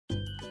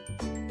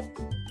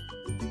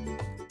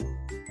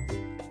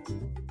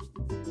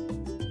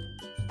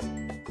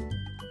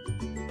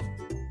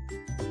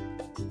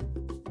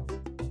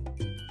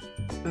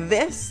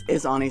This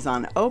is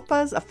Onisan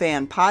Oppas, a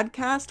fan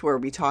podcast where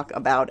we talk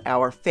about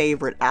our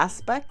favorite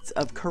aspects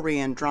of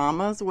Korean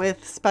dramas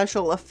with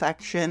special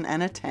affection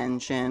and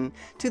attention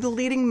to the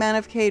leading men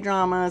of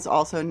K-dramas,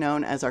 also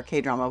known as our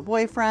K-drama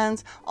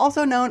boyfriends,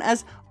 also known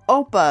as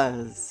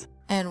Oppas.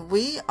 And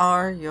we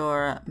are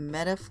your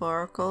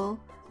metaphorical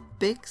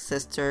big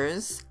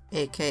sisters,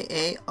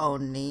 aka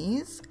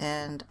Onis,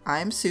 and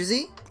I'm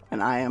Susie.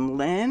 And I am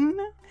Lynn.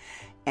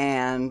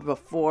 And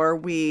before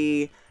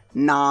we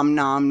nom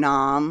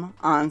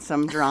on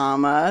some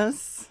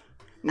dramas,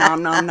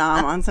 nom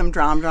on some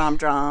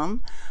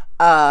dram,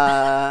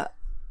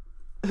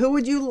 who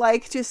would you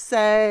like to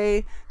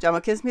say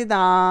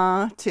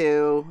 "Jamakismida"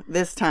 to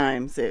this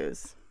time,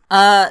 Suze?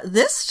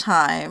 This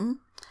time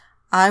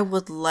I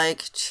would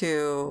like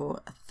to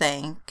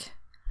thank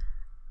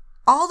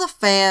all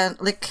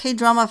the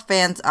K-drama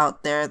fans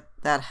out there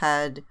that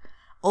had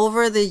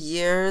over the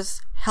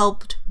years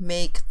helped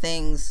make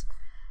things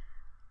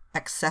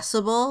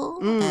accessible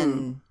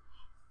and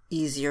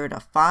easier to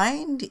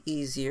find,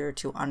 easier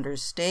to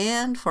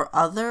understand for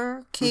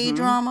other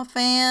K-drama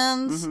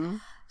fans.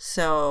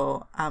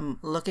 So I'm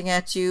looking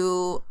at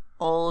you,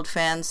 old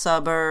fan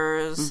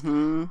subbers,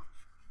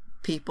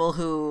 people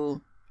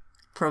who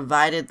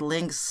provided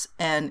links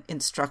and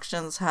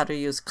instructions how to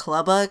use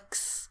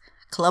Clubbox.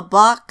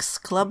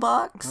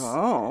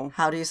 Oh.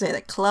 How do you say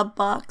that?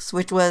 Clubbox,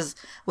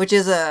 which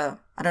is a,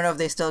 I don't know if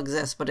they still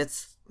exist, but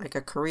it's like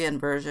a Korean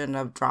version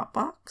of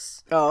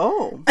Dropbox.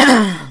 Oh.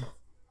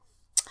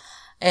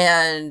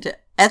 And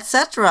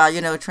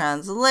etc.,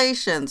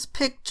 translations,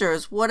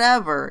 pictures,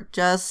 whatever.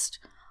 Just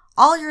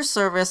all your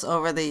service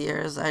over the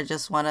years. I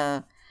just want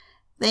to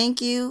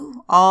thank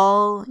you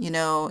all,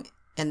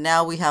 and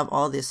now we have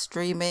all this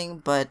streaming,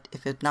 but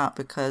if it's not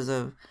because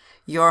of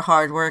your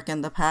hard work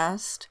in the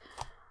past,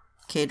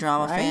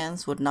 K-drama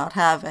fans would not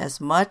have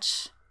as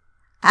much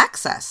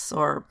access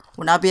or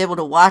would not be able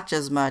to watch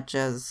as much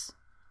as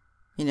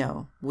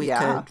we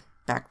could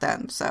back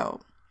then.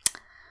 So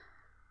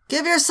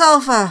give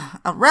yourself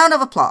a round of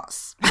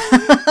applause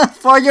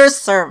for your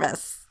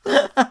service.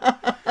 That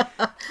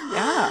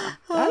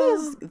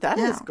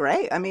is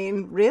great. I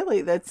mean,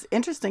 really, that's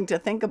interesting to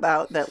think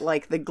about that,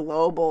 like, the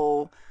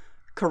global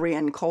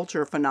Korean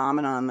culture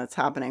phenomenon that's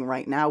happening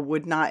right now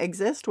would not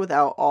exist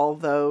without all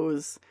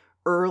those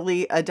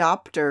early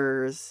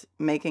adopters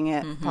making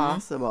it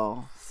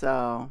possible.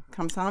 So,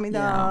 kamsahamnida.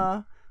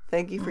 Yeah.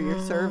 Thank you for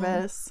your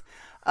service.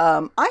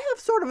 I have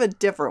sort of a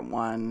different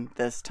one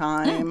this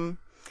time.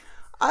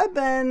 I've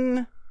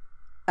been,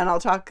 and I'll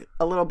talk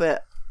a little bit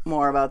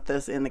more about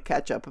this in the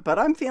catch-up, but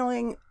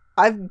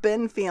I've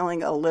been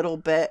feeling a little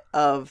bit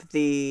of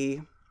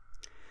the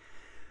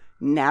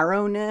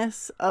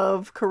narrowness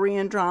of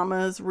Korean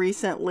dramas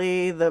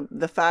recently.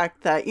 The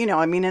fact that, in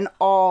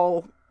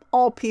all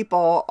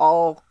people,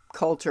 all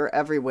culture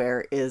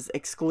everywhere is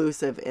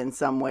exclusive in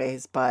some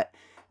ways, but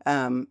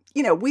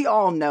we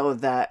all know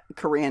that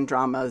Korean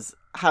dramas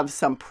have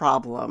some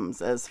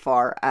problems as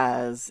far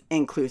as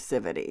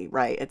inclusivity,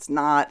 right? It's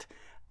not,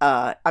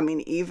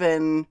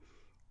 even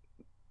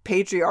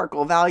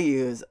patriarchal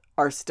values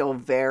are still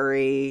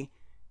very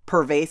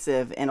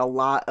pervasive in a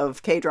lot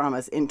of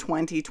K-dramas in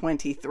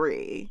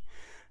 2023.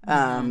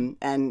 And,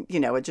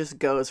 it just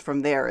goes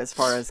from there as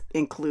far as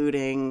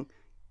including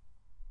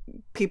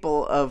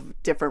people of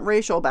different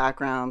racial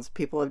backgrounds,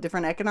 people of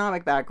different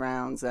economic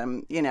backgrounds,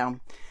 and,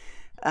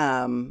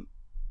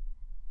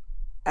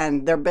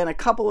 and there have been a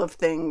couple of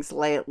things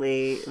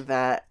lately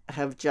that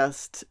have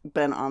just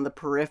been on the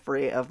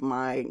periphery of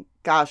my,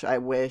 gosh, I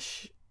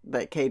wish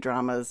that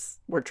K-dramas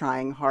were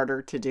trying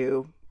harder to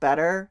do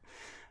better.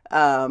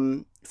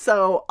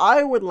 So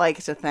I would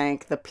like to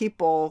thank the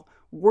people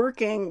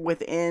working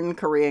within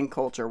Korean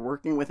culture,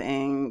 working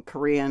within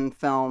Korean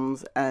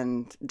films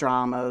and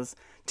dramas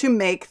to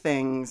make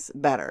things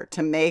better,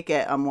 to make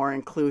it a more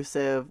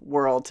inclusive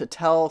world, to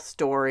tell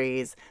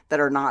stories that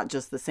are not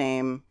just the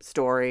same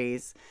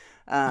stories.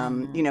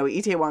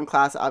 Itaewon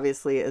Class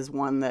obviously is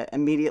one that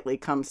immediately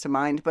comes to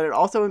mind, but it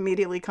also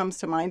immediately comes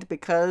to mind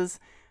because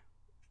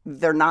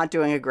they're not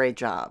doing a great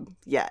job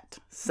yet.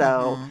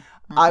 So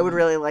I would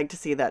really like to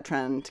see that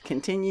trend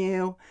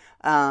continue.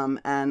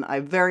 And I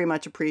very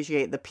much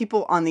appreciate the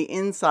people on the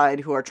inside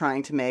who are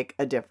trying to make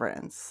a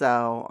difference.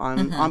 So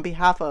on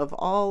behalf of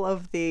all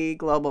of the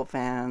global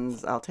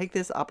fans, I'll take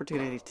this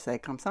opportunity to say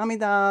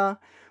감사합니다.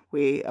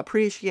 We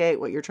appreciate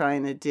what you're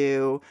trying to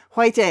do.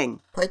 화이팅!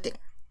 Fighting.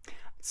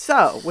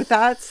 So, with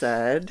that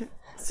said,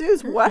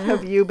 Suze, what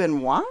have you been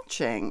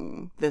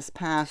watching this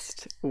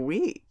past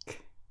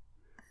week?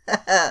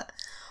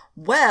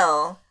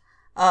 Well,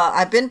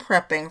 I've been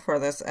prepping for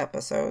this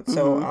episode,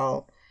 so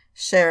I'll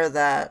share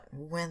that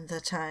when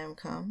the time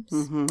comes.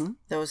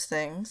 Those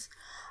things.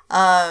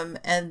 And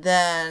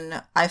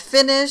then I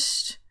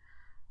finished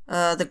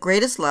The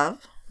Greatest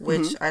Love,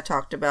 which I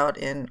talked about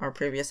in our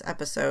previous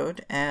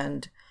episode,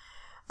 and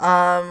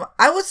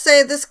I would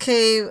say this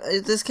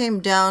came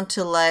down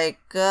to like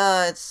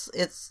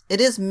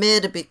it is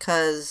mid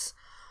because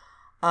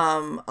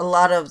a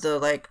lot of the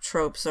like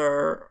tropes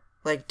are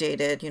like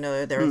dated.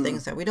 There are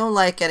things that we don't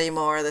like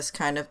anymore, this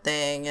kind of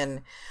thing.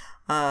 And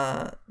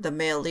the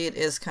male lead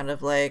is kind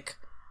of like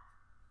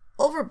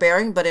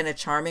overbearing, but in a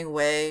charming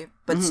way.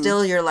 But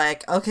still, you're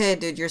like, okay,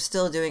 dude, you're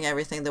still doing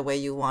everything the way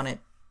you want it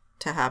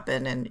to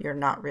happen, and you're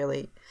not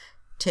really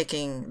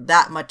taking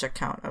that much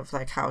account of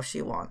like how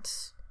she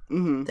wants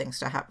things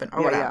to happen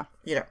or whatever.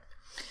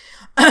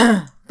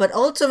 But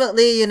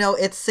ultimately,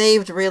 it's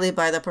saved really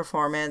by the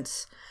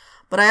performance.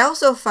 But I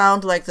also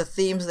found like the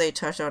themes they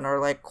touch on are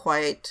like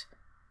quite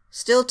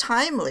still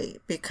timely,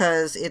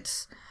 because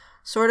it's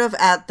sort of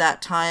at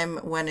that time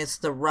when it's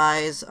the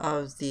rise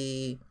of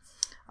the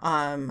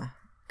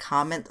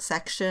comment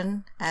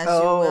section, as you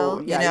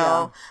will,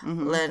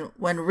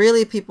 when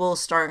really people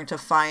starting to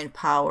find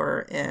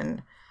power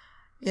in,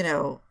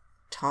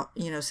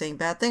 saying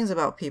bad things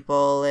about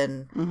people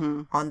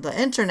and on the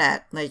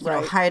internet, like,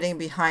 hiding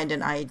behind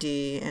an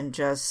ID, and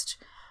just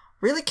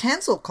really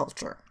cancel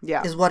culture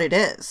is what it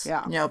is.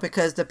 Yeah.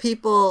 Because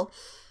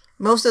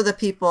most of the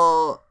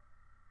people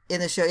in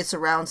the show, it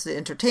surrounds the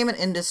entertainment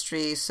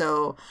industry.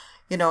 So,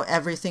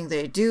 everything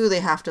they do,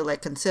 they have to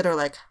like consider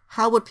like,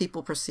 how would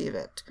people perceive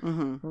it?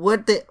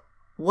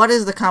 What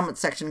is the comment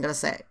section going to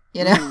say?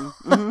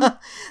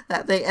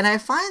 That thing. And I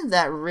find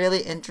that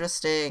really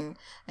interesting,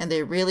 and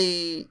they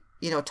really,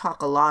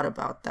 talk a lot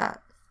about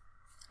that.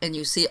 And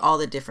you see all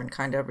the different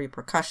kind of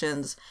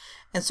repercussions,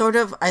 and sort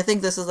of, I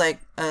think this is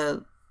like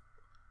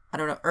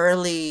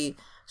early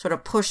sort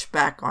of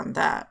pushback on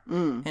that.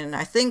 And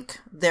I think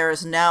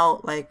there's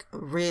now like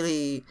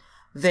really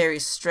very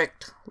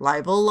strict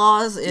libel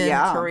laws in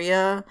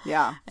Korea.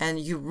 Yeah. And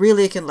you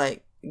really can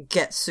like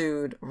get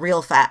sued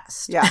real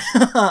fast. Yeah.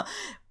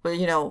 But,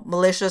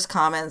 malicious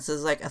comments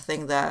is like a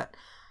thing that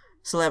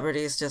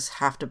celebrities just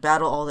have to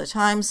battle all the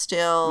time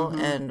still.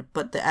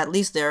 But at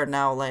least there are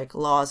now like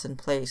laws in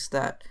place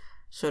that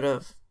sort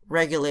of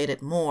regulate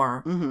it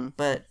more.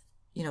 But,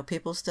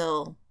 people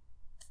still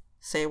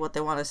say what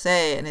they want to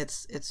say, and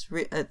it's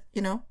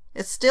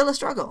still a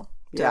struggle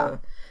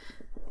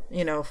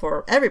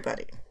for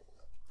everybody.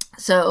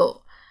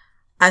 So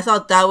I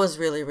thought that was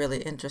really,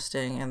 really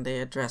interesting, and they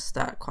addressed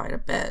that quite a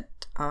bit.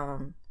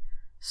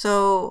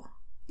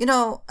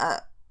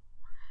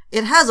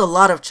 It has a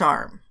lot of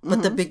charm,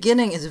 but the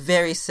beginning is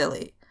very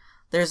silly.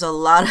 There's a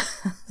lot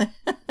of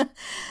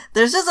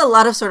there's just a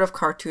lot of sort of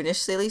cartoonish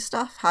silly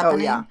stuff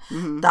happening.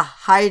 The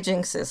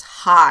hijinks is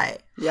high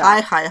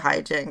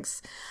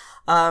hijinks.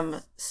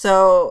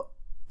 So,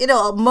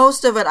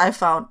 most of it I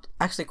found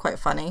actually quite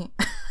funny.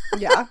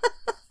 Yeah.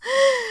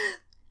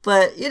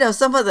 But,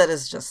 some of that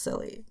is just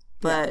silly.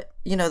 But,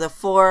 the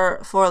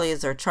four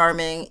leads are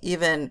charming.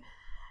 Even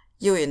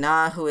Yui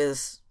Na, who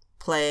is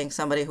playing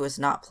somebody who is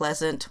not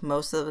pleasant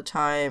most of the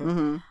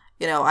time.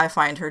 I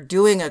find her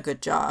doing a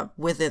good job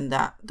within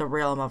the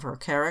realm of her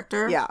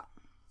character. Yeah.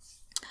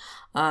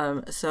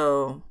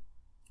 So,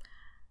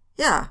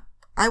 yeah,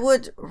 I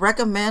would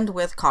recommend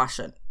with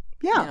caution.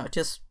 Yeah.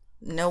 Just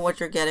know what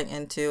you're getting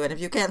into. And if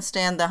you can't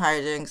stand the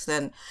hijinks,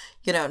 then,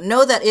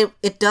 know that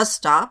it does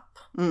stop.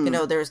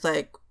 There's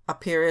like a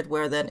period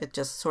where then it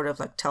just sort of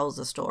like tells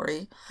the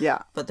story.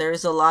 Yeah. But there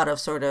is a lot of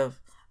sort of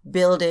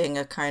building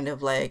a kind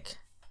of like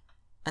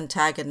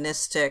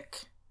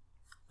antagonistic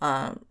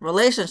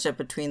relationship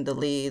between the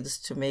leads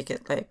to make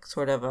it like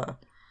sort of a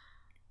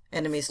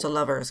enemies to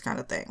lovers kind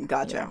of thing.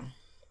 Gotcha.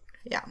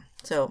 Yeah.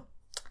 So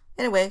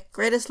anyway,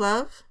 Greatest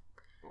Love.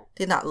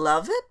 Did not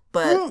love it,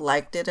 but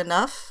liked it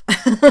enough.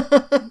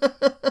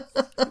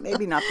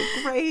 Maybe not the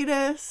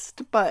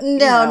greatest, but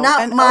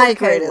not my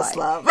greatest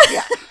love.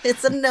 Yeah.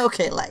 It's an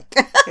okay like.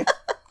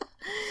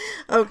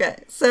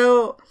 Okay,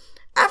 so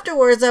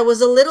afterwards I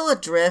was a little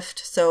adrift.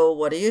 So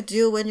what do you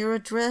do when you're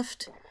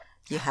adrift?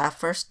 You have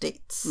first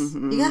dates.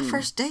 You got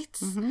first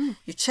dates.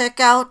 You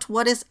check out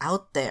what is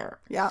out there.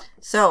 Yeah.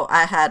 So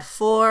I had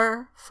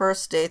 4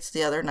 first dates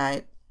the other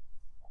night.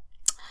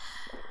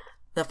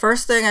 The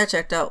first thing I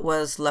checked out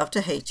was Love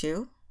to Hate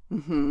You.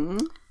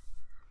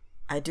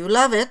 I do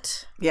love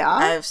it. Yeah.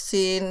 I've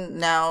seen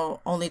now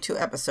only 2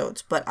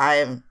 episodes, but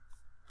I'm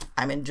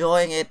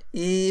enjoying it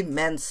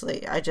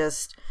immensely. I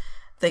just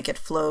think it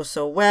flows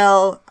so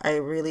well. I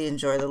really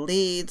enjoy the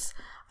leads.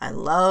 I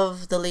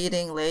love the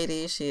leading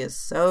lady. She is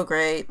so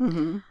great.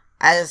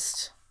 I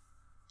just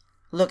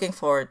looking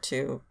forward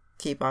to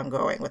keep on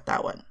going with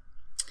that one.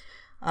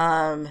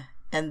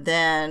 And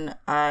then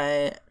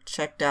I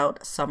checked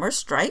out Summer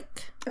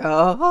Strike.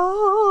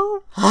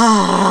 Oh.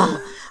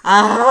 Oh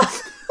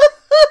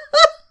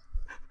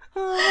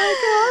my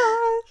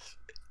gosh.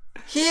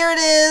 Here it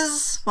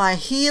is, my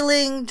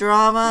healing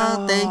drama.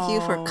 Oh. Thank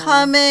you for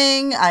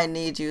coming. I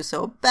need you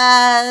so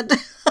bad.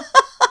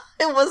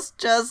 It was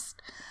just,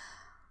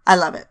 I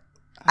love it.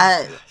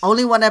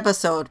 Only 1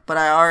 episode, but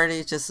I already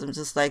I'm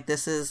just like,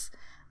 this is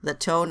the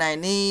tone I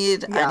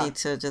need. Yeah. I need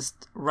to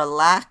just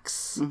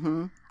relax.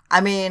 I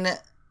mean,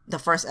 the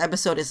first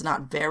episode is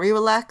not very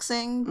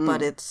relaxing,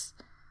 but it's,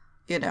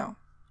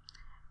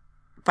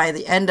 by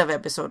the end of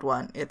episode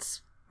 1,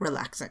 it's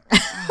relaxing.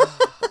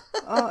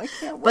 Oh, I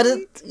can't wait. But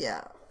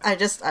I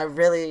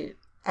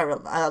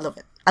love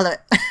it. I love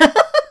it.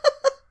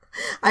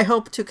 I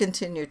hope to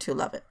continue to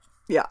love it.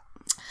 Yeah.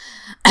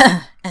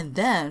 And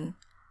then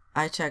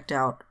I checked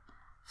out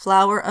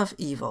Flower of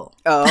Evil.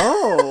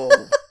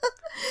 Oh.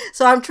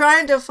 So I'm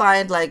trying to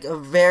find like a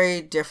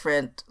very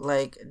different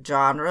like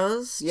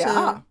genres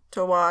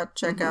to watch,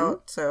 check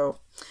out. So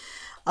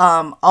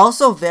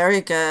also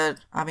very good.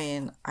 I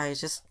mean, I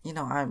just,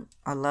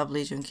 I love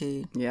Lee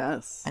Joon-ki.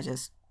 Yes. I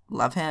just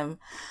love him.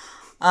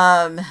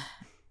 I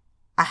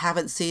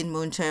haven't seen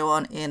Moon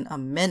Chae-won in a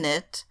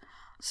minute,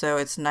 so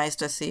it's nice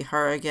to see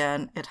her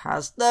again. It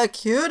has the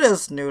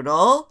cutest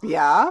noodle.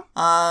 Yeah.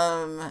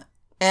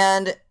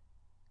 And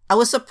I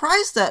was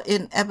surprised that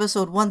in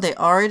episode 1 they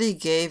already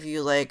gave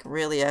you like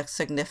really a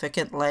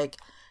significant like,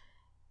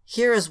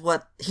 here's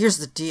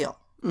the deal.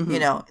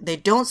 Mm-hmm. They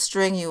don't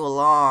string you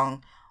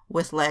along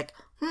with like,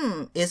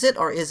 is it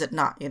or is it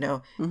not?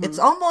 Mm-hmm. It's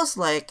almost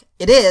like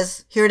it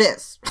is, here it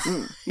is.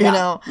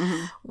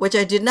 Mm-hmm. Which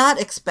I did not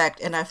expect,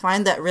 and I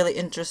find that really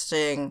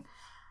interesting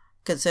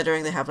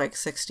considering they have like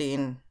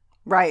 16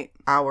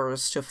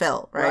 hours to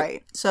fill,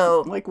 right?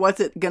 So like, what's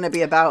it going to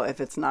be about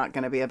if it's not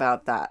going to be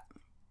about that?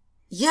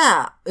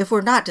 Yeah, if we're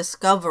not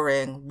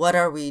discovering, what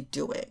are we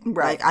doing?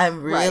 Right. Like,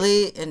 I'm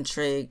really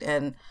intrigued,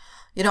 and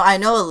I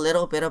know a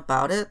little bit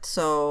about it,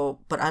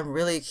 but I'm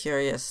really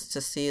curious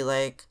to see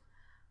like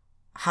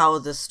how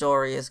the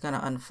story is going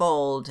to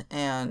unfold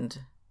and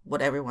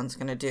what everyone's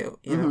going to do,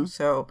 know.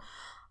 So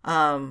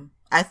I'm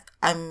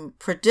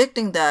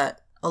predicting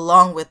that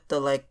along with the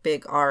like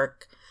big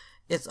arc,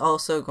 it's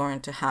also going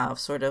to have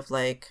sort of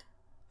like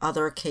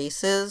other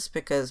cases,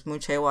 because Moon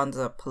Chae-won's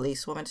a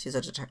policewoman, she's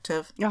a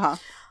detective.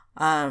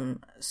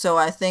 So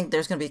I think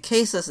there's going to be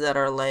cases that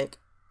are like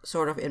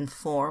sort of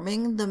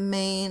informing the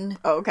main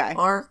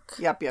arc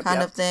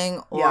kind of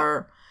thing,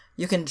 or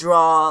you can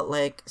draw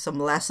like some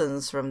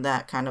lessons from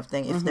that kind of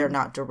thing if they're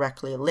not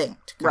directly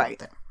linked. Kind of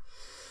thing.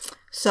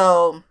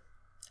 So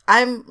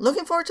I'm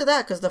looking forward to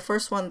that, because the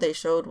first one they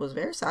showed was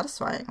very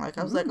satisfying. Like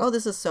I was like, oh,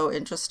 this is so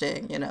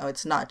interesting.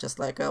 It's not just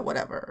like a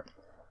whatever.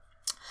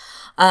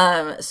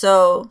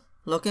 So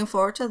looking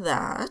forward to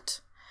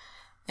that.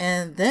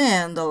 And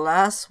then the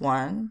last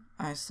one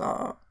I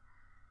saw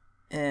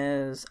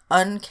is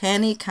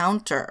Uncanny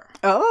Counter.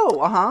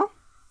 Oh,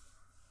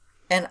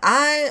 And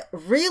I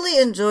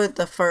really enjoyed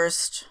the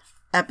first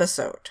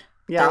episode.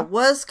 Yeah. There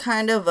was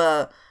kind of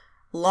a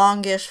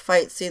longish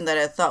fight scene that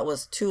I thought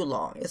was too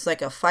long. It's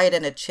like a fight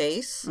and a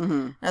chase.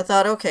 I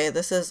thought, okay,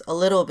 this is a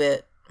little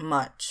bit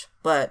much.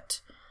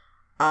 But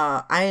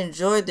I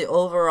enjoyed the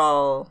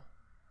overall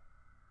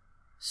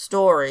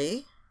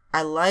story.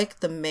 I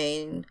like the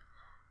main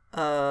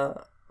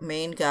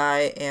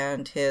guy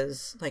and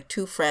his like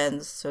two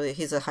friends. So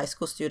he's a high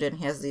school student.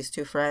 He has these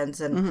two friends,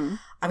 and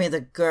I mean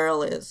the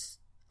girl is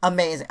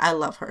amazing. I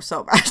love her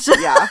so much.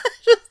 Yeah. I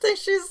just think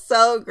she's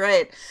so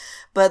great.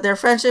 But their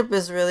friendship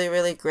is really,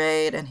 really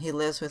great, and he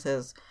lives with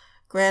his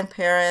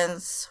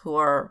grandparents who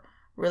are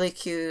really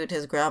cute.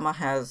 His grandma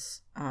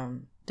has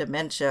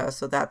dementia,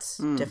 so that's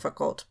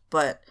difficult,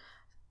 but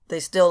they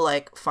still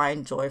like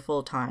find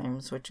joyful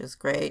times, which is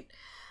great.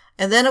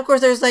 And then of course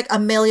there's like a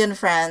million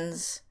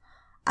friends.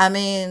 I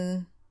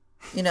mean,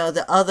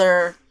 the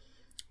other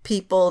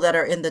people that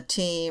are in the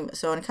team.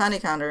 So Uncanny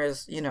Counter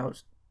is,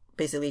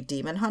 basically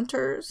demon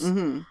hunters.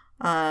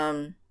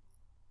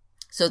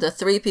 So the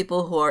three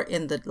people who are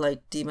in the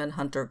like demon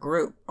hunter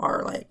group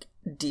are like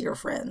dear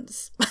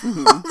friends.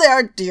 They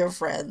are dear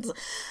friends.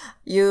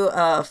 You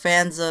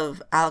fans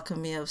of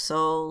Alchemy of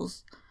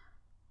Souls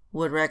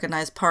would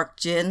recognize Park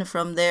Jin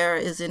from there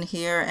is in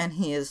here, and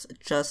he is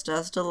just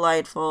as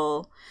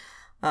delightful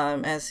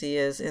as he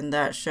is in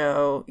that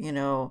show.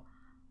 Who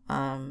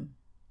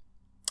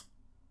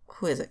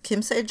is it?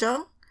 Kim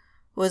Se-jung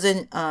was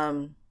in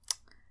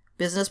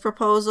Business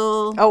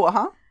Proposal.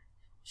 Oh,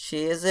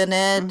 She is in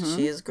it.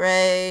 She is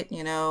great.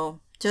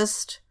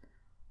 It's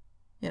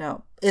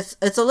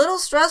a little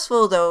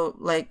stressful though.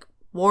 Like,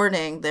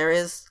 warning, there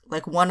is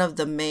like one of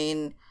the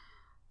main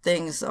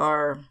things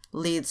our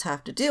leads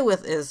have to deal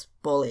with is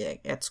bullying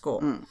at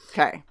school.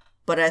 Okay.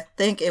 But I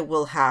think it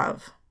will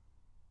have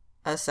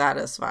a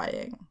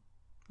satisfying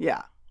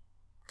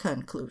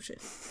conclusion.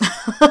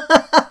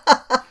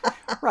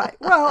 Right.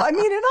 Well, I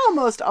mean, it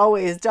almost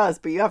always does,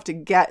 but you have to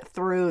get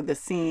through the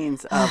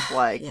scenes of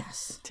like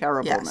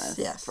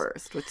terribleness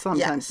first, which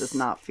sometimes does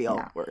not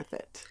feel worth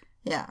it.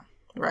 Yeah,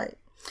 right.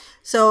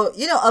 So,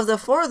 of the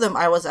four of them,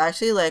 I was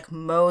actually like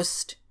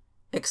most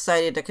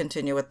excited to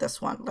continue with this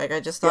one. Like,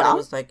 I just thought it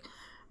was like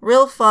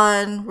real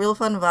fun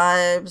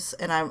vibes,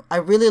 and I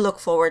really look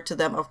forward to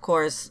them, of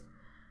course,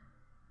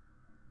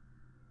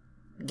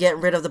 get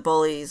rid of the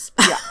bullies.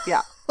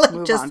 Yeah. Like,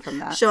 move just on from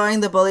that. Showing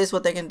the bullies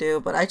what they can do.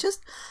 But I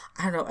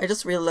don't know, I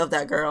just really love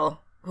that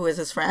girl who is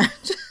his friend.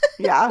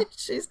 Yeah.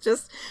 she's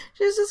just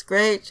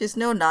great. She's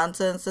no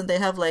nonsense, and they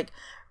have like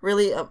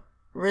really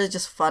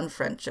just fun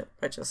friendship.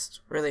 I just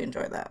really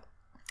enjoy that.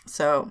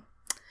 So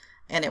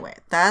anyway,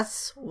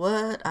 that's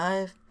what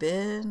I've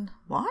been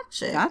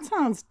watching. That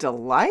sounds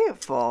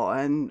delightful.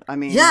 And I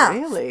mean,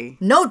 really.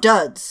 No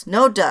duds.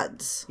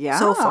 Yeah.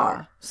 So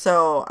far.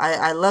 So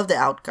I love the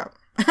outcome.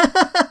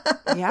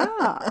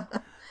 Yeah.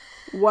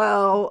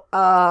 Well,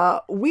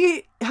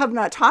 we have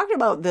not talked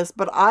about this,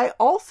 but I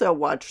also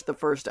watched the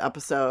first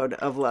episode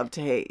of Love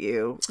to Hate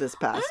You this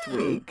past Mm.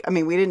 week. I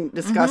mean, we didn't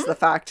discuss Mm-hmm. the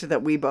fact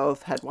that we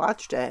both had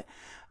watched it.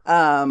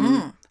 Um,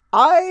 Mm.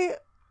 I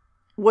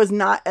was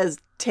not as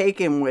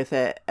taken with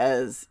it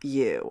as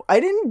you. I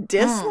didn't Mm.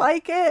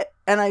 dislike it,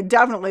 and I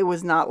definitely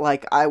was not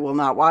like, I will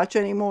not watch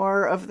any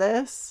more of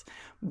this,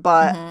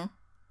 but Mm-hmm.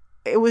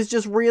 it was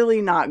just really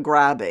not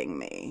grabbing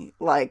me.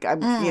 Like,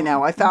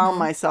 Mm. I found Mm-hmm.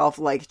 myself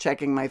like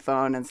checking my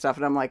phone and stuff,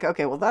 and I'm like,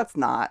 okay, well, that's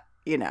not,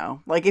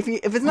 like if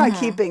it's not Mm-hmm.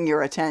 keeping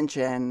your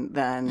attention,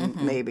 then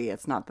Mm-hmm. maybe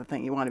it's not the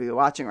thing you want to be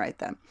watching right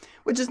then.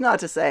 Which is not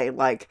to say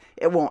like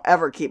it won't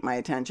ever keep my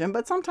attention,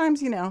 but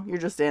sometimes, you're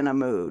just in a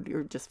mood,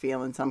 you're just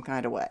feeling some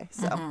kind of way.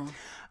 So,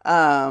 Mm-hmm.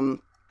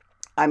 um,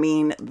 I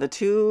mean, the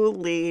two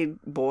lead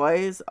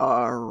boys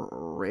are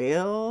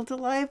real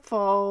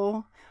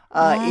delightful.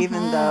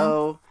 Even Mm-hmm.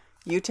 though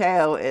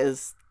Yuteo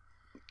is,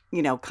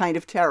 kind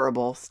of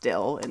terrible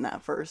still in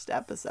that first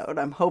episode.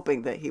 I'm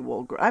hoping that he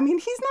will grow. I mean,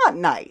 he's not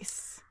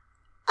nice.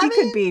 I He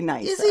could be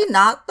mean, is he nicer.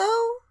 not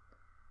though?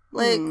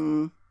 Like,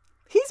 Hmm.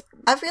 He's,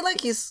 I feel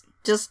like he's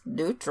just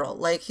neutral.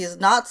 Like, he's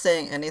not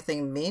saying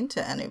anything mean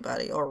to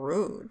anybody or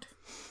rude.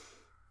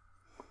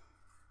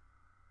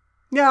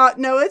 yeah,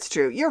 no, it's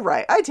true. You're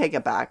right. I take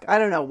it back. I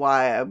don't know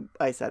why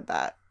I said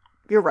that.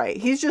 You're right.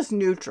 He's just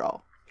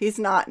neutral. He's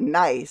not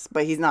nice,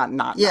 but he's not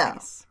Yeah,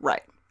 nice.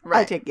 Right.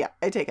 right.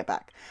 I take it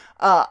back.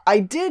 I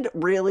did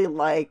really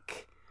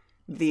like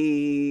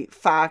the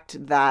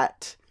fact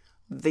that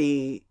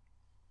the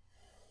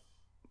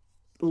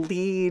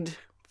lead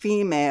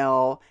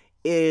female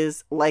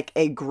is like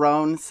a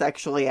grown,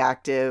 sexually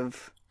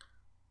active,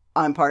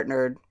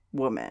 unpartnered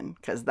woman,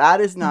 because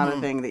that is not a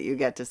Mm-hmm. thing that you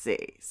get to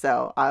see.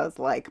 So I was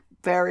like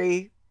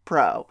very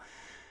pro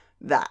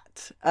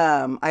that.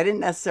 I didn't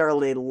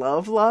necessarily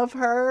love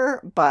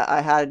her, but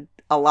I had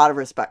a lot of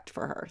respect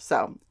for her.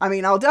 So, I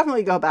mean, I'll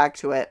definitely go back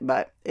to it,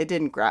 but it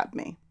didn't grab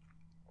me.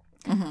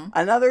 Mm-hmm.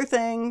 Another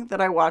thing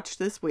that I watched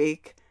this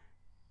week,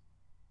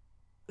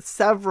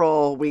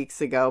 several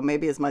weeks ago,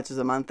 maybe as much as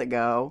a month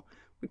ago,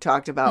 we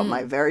talked about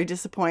my Mm. very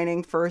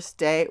disappointing first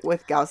date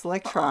with Gauss Oh,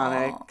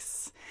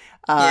 Electronics.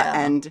 yeah.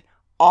 And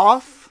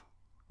off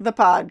the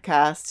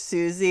podcast,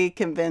 Susie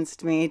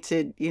convinced me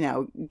to,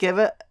 give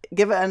it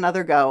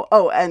another go.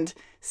 Oh, and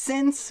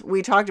since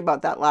we talked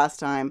about that last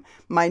time,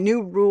 my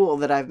new rule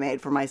that I've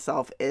made for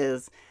myself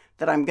is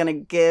that I'm going to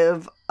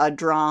give a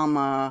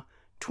drama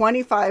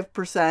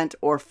 25%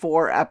 or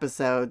 4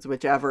 episodes,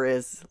 whichever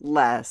is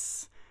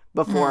less,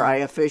 before I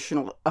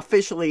Mm.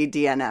 officially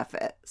DNF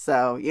it.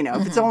 So,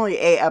 if it's Mm-hmm. only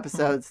 8 Mm-hmm.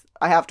 episodes,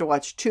 I have to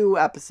watch 2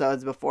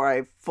 episodes before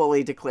I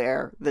fully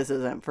declare this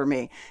isn't for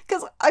me.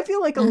 Because I feel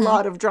like a Mm-hmm.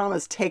 lot of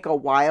dramas take a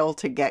while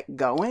to get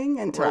going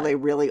until they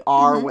Right. really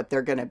are Mm-hmm. what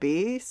they're going to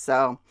be.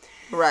 So,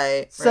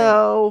 Right, right.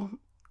 so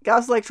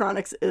Gauss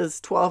Electronics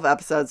is 12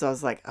 episodes. So I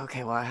was like,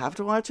 okay, well, I have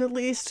to watch at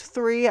least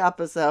 3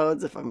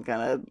 episodes if I'm going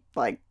to,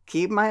 like,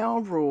 keep my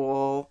own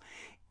rule.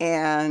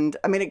 And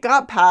I mean, it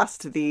got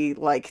past the,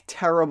 like,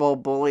 terrible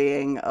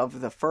bullying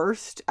of the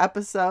first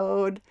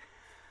episode.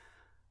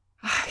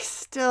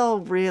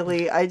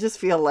 I just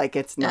feel like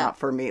it's Yeah. not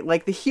for me.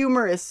 Like, the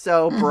humor is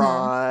so Mm-hmm.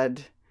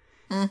 broad.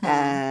 Mm-hmm.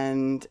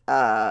 And,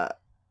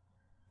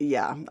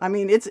 yeah, I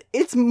mean,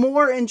 it's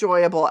more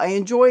enjoyable. I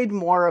enjoyed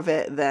more of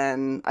it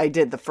than I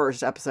did the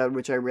first episode,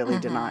 which I really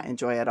did not Mm-hmm.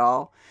 enjoy at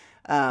all.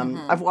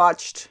 Mm-hmm.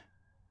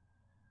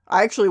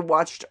 I actually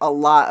watched a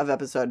lot of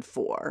episode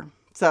 4.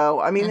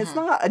 So, I mean, it's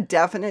Mm-hmm. not a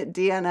definite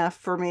DNF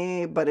for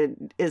me, but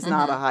it is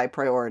not a Mm-hmm. high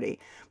priority.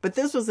 But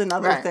this was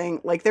another Right.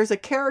 thing. Like, there's a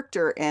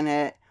character in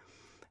it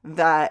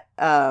that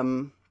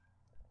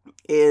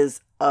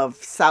is of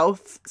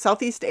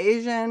Southeast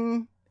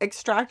Asian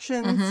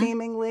extraction, Mm-hmm.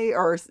 seemingly,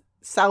 or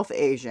South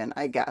Asian,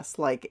 I guess,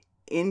 like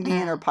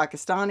Indian or Mm.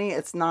 Pakistani.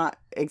 It's not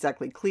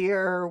exactly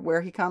clear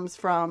where he comes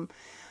from.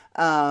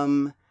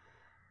 Um,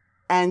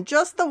 and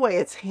just the way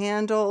it's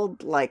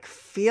handled, like,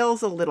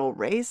 feels a little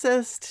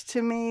racist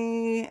to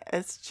me.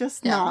 It's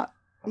just Yeah.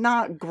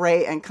 not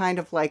great, and kind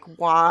of like,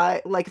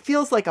 why, like, it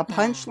feels like a Mm.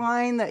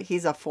 punchline that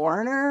he's a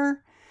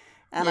foreigner,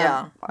 and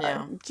Yeah. I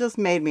Yeah. just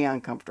made me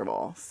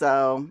uncomfortable.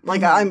 So,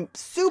 like, Mm-hmm. I'm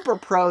super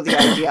pro the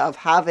idea of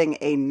having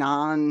a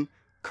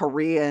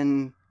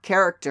non-Korean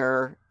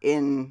character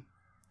in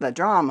the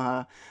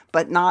drama,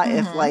 but not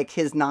if, Mm-hmm. like,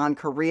 his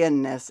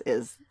non-Koreanness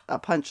is a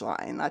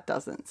punchline. That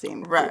doesn't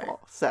seem Right. cool.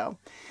 So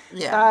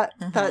Yeah. that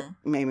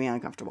Mm-hmm. made me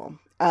uncomfortable.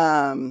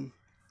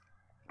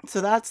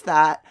 So that's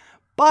that.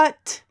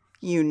 But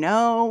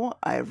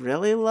I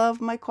really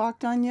love my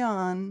Kwak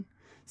Yan.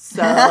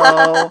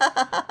 So,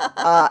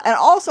 and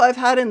also I've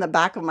had in the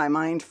back of my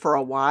mind for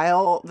a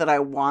while that I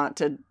want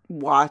to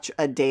watch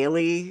a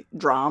daily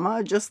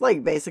drama, just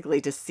like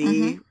basically to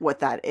Mm-hmm. see what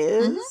that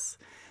Mm-hmm. is.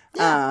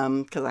 Yeah.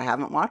 Because I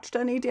haven't watched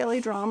any daily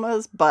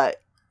dramas,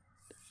 but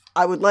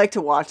I would like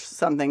to watch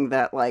something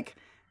that, like,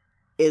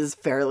 is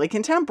fairly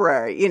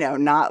contemporary, you know,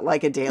 not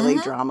like a daily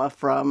Mm-hmm. drama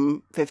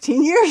from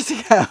 15 years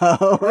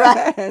ago.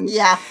 Right. And,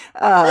 Yeah.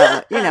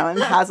 you know,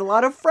 and has a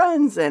lot of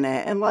friends in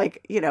it. And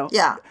like, you know,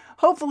 Yeah.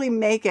 hopefully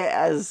make it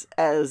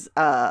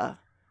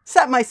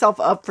set myself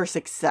up for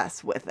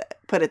success with it.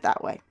 Put it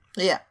that way.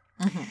 Yeah.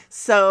 Mm-hmm.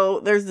 So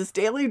there's this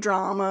daily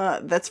drama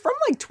that's from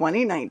like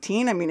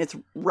 2019. I mean, it's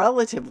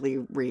relatively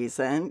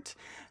recent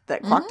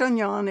that Kwak Mm-hmm.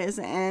 Dong-yeon is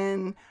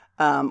in.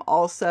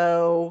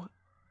 Also,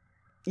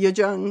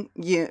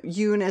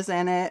 Yoon is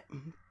in it.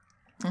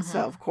 So, Mm-hmm.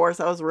 of course,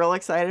 I was real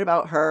excited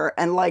about her.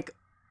 And, like,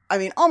 I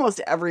mean, almost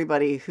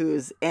everybody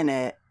who's in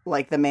it,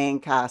 like the main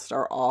cast,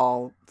 are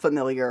all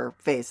familiar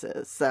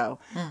faces. So,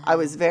 I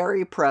was Mm-hmm.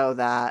 very pro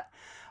that.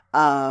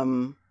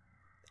 Um,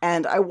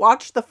 and I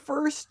watched the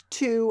first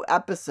 2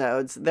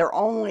 episodes. They're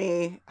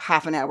only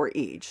half an hour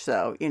each.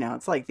 So, you know,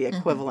 it's like the Mm-hmm.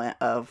 equivalent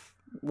of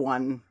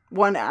one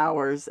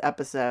hour's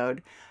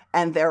episode.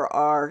 And there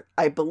are,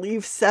 I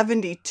believe,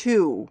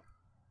 72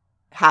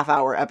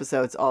 half-hour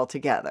episodes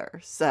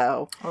altogether.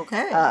 So,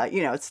 Okay.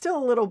 you know, it's still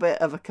a little bit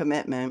of a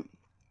commitment.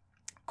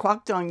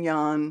 Kwak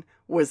Dong-yeon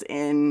was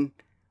in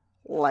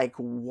like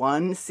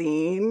one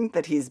scene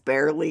that he's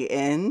barely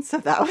in, so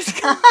that was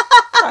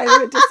kind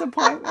of a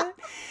disappointment.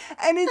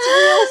 And it's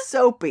real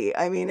soapy.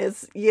 I mean,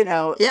 it's, you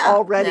know, Yeah.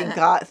 already Yeah.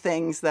 got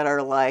things that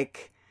are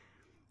like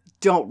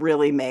don't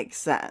really make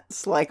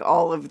sense. Like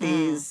all of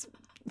Mm.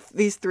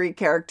 these 3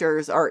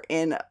 characters are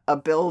in a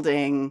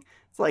building.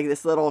 It's like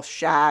this little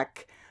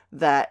shack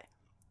that,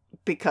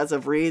 because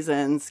of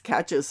reasons,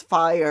 catches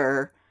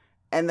fire,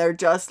 and they're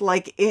just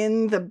like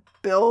in the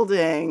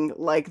building.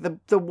 Like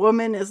the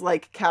woman is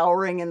like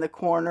cowering in the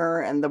corner,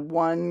 and the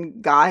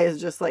one guy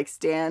is just like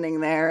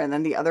standing there, and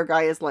then the other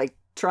guy is like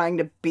trying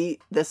to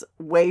beat this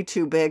way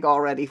too big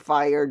already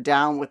fire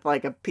down with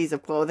like a piece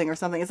of clothing or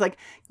something. It's like,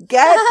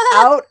 get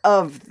out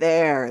of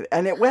there.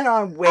 And it went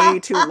on way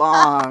too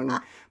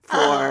long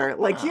for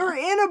like, you're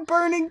in a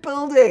burning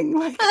building,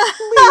 like,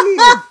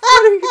 leave,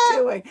 what are you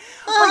doing?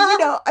 But you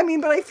know, I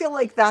mean, but I feel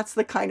like that's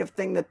the kind of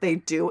thing that they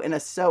do in a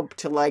soap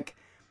to like,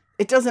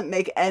 it doesn't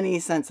make any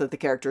sense that the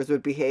characters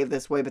would behave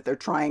this way, but they're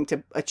trying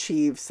to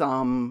achieve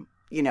some,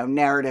 you know,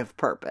 narrative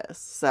purpose.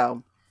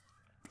 So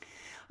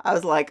I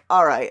was like,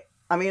 all right,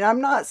 I mean,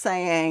 I'm not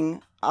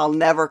saying I'll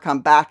never come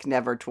back,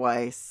 never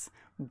twice,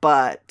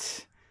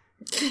 but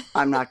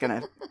I'm not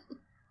going to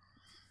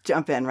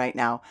jump in right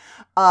now.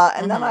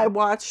 And then I Mm-hmm.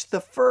 watched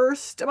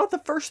about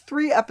the first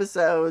 3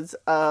 episodes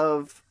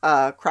of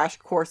Crash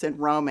Course in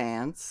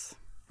Romance,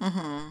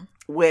 Mm-hmm.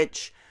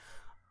 which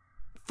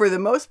for the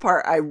most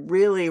part, I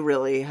really,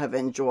 really have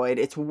enjoyed.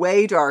 It's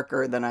way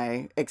darker than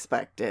I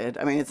expected.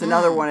 I mean, it's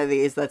another Mm. one of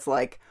these that's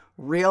like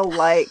real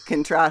light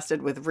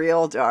contrasted with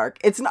real dark.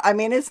 It's not, I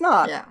mean, it's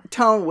not Yeah.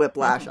 tone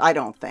whiplash, Mm-hmm. I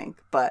don't think,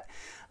 but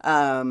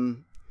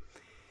um,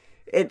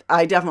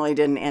 I definitely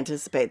didn't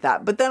anticipate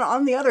that. But then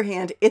on the other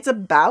hand, it's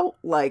about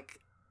like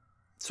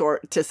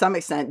to some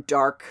extent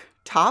dark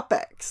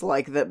topics,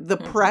 like the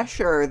Mm-hmm.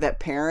 pressure that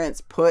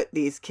parents put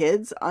these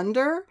kids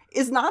under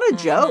is not a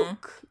Mm-hmm.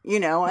 joke, you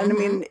know, and I Mm-hmm.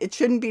 mean it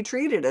shouldn't be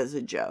treated as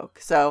a joke.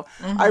 So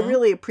I Mm-hmm.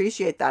 really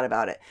appreciate that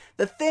about it.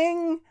 The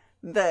thing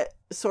that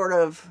sort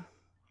of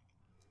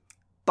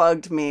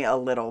bugged me a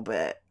little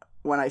bit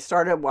when I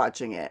started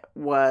watching it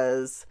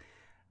was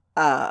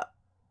uh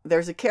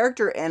there's a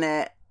character in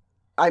it.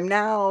 I'm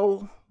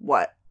now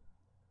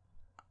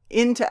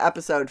into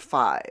episode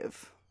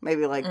 5,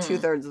 maybe like Mm.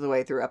 2/3 of the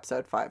way through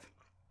episode 5.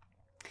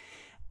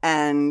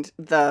 And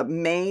the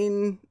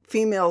main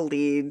female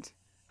lead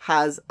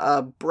has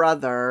a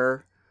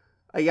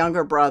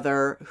younger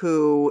brother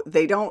who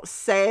they don't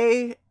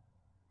say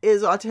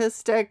is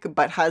autistic,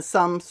 but has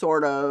some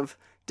sort of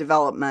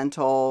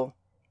developmental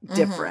Mm-hmm.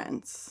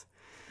 difference.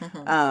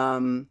 Mm-hmm.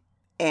 Um,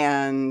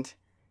 and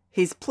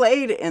he's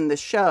played in the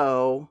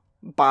show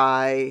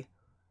by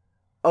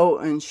Oh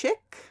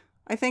Eun-shik,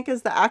 I think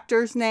is the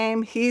actor's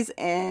name. He's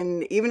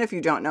in, even if you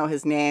don't know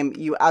his name,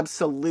 you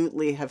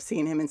absolutely have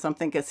seen him in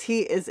something because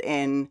he is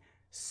in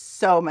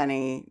so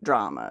many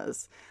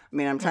dramas. I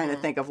mean, I'm trying to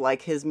Mm-hmm. think of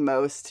like his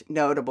most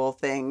notable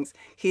things.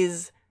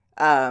 This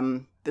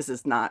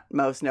is not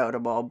most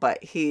notable,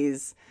 but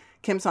he's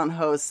Kim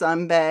Son-ho's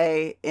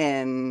Sunbae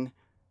in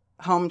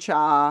Home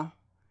Cha,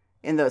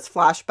 in those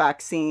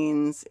flashback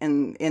scenes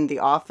in The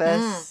Mm.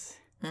 Office.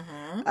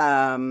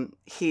 Mm-hmm.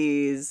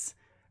 He's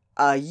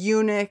a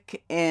eunuch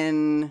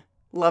in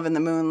Love in the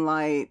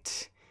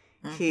Moonlight.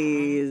 Mm-hmm.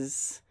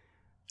 He's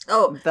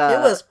Oh, he the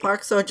was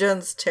Park Seo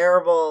Joon's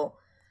terrible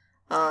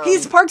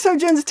he's um Park Seo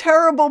Joon's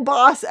terrible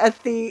boss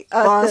at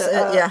boss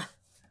at, yeah, the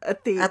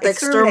at the exterminator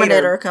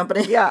exterminator.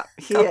 company. Yeah,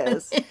 he company.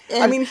 is.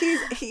 I mean,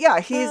 yeah,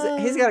 he's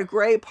Uh, got a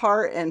great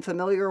part in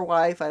Familiar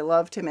Wife. I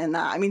loved him in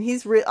that. I mean,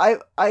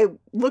 I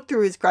looked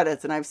through his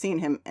credits and I've seen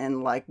him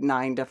in like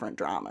 9 different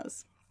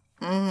dramas.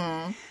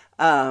 mm-hmm.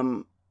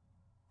 Um,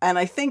 and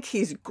I think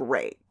he's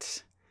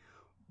great.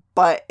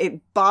 But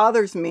it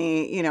bothers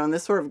me, you know, and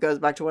this sort of goes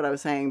back to what I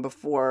was saying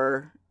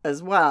before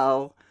as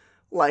well.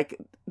 like,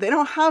 they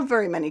don't have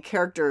very many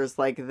characters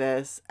like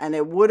this, and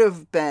it would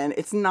have been,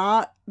 it's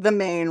not the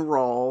main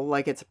role,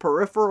 like, it's a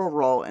peripheral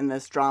role in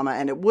this drama,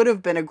 and it would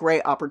have been a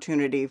great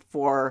opportunity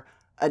for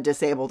a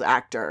disabled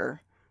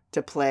actor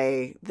to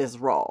play this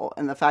role.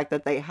 And the fact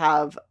that they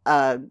have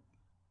a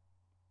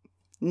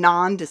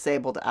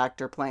non-disabled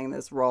actor playing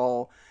this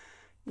role,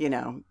 you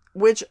know,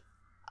 which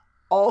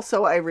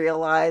also I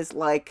realize,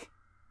 like,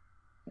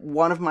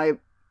 one of my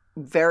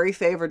very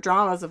favorite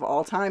dramas of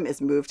all time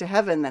is Move to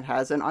Heaven, that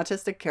has an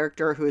autistic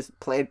character who is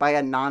played by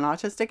a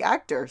non-autistic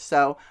actor.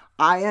 So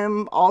I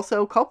am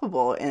also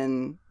culpable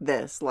in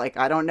this. Like,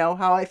 I don't know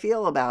how I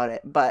feel about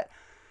it, but,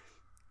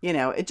 you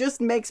know, it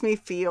just makes me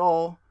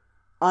feel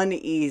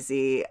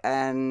uneasy,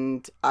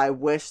 and I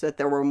wish that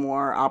there were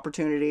more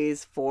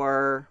opportunities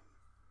for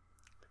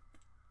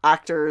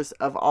actors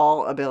of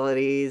all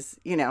abilities,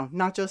 you know,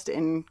 not just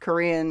in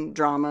Korean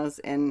dramas,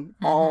 in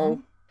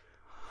all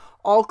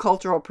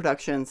cultural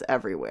productions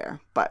everywhere.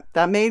 But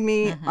that made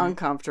me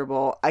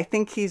uncomfortable. I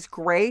think he's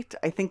great.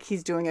 I think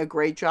he's doing a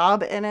great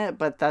job in it,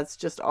 but that's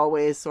just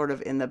always sort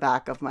of in the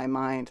back of my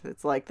mind.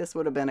 It's like, this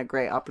would have been a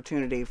great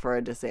opportunity for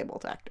a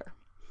disabled actor.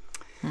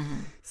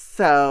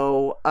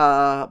 So,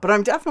 but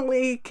I'm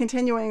definitely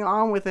continuing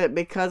on with it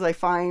because I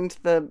find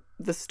the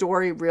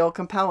story real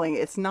compelling.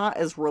 It's not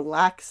as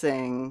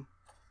relaxing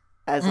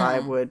as I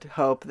would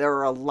hope. There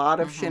are a lot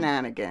of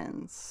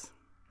shenanigans.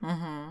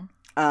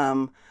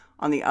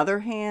 On the other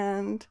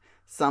hand,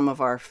 some of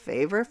our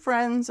favorite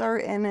friends are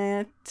in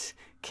it.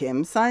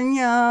 Kim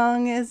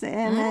Sun-young is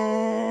in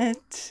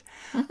it.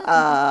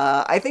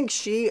 I think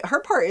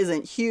her part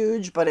isn't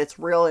huge, but it's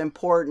real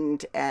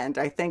important, and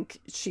I think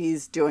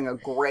she's doing a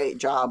great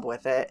job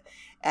with it.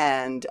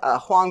 And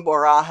Hwang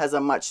Bora has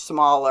a much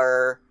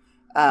smaller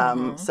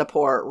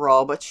support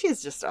role, but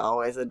she's just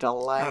always a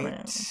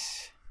delight.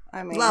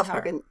 I mean, love how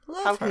her.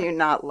 can you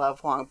not love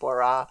Hwang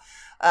Bora?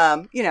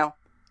 You know,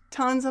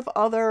 tons of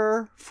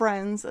other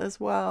friends as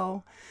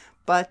well.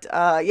 But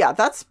yeah,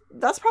 that's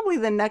probably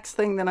the next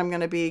thing that I'm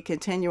going to be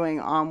continuing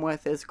on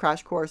with is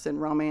Crash Course in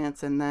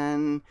Romance. And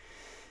then,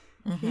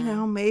 you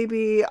know,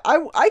 maybe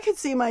I could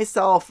see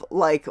myself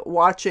like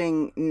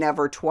watching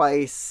Never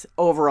Twice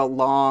over a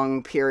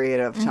long period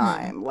of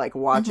time, like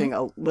watching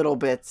a little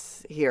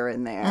bits here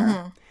and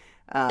there.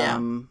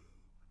 And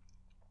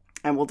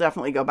we'll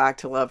definitely go back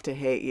to Love to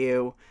Hate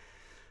You.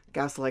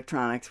 Gas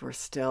Electronics, we're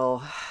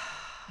still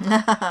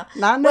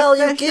not well,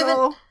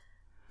 official.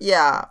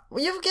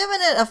 You've given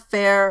it a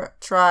fair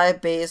try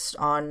based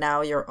on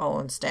now your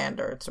own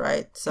standards,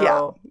 right?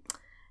 So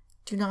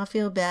do not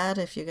feel bad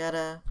if you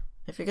gotta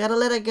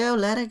let it go,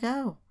 let it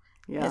go.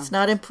 Yeah. It's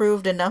not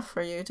improved enough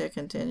for you to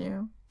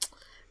continue.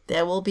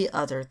 There will be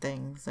other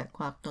things that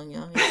Kwak Dong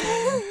Young is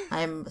doing.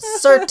 I'm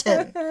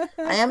certain.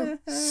 I am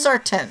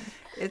certain.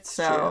 It's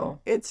true.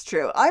 It's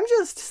true. I'm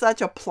just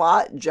such a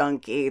plot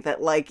junkie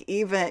that, like,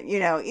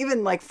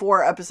 even like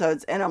 4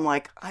 episodes in, I'm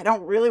like, I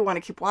don't really want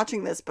to keep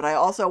watching this, but I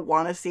also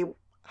want to see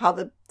how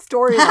the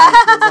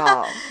storylines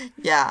resolve.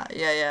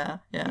 Yeah.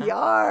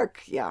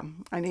 Yark. Yeah.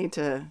 I need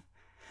to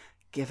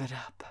give it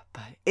up.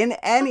 But in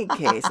any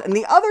case, and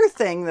the other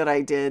thing that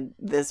I did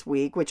this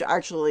week, which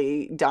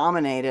actually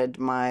dominated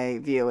my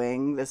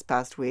viewing this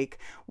past week,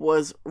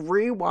 was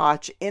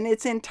rewatch in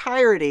its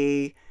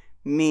entirety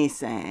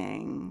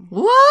Misang.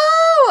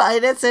 Whoa!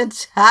 In its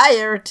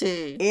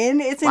entirety.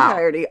 In its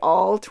entirety,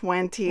 all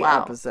 20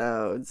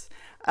 episodes.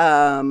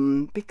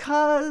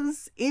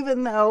 Because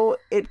even though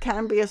it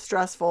can be a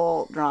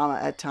stressful drama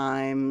at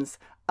times,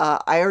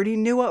 I already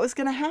knew what was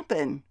going to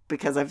happen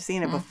because I've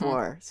seen it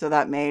before. So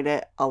that made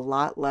it a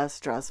lot less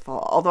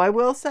stressful. Although I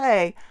will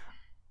say,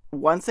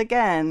 once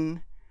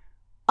again,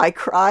 I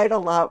cried a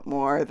lot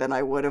more than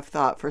I would have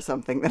thought for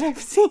something that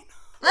I've seen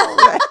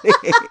already.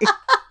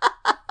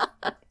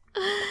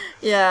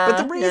 But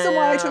the reason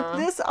why I took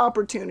this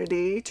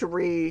opportunity to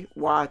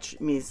re-watch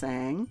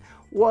Misang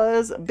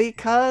was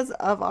because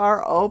of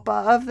our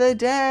Oppa of the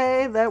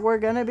day that we're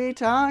going to be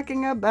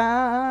talking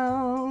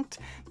about.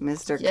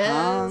 Mr.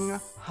 Kang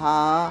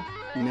Ha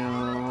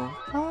No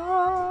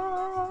Ha.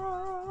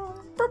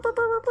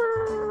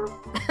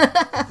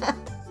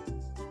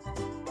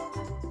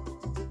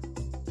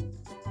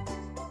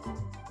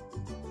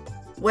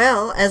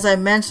 Well, as I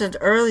mentioned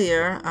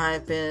earlier,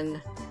 I've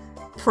been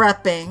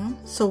prepping.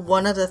 So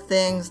one of the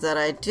things that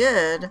I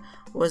did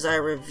was I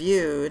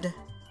reviewed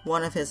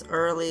one of his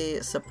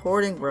early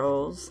supporting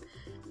roles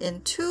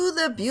in To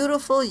the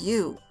Beautiful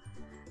You,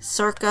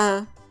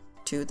 circa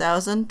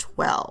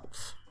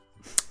 2012.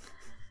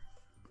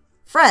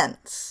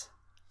 Friends,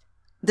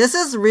 this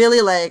is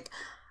really like,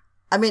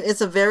 I mean,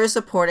 it's a very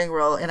supporting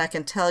role, and I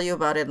can tell you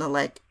about it in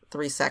like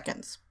 3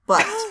 seconds.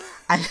 But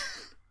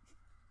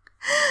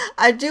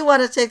I do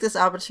want to take this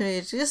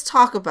opportunity to just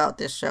talk about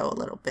this show a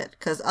little bit,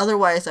 because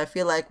otherwise I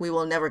feel like we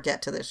will never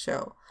get to this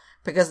show,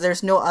 because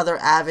there's no other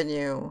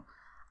avenue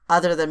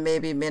other than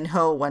maybe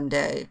Minho one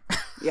day.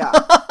 Yeah.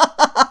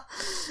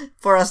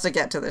 For us to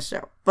get to this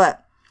show.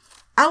 But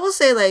I will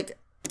say, like,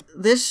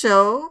 this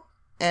show,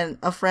 and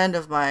a friend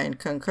of mine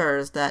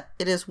concurs that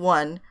it is,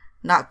 one,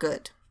 not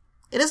good.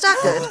 It is not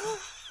good.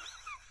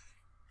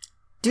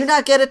 Do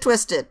not get it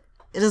twisted.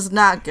 It is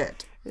not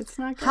good. It's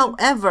not good.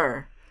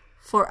 However,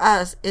 for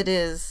us, it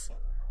is,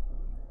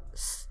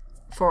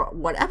 for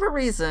whatever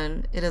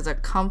reason, it is a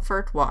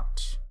comfort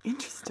watch.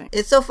 Interesting.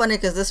 It's so funny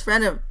because this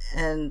friend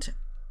and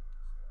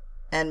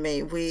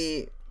me,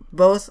 we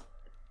both,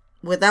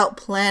 without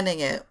planning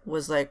it,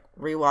 was like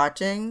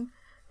rewatching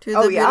To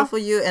the Beautiful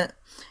You,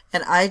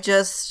 and I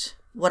just,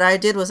 what I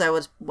did was I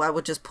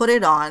would just put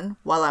it on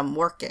while I'm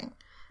working,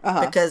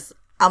 because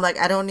I'm like,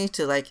 I don't need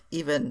to like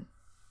even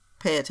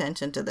pay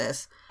attention to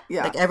this.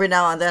 Yeah. Like every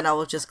now and then I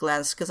will just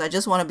glance because I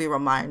just want to be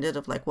reminded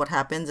of like what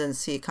happens and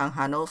see Kang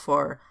Ha-no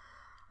for,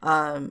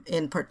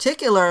 in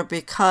particular,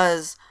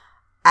 because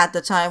at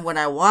the time when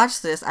I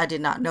watched this, I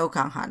did not know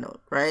Kang Ha-no,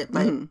 right?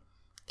 Like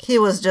he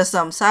was just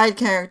some side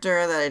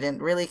character that I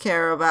didn't really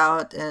care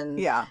about, and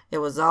it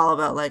was all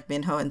about like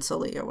Minho and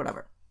Sully or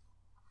whatever.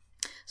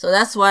 So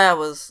that's why I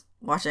was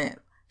watching it.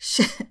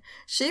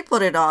 She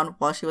put it on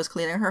while she was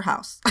cleaning her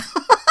house.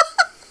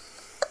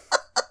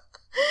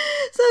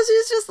 So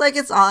she's just like,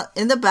 it's on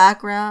in the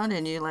background,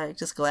 and you like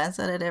just glance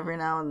at it every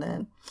now and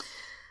then,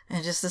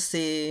 and just to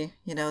see,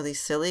 you know, these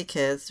silly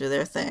kids do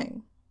their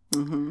thing.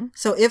 Mm-hmm.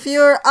 So if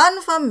you're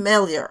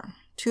unfamiliar,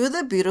 To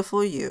the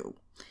Beautiful You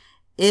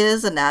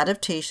is an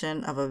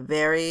adaptation of a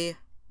very,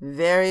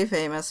 very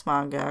famous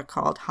manga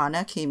called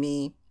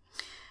Hanakimi.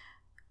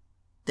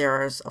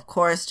 There's, of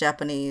course,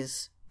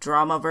 Japanese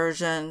drama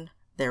version.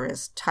 There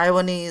is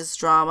Taiwanese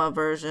drama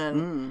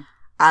version.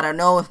 I don't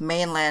know if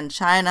mainland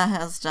China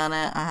has done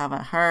it. I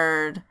haven't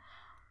heard.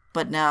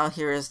 But now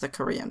here is the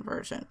Korean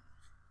version.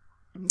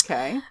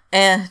 Okay.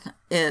 And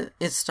it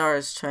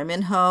stars Choi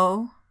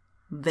Min-ho.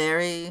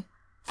 Very,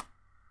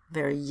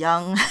 very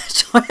young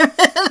Choi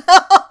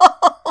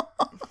Min-ho.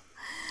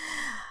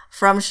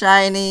 From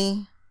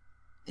SHINee,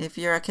 if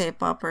you're a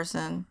K-pop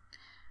person.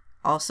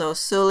 Also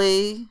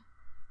Sully,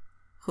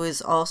 who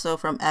is also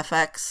from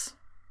FX.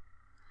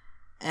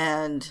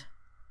 And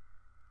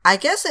I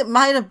guess it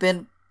might have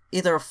been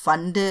either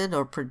funded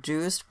or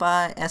produced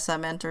by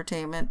SM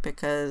Entertainment,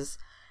 because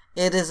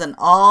it is an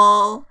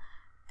all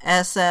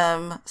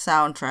SM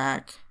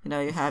soundtrack. You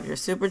know, you have your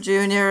Super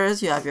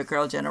Juniors, you have your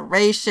Girl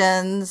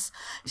Generations,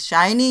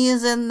 SHINee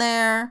is in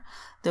there.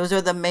 Those are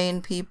the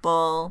main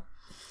people.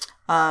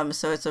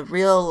 So it's a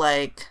real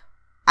like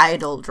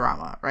idol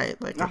drama,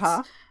 right? Like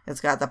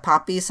it's got the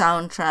poppy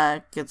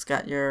soundtrack, it's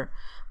got your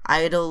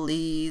idol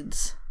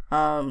leads,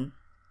 and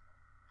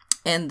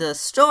the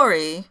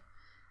story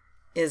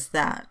is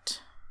that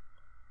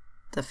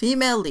the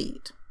female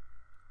lead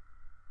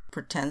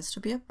pretends to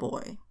be a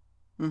boy.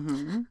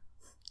 Mm-hmm.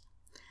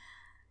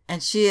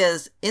 And she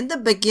is, in the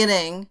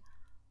beginning,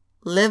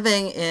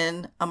 living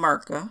in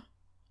America.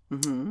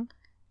 Mm-hmm.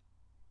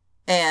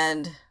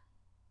 And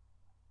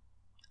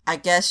I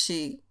guess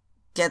she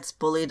gets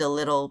bullied a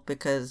little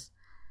because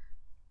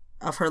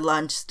of her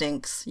lunch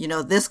stinks. You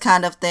know, this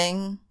kind of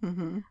thing.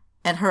 Mm-hmm.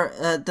 And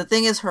her the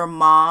thing is, her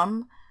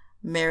mom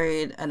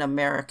married an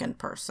American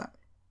person.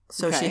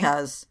 So she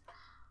has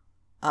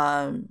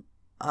a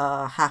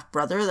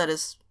half-brother that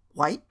is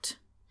white.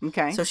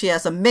 Okay. So she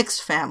has a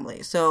mixed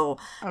family. So,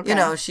 you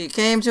know, she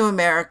came to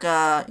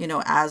America, you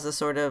know, as a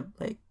sort of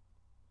like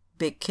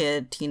big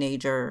kid,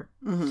 teenager.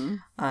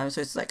 Mm-hmm.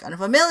 So it's like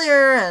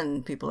unfamiliar,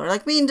 and people are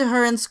like mean to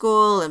her in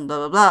school and blah,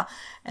 blah, blah.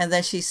 And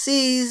then she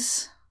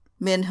sees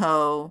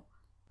Minho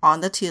on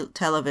the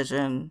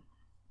television.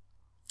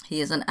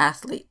 He is an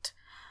athlete.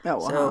 Oh,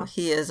 wow. So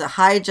he is a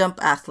high jump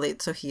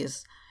athlete. So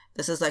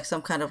this is like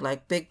some kind of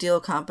like big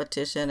deal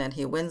competition, and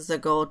he wins the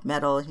gold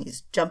medal, and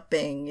he's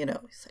jumping, you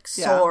know, he's like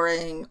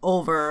soaring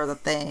over the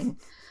thing.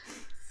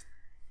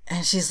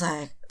 And she's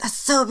like, that's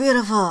so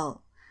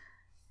beautiful.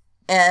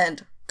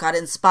 And got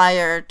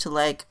inspired to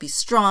like be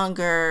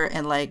stronger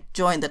and like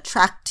join the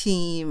track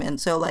team.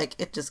 And so like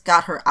it just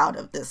got her out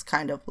of this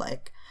kind of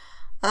like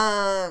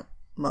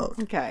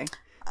mode. Okay.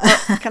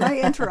 Can I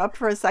interrupt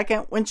for a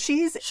second? When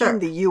she's in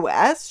the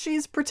US,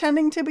 she's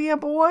pretending to be a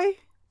boy?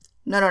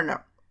 No.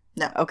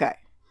 Okay.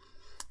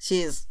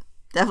 She's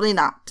definitely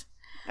not.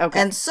 Okay.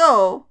 And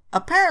so,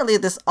 apparently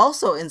this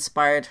also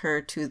inspired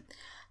her to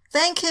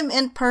thank him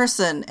in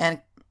person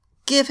and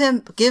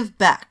give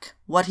back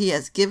what he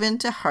has given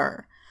to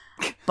her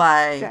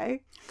by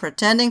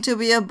pretending to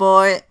be a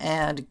boy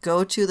and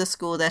go to the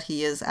school that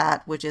he is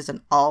at, which is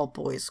an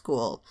all-boys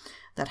school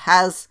that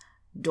has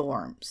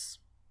dorms.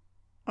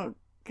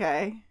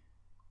 Okay.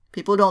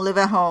 People don't live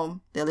at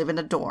home. They live in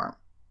a dorm.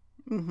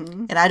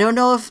 Mm-hmm. And I don't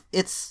know if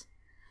it's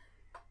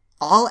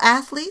all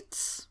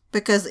athletes,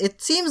 because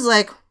it seems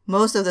like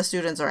most of the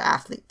students are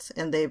athletes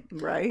and they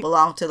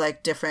belong to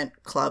like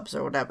different clubs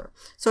or whatever.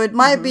 So it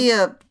might be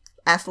a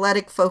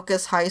athletic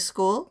focused high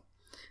school.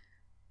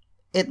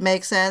 It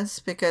makes sense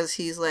because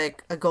he's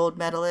like a gold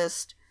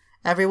medalist.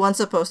 Everyone's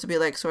supposed to be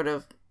like sort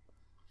of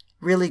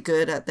really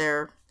good at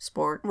their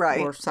sport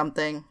or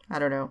something. I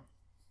don't know.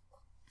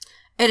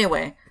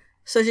 Anyway,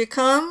 so she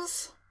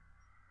comes.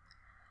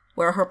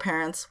 Where are her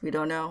parents? We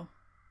don't know.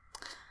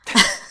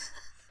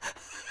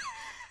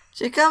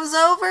 She comes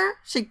over,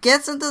 she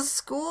gets into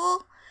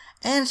school,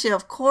 And she,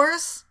 of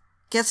course,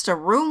 gets to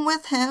room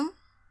with him.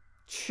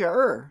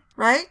 Sure.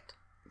 Right?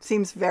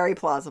 Seems very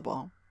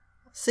plausible.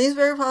 Seems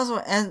very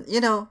plausible. And,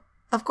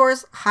 of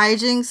course,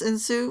 hijinks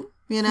ensue,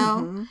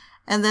 Mm-hmm.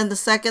 And then the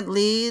second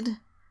lead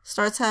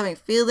starts having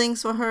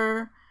feelings for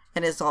her.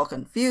 And is all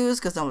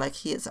confused because I'm like,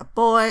 he is a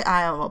boy.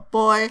 I am a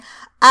boy.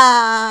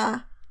 Uh-huh.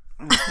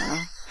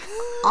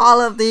 All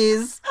of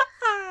these.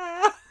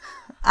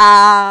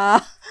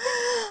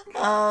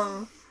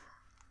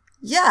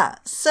 Yeah.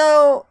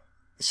 So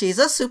she's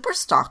a super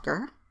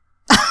stalker.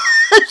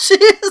 She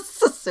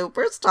is a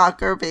super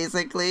stalker,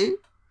 basically.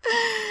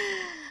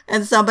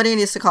 And somebody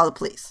needs to call the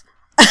police.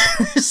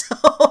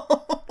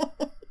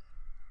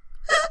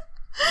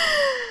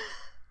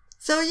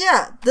 So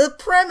yeah, the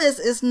premise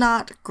is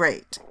not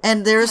great.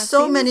 And there's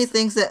so many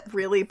things that...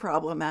 really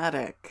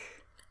problematic.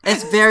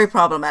 It's very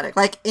problematic.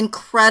 Like,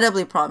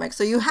 incredibly problematic.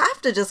 So you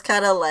have to just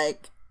kind of,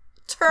 like,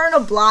 turn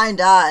a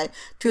blind eye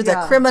to the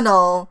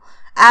criminal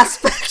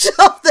aspect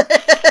of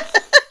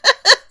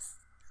this.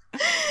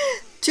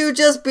 To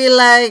just be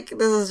like,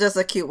 this is just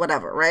a cute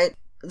whatever, right?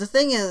 The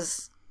thing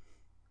is,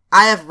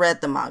 I have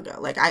read the manga.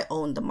 Like, I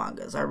own the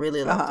mangas. I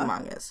really love the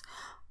mangas.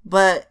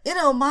 But,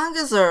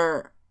 mangas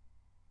are...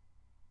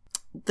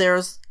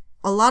 There's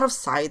a lot of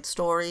side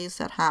stories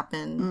that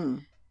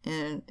happen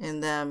in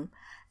them.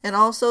 And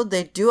also,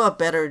 they do a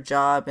better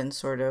job in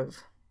sort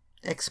of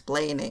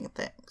explaining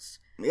things.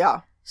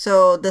 Yeah.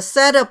 So, the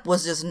setup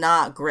was just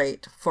not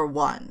great, for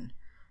one.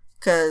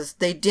 Because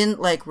they didn't,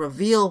 like,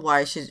 reveal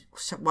why she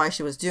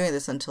was doing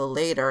this until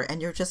later.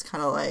 And you're just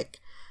kind of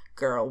like,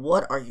 girl,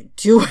 what are you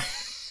doing?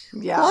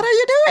 Yeah. What are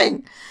you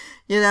doing?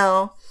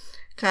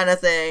 Kind of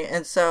thing.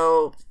 And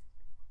so...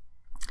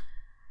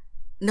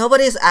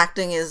 Nobody's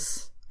acting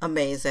is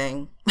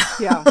amazing.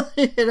 Yeah.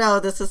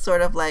 This is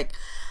sort of like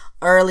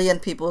early in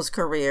people's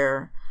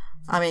career.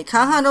 I mean,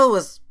 Kang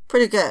was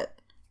pretty good.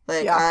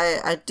 Like,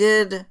 I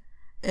did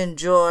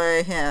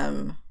enjoy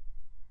him,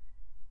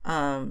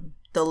 the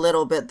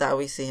little bit that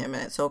we see him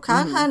in it. So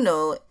Kang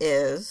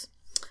is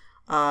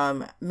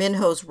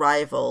Minho's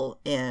rival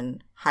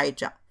in high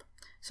jump.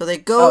 So they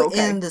go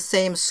in the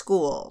same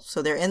school.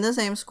 So they're in the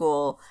same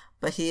school,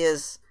 but he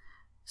is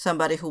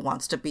somebody who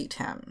wants to beat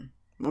him.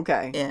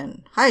 Okay.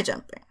 In high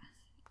jumping.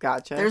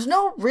 Gotcha. There's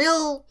no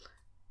real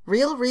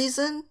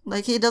reason.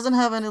 Like, he doesn't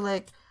have any,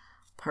 like,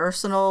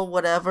 personal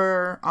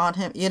whatever on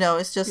him.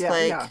 It's just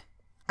I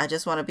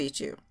just want to beat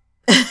you.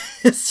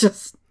 It's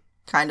just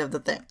kind of the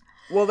thing.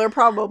 Well,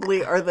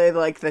 are they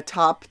like the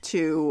top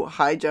 2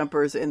 high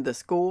jumpers in the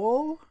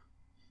school?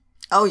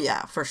 Oh,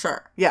 yeah, for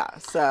sure. Yeah.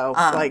 So,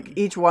 like,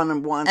 each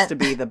one wants to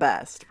be the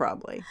best,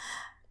 probably.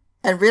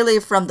 And really,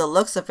 from the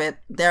looks of it,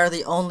 they're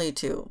the only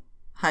 2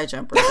 high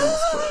jumpers in the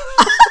school.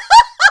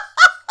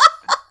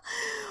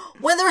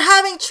 When they're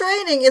having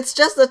training, it's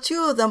just the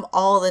 2 of them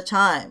all the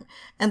time.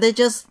 And they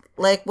just,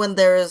 like, when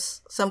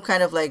there's some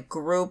kind of, like,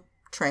 group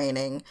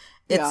training,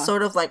 it's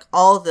sort of like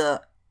all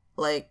the,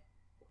 like,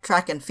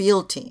 track and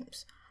field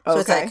teams. So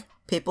it's like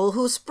people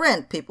who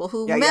sprint, people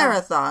who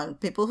marathon,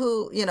 people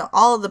who,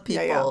 all of the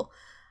people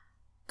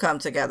come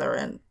together.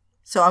 And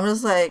so I'm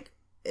just like,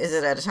 is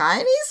it a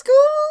tiny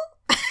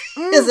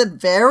school? Is it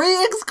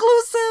very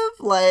exclusive?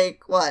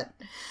 Like, what?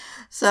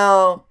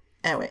 So,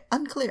 anyway,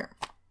 unclear.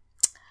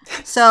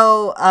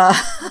 So,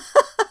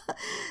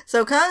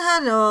 so Kang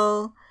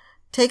Ha-neul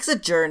takes a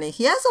journey.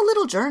 He has a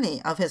little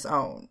journey of his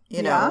own,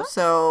 know?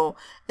 So,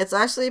 it's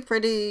actually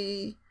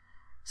pretty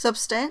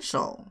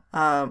substantial,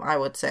 I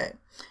would say.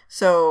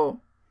 So,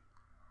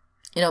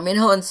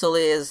 Minho and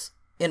Sully is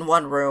in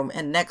one room,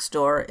 and next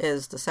door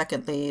is the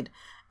second lead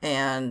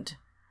and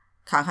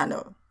Kang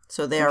Ha-neul.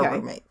 So, they are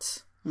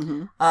roommates.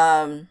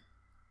 Mm-hmm.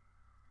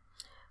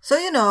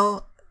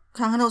 So,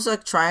 Kang Ha-neul's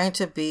like trying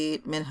to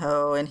beat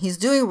Minho, and he's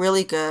doing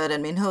really good,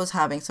 and Minho's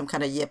having some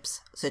kind of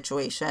yips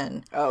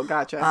situation. Oh,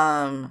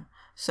 gotcha.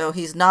 So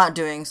he's not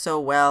doing so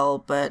well,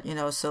 but,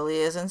 Sully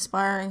is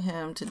inspiring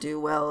him to do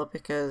well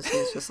because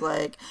he's just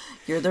like,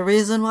 you're the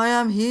reason why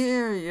I'm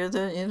here. You're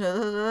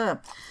the,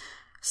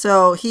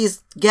 So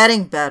he's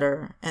getting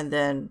better, and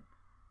then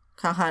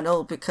Kang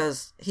Ha-neul,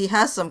 because he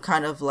has some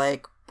kind of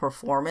like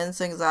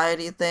performance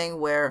anxiety thing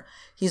where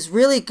he's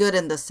really good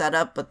in the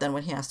setup, but then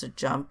when he has to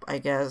jump, I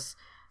guess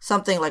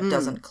something like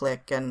doesn't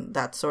click, and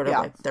that's sort of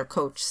like their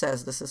coach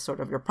says, this is sort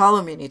of your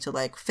problem. You need to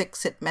like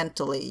fix it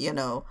mentally,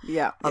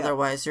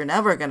 otherwise you're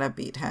never gonna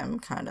beat him,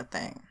 kind of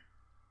thing.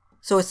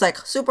 So it's like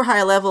super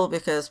high level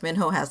because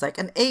Minho has like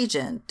an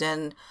agent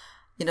and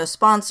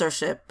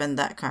sponsorship and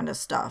that kind of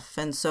stuff.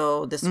 And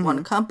so this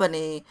one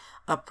company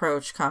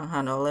approached Kang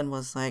Ha-neul and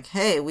was like,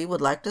 hey, we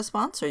would like to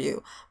sponsor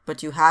you,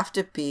 but you have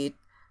to beat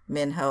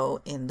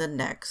Minho in the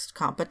next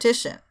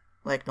competition,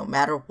 like no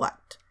matter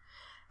what.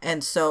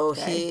 And so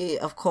he,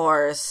 of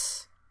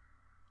course,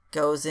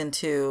 goes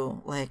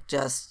into, like,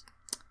 just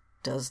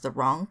does the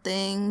wrong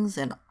things.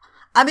 And,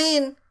 I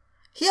mean,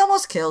 he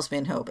almost kills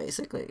Minho,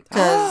 basically.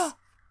 Because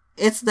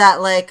it's that,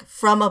 like,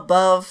 from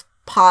above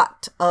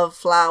pot of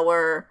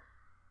flour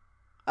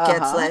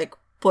gets, like,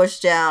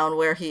 pushed down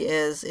where he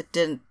is. It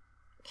didn't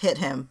hit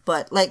him.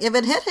 But like if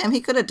it hit him,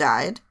 he could have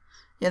died,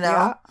 you know?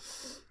 Yeah.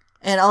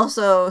 And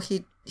also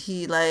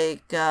he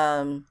like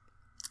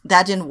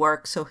that didn't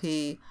work, so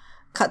he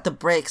cut the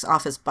brakes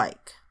off his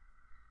bike.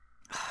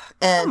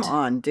 And come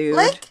on, dude.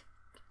 like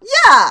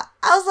yeah,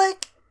 I was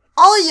like,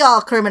 all of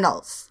y'all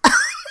criminals.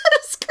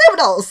 It's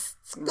criminals.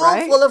 School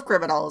Right? full of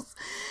criminals.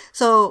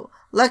 So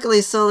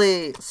luckily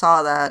Sully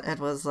saw that and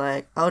was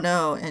like, oh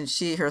no. And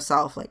she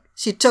herself, like,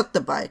 she took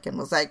the bike and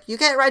was like, you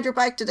can't ride your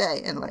bike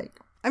today. And like,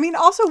 I mean,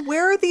 also,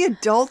 where are the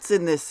adults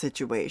in this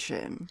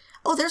situation?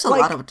 oh, there's a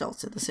Like- lot of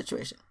adults in the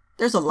situation.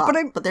 There's a lot,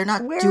 but they're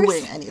not where's-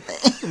 doing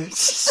anything.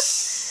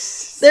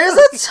 There's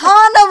a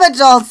ton of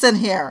adults in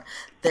here.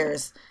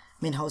 There's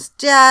Minho's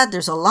dad.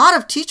 There's a lot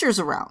of teachers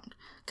around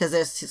because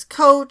there's his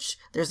coach.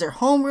 There's their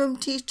homeroom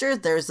teacher.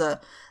 There's the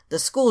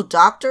school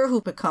doctor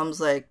who becomes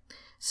like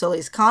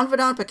Sully's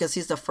confidant because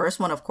he's the first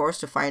one, of course,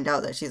 to find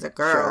out that she's a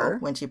girl Sure,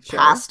 when she sure.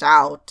 passed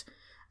out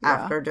Yeah.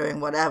 after doing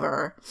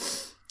whatever.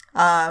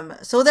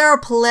 So there are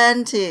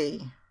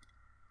plenty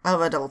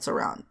of adults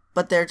around,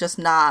 but they're just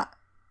not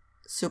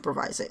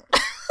supervising.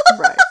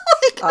 Right.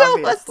 Like, no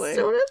one's Obviously.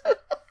 doing it.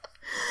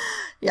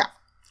 Yeah.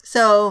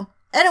 So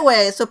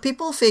anyway, so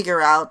people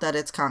figure out that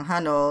it's Kang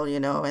Hanul, you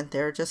know, and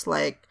they're just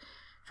like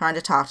trying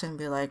to talk to him and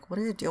be like, what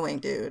are you doing,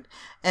 dude?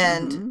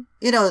 And,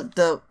 you know,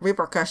 the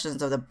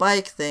repercussions of the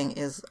bike thing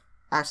is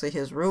actually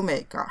his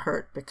roommate got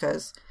hurt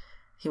because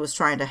he was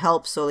trying to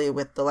help Sully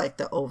with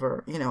the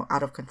over, you know,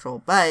 out of control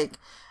bike.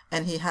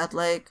 And he had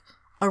like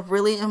a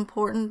really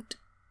important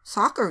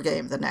soccer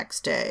game the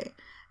next day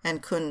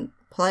and couldn't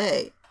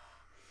play.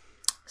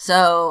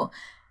 So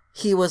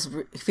he was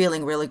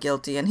feeling really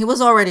guilty and he was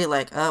already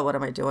like, oh, what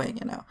am I doing?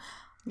 You know?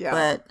 Yeah.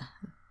 But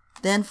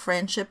then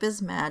friendship is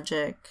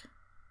magic.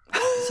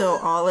 So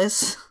all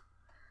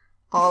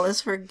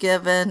is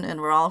forgiven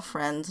and we're all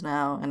friends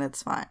now and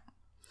it's fine.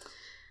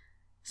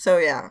 So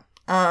yeah.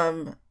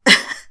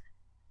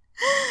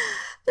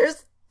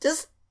 There's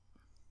just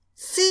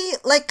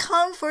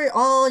come for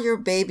all your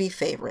baby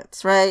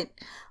favorites, right?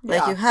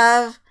 Like Yeah. you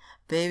have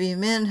Baby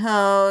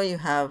Minho, you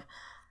have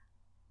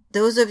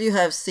those of you who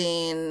have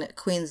seen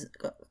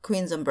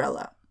Queen's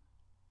Umbrella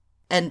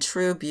and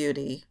True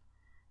Beauty.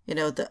 You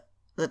know,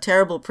 the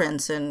terrible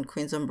prince in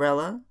Queen's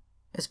Umbrella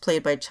is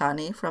played by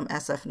Chani from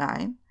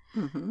SF9.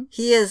 Mm-hmm.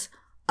 He is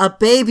a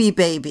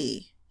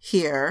baby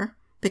here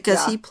because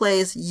Yeah. he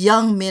plays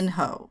young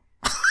Minho.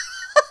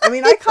 I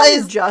mean, He I kind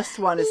plays of just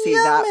want to see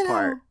young that Minho.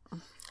 part.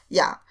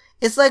 Yeah.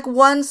 It's like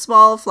one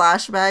small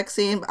flashback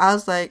scene. I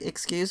was like,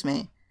 excuse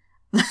me.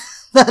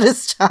 That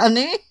is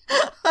Chani?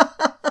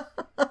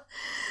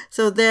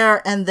 So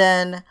there, and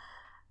then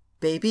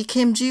baby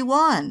Kim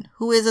Ji-won,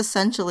 who is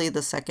essentially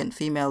the second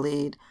female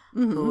lead,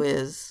 who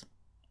is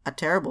a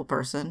terrible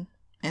person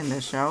in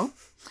this show.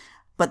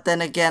 But then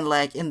again,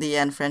 like, in the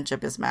end,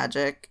 friendship is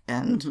magic,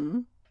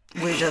 and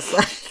we just,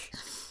 like,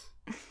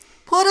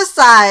 put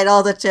aside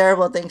all the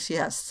terrible things she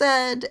has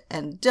said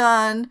and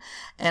done.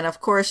 And, of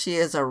course, she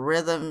is a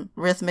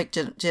rhythmic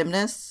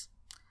gymnast.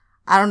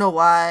 I don't know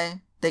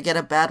why they get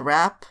a bad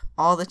rap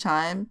all the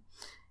time.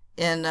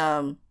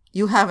 In,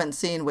 you haven't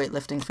seen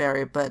Weightlifting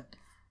Fairy, but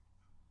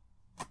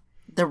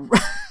the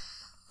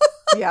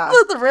Yeah.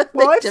 the rhythmic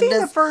Well, I've seen the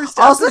gymnast first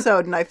also-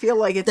 episode, and I feel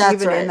like it's That's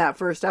even right. in that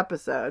first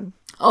episode.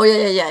 Oh,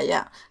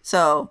 yeah.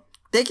 So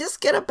they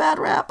just get a bad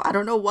rap. I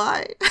don't know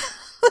why.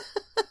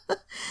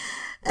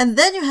 And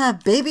then you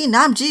have baby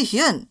Nam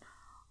Ji-hyun,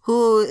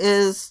 who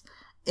is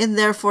in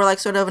there for like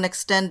sort of an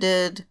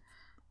extended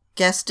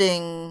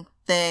guesting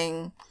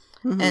thing.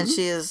 And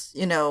she is,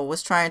 you know,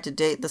 was trying to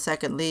date the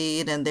second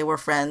lead, and they were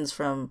friends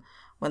from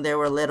when they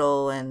were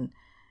little. And,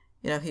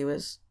 you know,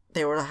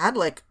 had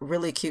like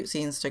really cute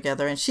scenes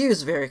together, and she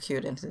was very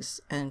cute in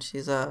this, and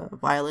she's a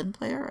violin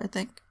player, I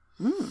think.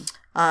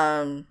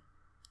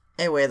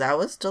 Anyway, that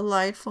was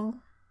delightful.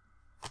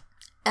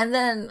 And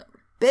then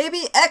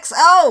baby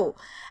EXO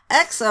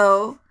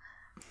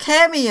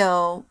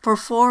cameo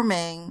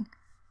performing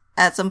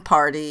at some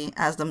party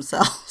as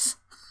themselves.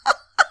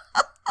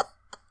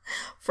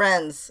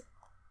 Friends,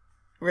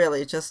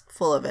 really, just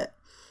full of it.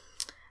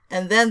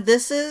 And then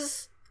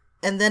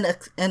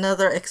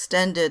another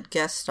extended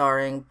guest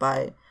starring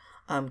by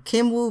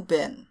Kim Woo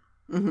Bin,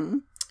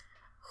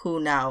 who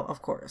now,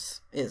 of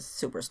course, is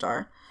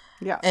superstar.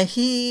 Yeah. And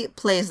he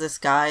plays this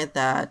guy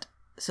that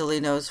Silly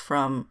knows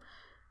from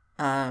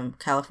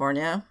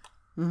California.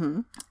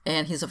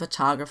 And he's a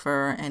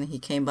photographer, and he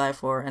came by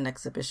for an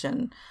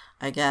exhibition,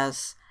 I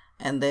guess.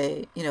 And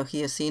they, you know,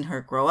 he has seen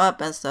her grow up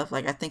and stuff.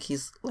 Like, I think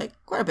he's like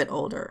quite a bit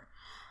older.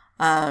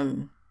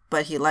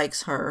 But he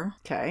likes her.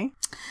 Okay.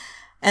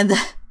 And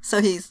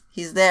so he's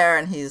there,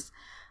 and he's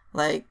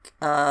like,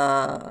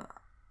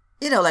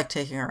 you know, like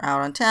taking her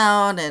out on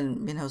town,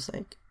 and, you know, it's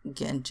like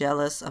getting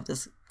jealous of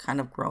this kind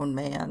of grown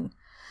man.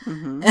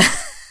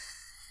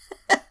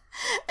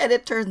 And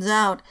it turns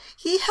out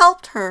he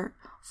helped her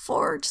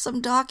forge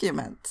some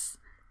documents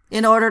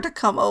in order to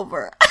come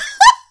over.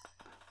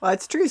 Well,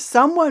 it's true.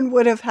 Someone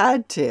would have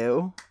had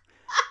to.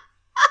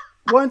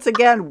 Once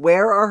again,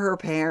 where are her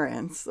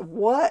parents?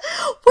 What?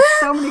 Where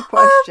So many are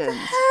questions.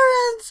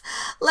 parents?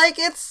 Like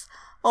it's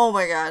oh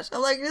my gosh.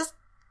 I'm like this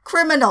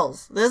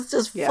criminals. This is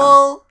just Yeah.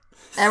 full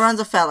everyone's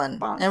a felon.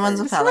 Everyone's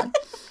a Bonkers. felon.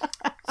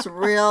 It's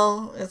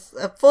real. It's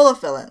full of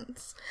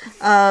felons.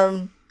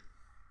 Um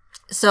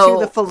To the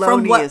so from what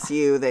felonious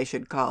you, they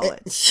should call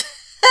it.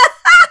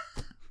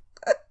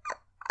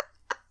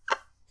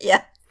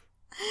 yeah.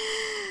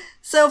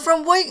 So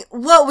from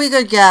what we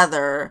could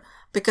gather,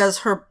 because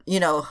her,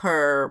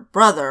 her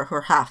brother,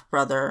 her half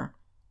brother,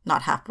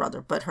 not half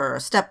brother, but her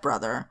step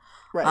brother,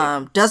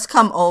 Right. does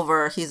come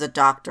over. He's a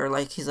doctor,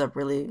 like he's a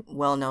really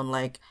well known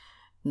like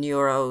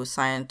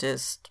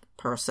neuroscientist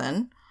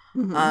person.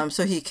 Mm-hmm.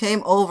 So he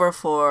came over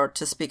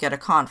to speak at a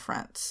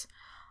conference,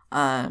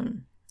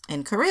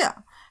 in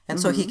Korea, and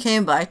so he Mm-hmm.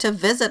 came by to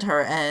visit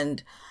her,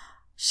 and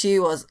she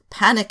was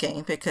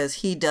panicking because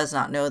he does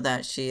not know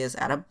that she is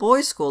at a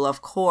boys' school,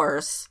 of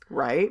course.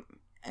 Right.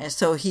 And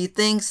so he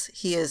thinks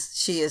she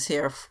is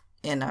here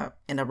in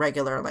a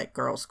regular like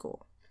girls'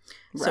 school.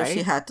 So she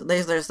Right. had to,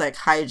 there's like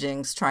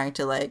hijinks trying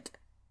to like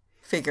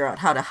figure out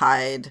how to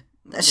hide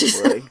that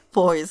she's Oh, in a boy.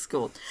 boys'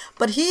 school.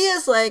 But he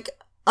is like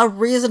a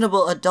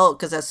reasonable adult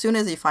because as soon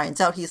as he finds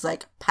out, he's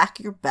like, pack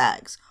your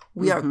bags.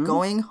 We are Mm-hmm.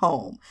 going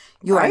home.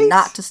 You are Right.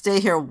 not to stay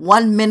here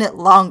 1 minute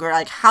longer.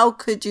 Like, how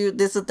could you?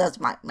 Does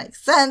not make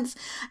sense.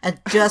 And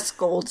just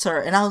scolds her.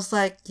 And I was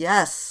like,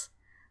 yes,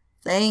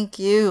 thank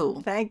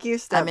you. Thank you,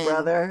 I mean,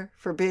 stepbrother,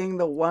 for being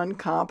the one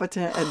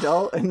competent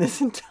adult in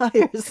this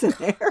entire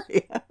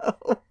scenario.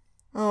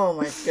 oh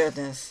my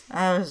goodness.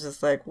 I was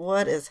just like,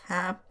 what is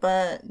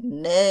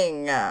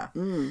happening?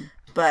 Mm.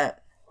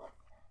 But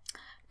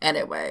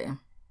anyway,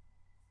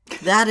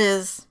 that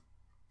is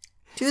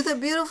To the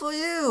Beautiful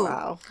You.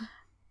 Wow.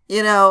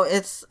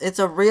 It's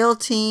a real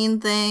teen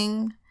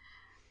thing.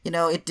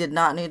 It did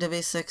not need to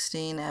be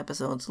 16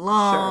 episodes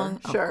long,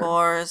 Sure. of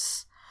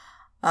course.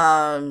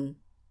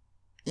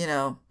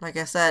 Like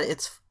I said,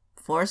 it's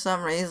for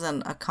some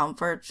reason a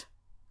comfort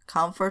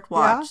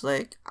watch. Yeah.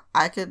 Like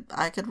I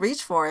could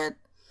reach for it,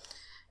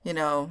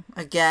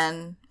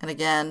 again and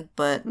again,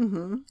 but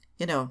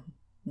Mm-hmm.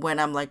 when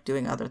I'm like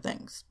doing other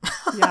things.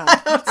 Yeah.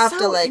 I don't It's have so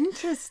to like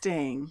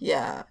interesting.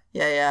 yeah.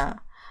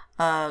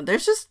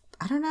 There's just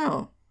I don't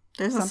know.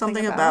 There's just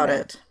Something something about about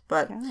it. it.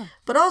 But Yeah.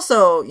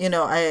 also,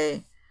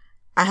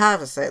 I have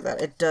to say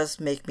that it does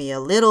make me a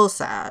little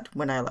sad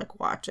when I like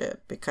watch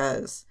it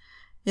because,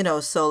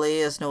 Sully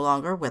is no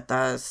longer with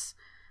us.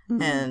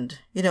 Mm-hmm. And,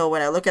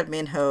 when I look at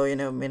Minho,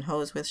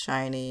 Minho's with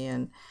Shiny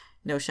and,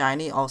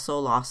 Shiny also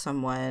lost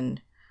someone,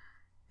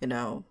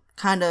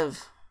 kind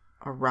of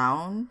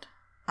around,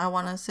 I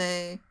want to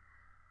say,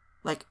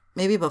 like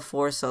maybe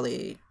before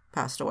Sully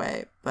passed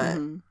away. But,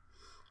 Mm-hmm.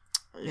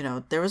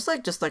 There was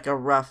like just like a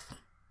rough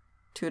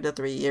 2 to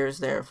 3 years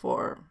there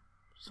for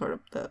sort of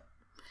the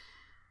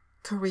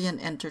Korean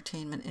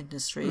entertainment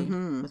industry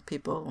Mm-hmm. with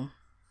people,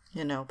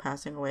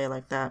 passing away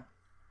like that.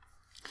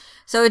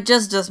 So it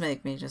just does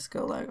make me just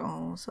go like,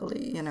 oh,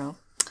 Sully,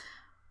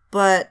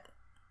 But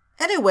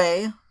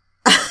anyway,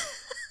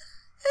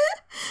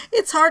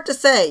 it's hard to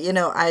say.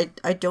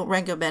 I don't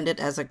recommend it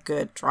as a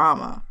good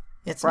drama.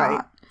 It's Right.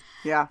 not.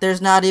 Yeah.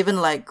 There's not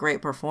even like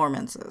great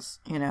performances,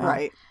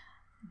 Right.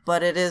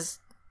 But it is,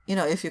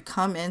 if you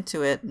come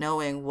into it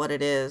knowing what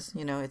it is,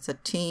 it's a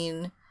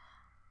teen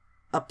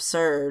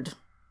absurd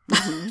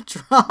Mm-hmm.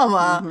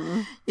 drama,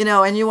 Mm-hmm.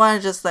 and you want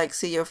to just like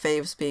see your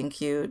faves being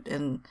cute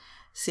and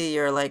see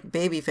your like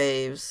baby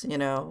faves,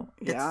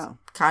 Yeah.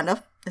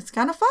 it's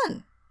kind of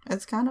fun.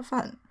 It's kind of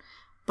fun.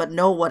 But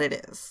know what it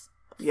is.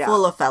 Yeah.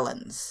 Full of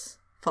felons.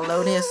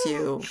 Felonious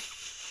you.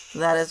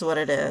 That is what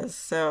it is.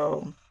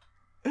 So,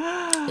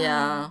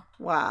 yeah.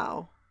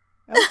 Wow.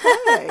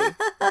 Okay.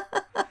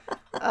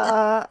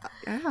 Yeah,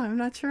 I'm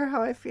not sure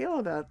how I feel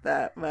about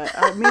that, but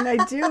I mean, I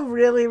do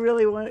really,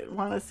 really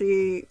want to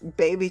see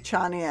baby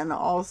Chani and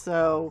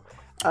also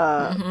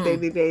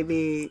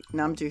baby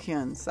Nam Joo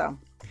Hyun. So,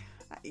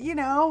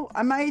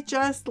 I might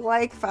just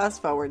like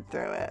fast forward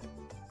through it.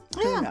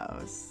 Yeah. Who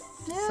knows?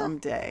 Yeah.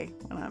 Someday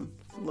when I'm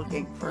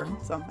looking for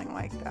something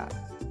like that.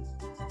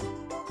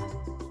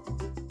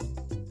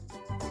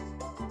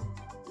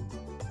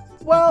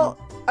 Well,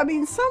 I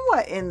mean,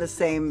 somewhat in the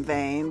same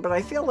vein, but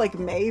I feel like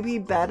maybe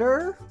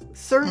better.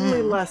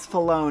 Certainly less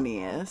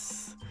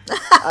felonious.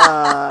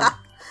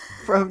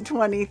 From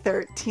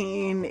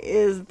 2013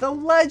 is the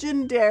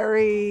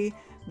legendary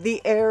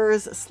The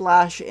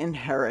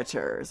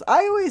Heirs/Inheritors. I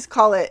always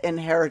call it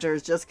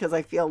Inheritors just because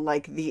I feel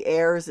like The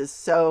Heirs is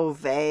so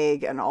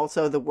vague, and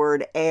also the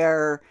word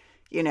heir,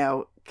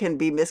 can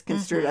be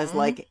misconstrued as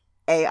like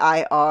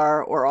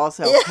AIR or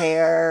also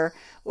hair.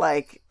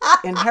 Like,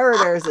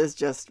 Inheritors is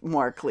just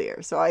more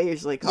clear. So I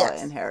usually call it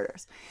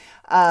Inheritors.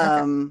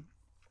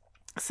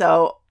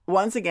 So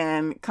once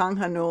again, Kang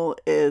Neul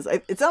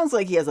it sounds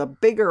like he has a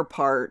bigger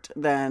part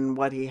than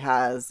what he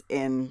has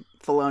in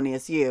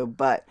Felonious You,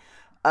 but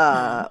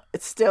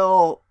it's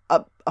still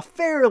a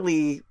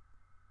fairly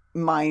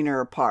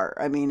minor part.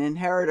 I mean,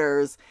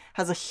 Inheritors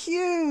has a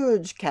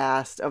huge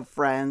cast of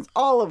friends,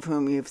 all of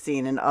whom you've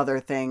seen in other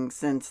things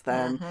since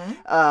then.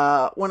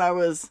 Mm-hmm. When I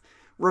was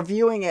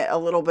reviewing it a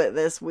little bit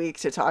this week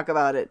to talk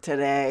about it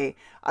today,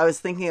 I was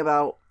thinking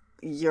about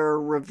your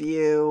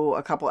review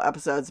a couple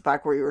episodes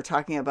back where you were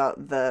talking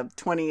about the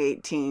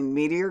 2018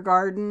 Meteor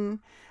Garden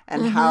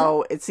and Mm-hmm.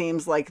 how it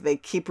seems like they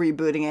keep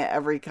rebooting it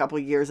every couple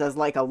years as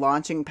like a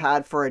launching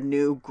pad for a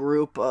new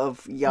group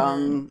of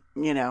young,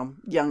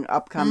 young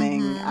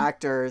upcoming Mm-hmm.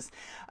 actors.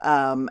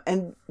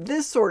 And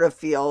this sort of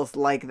feels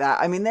like that.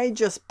 I mean, they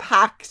just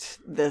packed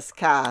this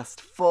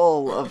cast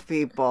full of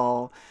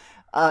people,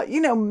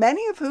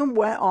 many of whom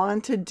went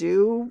on to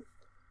do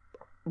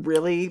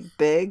really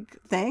big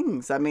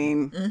things. I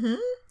mean,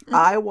 Mm-hmm.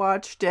 I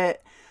watched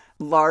it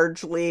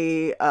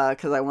largely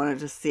because I wanted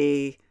to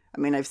see. I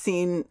mean, I've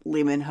seen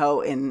Lee Min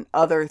Ho in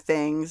other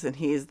things, and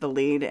he's the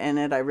lead in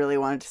it. I really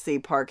wanted to see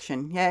Park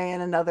Shin Hye in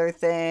another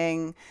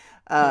thing.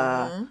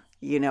 Uh,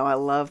 Mm-hmm. I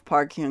love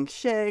Park Hyung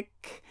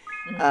Sik.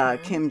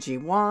 Mm-hmm. Kim Ji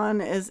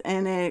Won is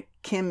in it.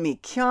 Kim Mi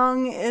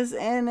Kyung is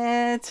in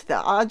it. The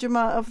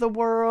Ajuma of the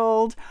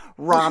world.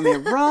 Rami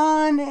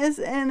Ran is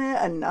in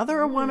it.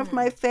 Another one of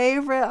my Mm-hmm.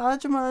 favorite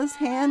Ajumas.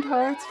 Hand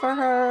hearts for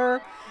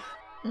her.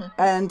 Mm-hmm.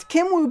 And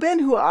Kim Woo Bin,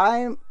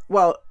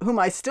 whom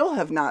I still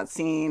have not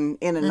seen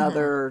in Mm-hmm.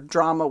 another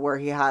drama where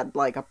he had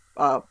like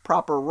a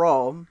proper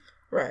role,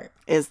 Right.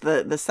 is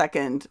the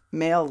second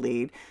male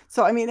lead.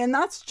 So I mean, and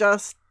that's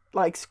just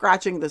like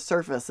scratching the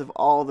surface of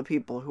all the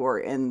people who are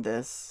in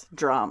this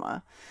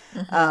drama.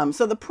 Mm-hmm.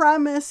 So the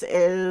premise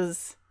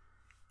is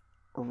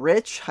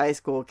rich high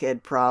school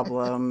kid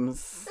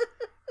problems.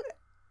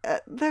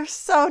 They're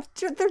just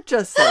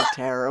so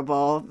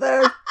terrible.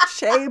 They're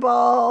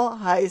chaebol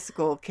high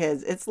school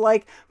kids. It's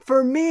like,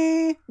 for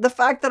me, the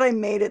fact that I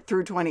made it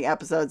through 20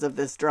 episodes of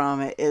this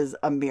drama is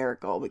a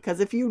miracle, because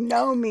if you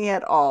know me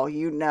at all,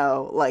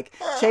 like,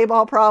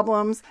 chaebol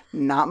problems,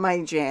 not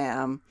my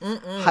jam.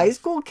 High Mm-mm.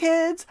 school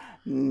kids,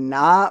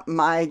 not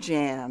my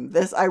jam.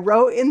 This I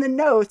wrote in the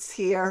notes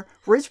here: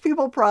 rich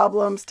people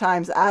problems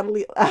times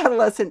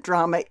adolescent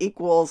drama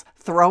equals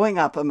throwing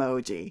up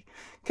emoji,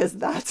 because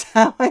that's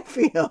how I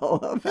feel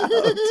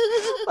about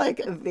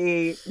like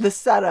the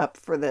setup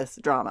for this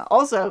drama.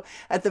 Also,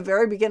 at the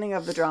very beginning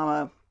of the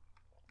drama,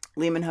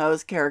 Lee Min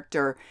Ho's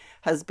character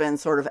has been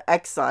sort of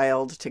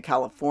exiled to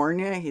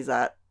California. He's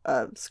at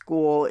a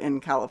school in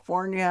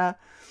California,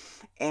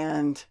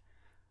 and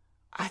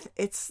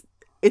it's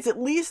at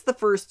least the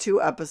first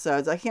two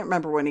episodes. I can't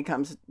remember when he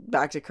comes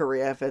back to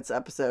Korea, if it's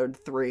episode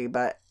 3,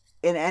 but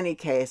in any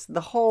case,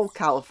 the whole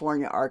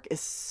California arc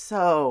is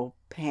so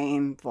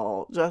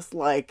painful. Just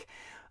like,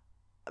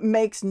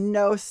 makes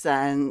no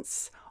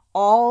sense.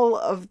 All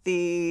of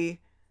the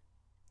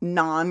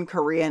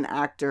non-Korean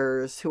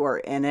actors who are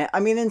in it. I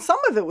mean, and some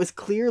of it was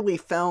clearly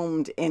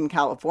filmed in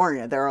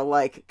California. There are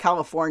like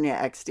California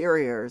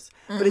exteriors,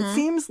 but it Mm-hmm.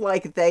 seems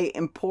like they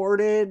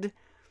imported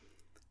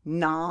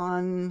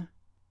non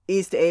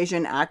East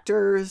Asian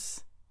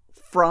actors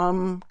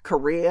from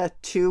Korea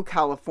to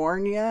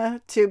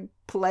California to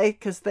play,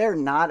 because they're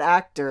not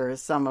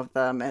actors, some of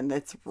them, and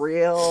it's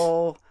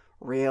real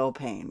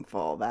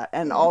painful. That,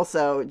 and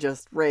also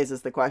just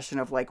raises the question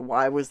of like,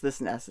 why was this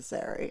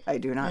necessary? I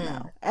do not Mm-hmm.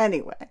 know.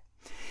 Anyway,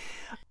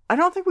 I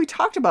don't think we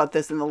talked about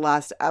this in the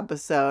last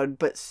episode,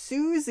 but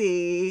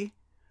Susie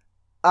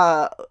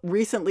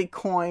recently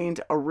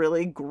coined a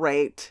really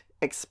great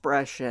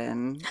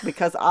expression,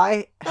 because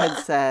I had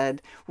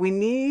said we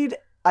need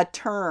a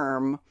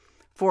term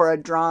for a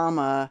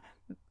drama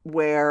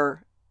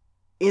where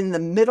in the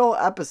middle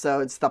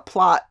episodes the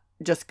plot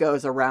just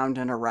goes around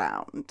and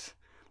around,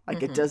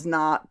 like it Mm-hmm. does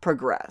not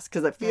progress,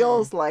 because it Mm-hmm.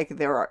 feels like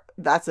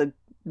that's a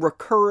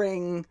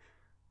recurring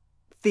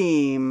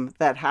theme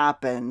that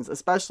happens,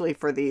 especially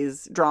for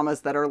these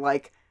dramas that are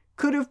like,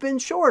 could have been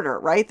shorter,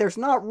 right? There's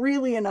not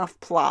really enough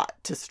plot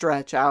to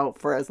stretch out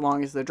for as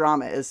long as the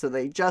drama is, so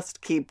they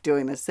just keep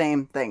doing the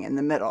same thing in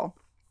the middle.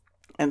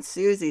 And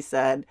Susie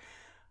said,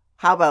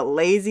 how about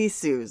lazy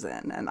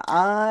Susan? And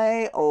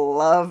I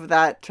love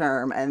that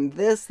term. And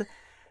this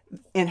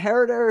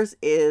Inheritors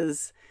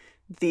is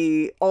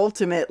the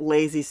ultimate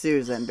lazy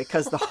Susan,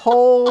 because the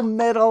whole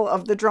middle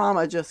of the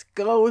drama just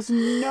goes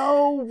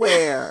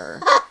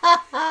nowhere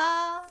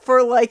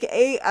for like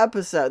 8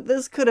 episodes.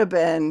 This could have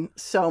been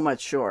so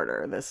much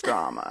shorter, this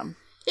drama,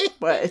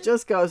 but it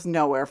just goes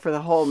nowhere for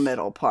the whole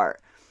middle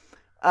part.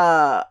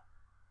 Uh,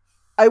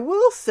 I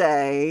will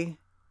say,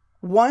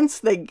 once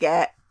they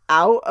get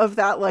out of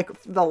that, like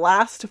the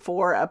last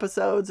 4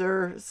 episodes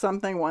or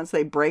something, once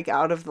they break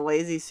out of the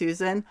lazy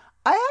Susan,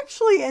 I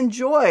actually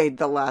enjoyed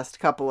the last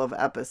couple of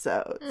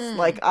episodes. Mm.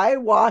 Like, I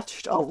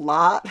watched a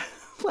lot,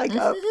 like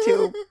up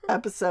to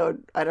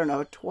episode, I don't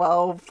know,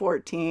 12,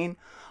 14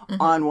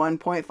 Mm-hmm. on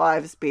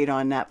 1.5 speed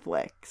on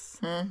Netflix,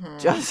 Mm-hmm.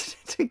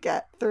 just to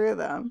get through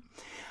them.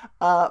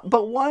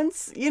 But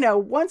once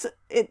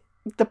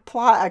the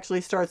plot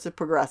actually starts to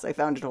progress, I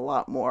found it a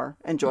lot more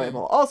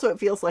enjoyable. Also, it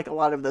feels like a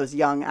lot of those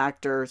young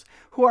actors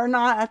who are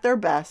not at their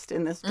best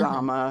in this Mm-hmm.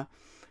 drama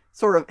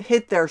sort of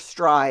hit their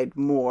stride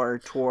more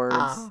towards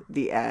Ah.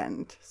 the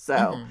end. So,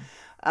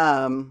 Mm-hmm.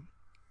 um,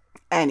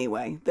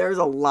 anyway, there's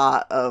a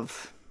lot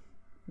of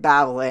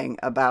babbling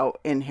about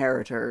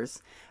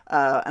inheritors.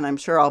 And I'm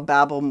sure I'll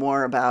babble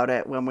more about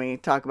it when we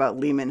talk about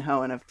Lee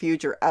Min-ho in a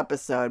future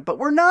episode. But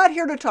we're not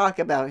here to talk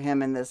about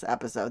him in this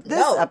episode. This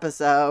No.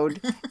 episode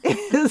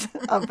is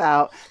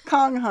about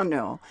Kang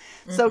Ha-neul.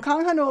 So Mm-hmm.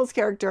 Kang Ha-neul's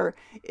character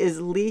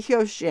is Lee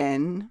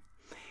Hyo-shin.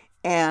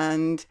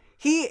 And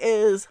he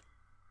is,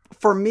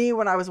 for me,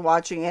 when I was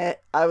watching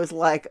it, I was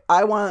like,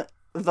 I want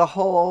the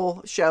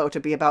whole show to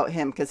be about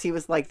him, because he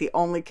was like the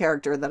only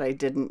character that I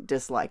didn't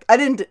dislike. I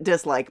didn't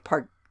dislike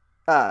Park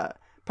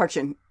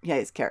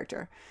Shin-hye's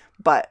character,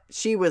 but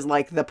she was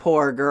like the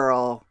poor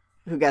girl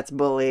who gets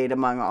bullied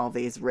among all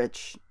these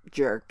rich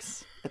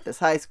jerks at this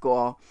high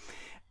school.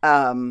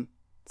 So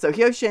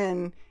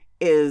Hyoshin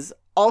is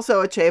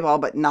also a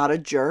chaebol, but not a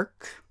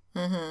jerk.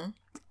 Mm-hmm.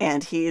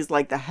 And he's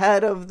like the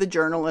head of the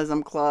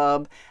journalism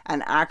club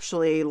and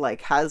actually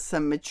like has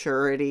some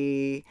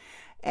maturity.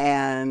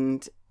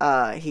 And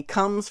he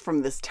comes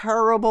from this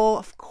terrible,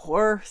 of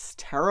course,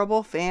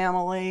 terrible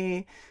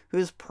family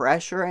who's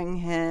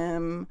pressuring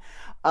him.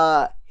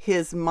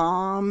 His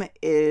mom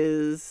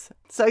is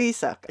So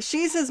Yisuk.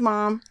 She's his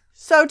mom.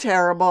 So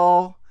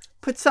terrible.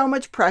 Put so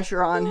much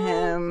pressure on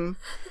him.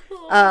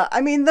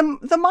 I mean,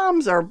 the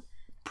moms are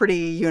pretty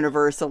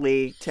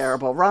universally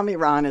terrible. Rami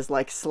Ran is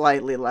like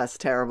slightly less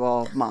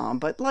terrible mom,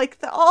 but like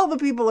all the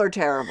people are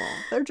terrible.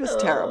 They're just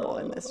terrible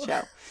in this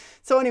show.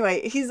 So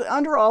anyway, he's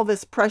under all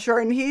this pressure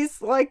and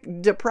he's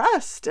like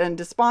depressed and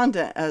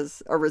despondent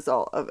as a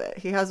result of it.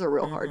 He has a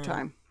real hard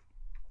time.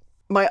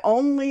 My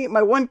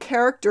one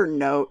character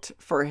note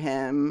for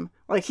him,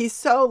 like he's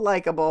so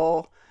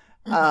likable.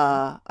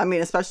 I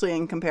mean, especially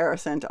in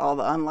comparison to all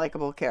the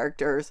unlikable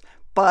characters,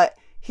 but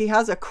he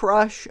has a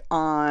crush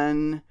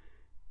on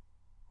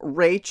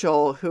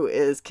Rachel, who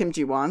is Kim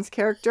Ji-won's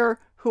character,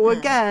 who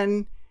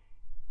again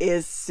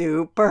is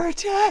super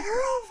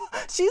terrible.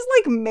 She's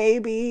like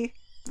maybe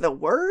the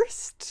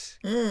worst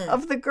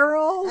of the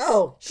girls.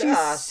 Oh, she's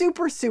God.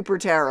 super, super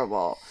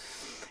terrible.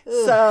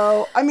 Ugh.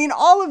 So, I mean,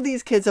 all of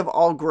these kids have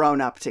all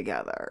grown up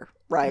together,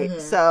 right?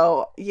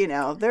 So, you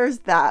know, there's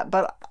that.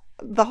 But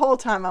the whole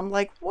time I'm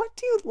like, what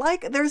do you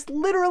like? There's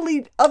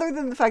literally, other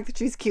than the fact that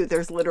she's cute,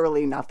 there's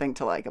literally nothing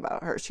to like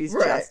about her. She's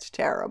just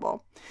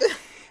terrible.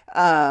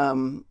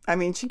 I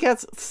mean, she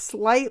gets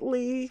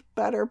slightly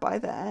better by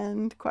the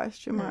end,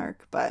 question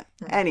mark. But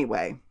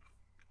anyway,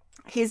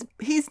 he's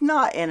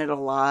not in it a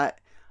lot.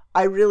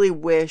 I really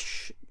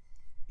wish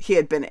he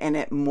had been in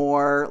it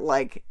more.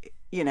 Like,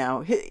 you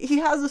know, he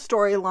has a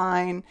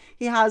storyline,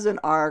 he has an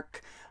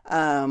arc,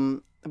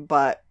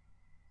 but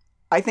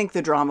I think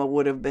the drama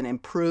would have been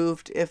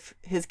improved if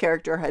his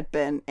character had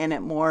been in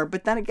it more.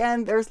 But then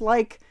again, there's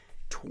like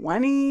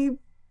 20,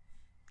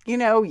 you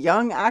know,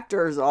 young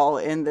actors all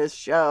in this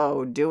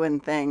show doing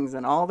things,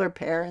 and all their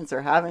parents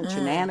are having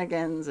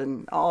shenanigans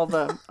and all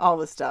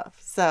the stuff.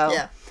 So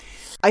Yeah.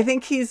 I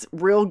think he's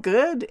real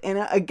good in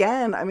it.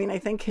 Again, I mean, I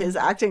think his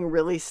acting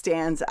really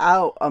stands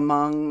out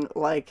among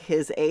like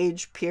his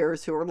age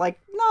peers who are like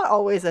not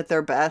always at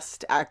their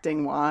best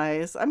acting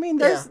wise. I mean,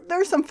 there's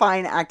some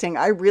fine acting.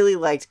 I really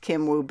liked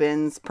Kim Woo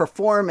Bin's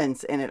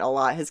performance in it a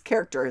lot. His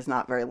character is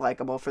not very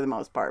likable for the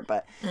most part,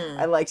 but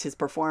I liked his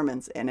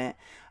performance in it.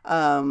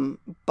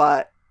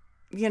 But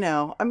you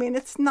know, I mean,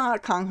 it's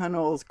not Kang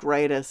Ha-neul's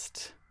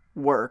greatest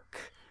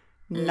work,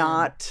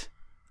 not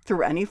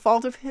through any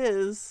fault of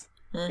his.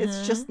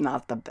 It's just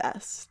not the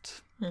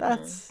best.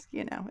 That's,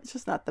 you know, it's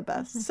just not the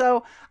best.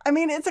 So, I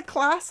mean, it's a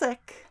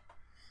classic.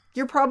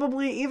 You're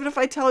probably, even if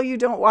I tell you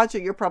don't watch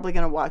it, you're probably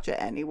going to watch it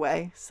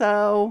anyway.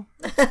 So,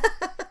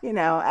 you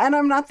know, and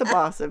I'm not the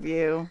boss of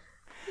you.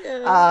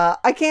 Yeah.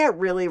 I can't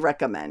really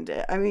recommend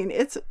it. I mean,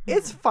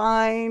 it's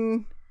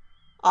fine.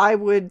 I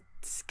would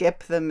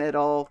skip the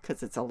middle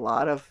because it's a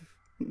lot of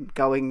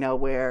going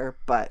nowhere,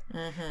 but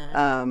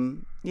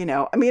you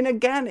know, I mean,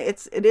 again,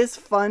 it is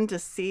fun to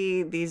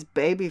see these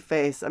baby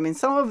face. I mean,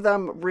 some of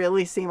them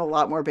really seem a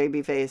lot more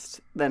baby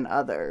faced than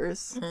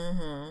others.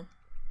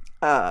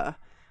 I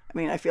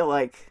mean, I feel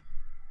like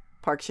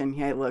Park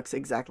Shin-hye looks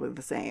exactly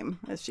the same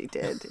as she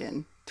did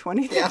in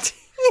 2015.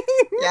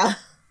 Yeah.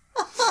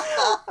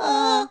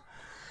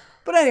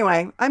 But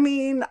anyway, I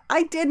mean,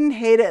 I didn't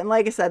hate it. And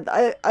like I said,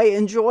 I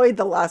enjoyed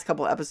the last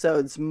couple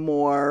episodes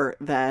more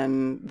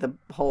than the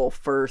whole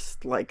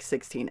first, like,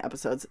 16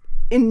 episodes.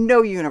 In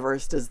no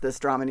universe does this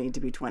drama need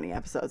to be 20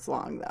 episodes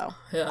long, though.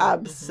 Yeah.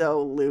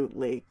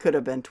 Absolutely. Could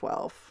have been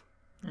 12.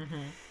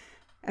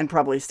 And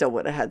probably still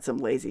would have had some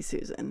Lazy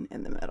Susan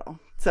in the middle.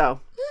 So,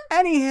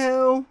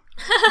 anywho,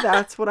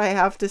 that's what I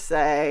have to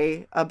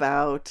say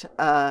about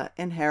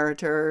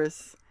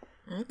Inheritors.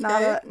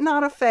 Okay.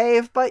 Not a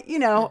fave, but you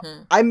know,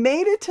 I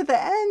made it to the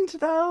end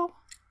though.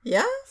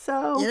 Yeah.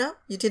 So You know,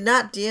 you did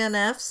not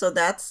DNF, so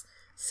that's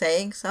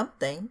saying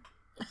something.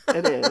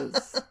 It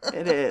is.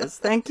 It is.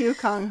 Thank you,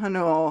 Kang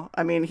Hanul.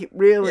 I mean,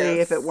 really,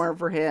 if it Yes. weren't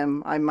for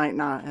him, I might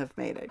not have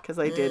made it because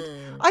I did.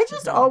 Mm. I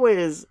just Mm-hmm.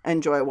 always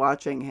enjoy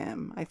watching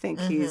him. I think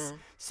he's Mm-hmm.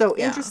 so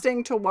Yeah.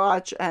 interesting to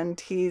watch, and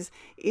he's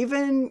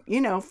even,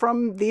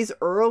 from these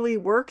early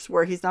works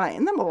where he's not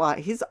in them a lot,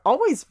 he's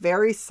always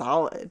very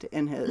solid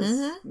in his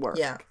Mm-hmm. Yeah. work.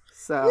 He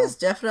is So,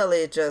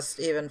 definitely just,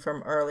 even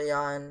from early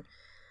on,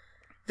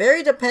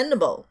 very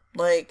dependable.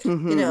 Like,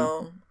 hmm,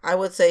 I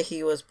would say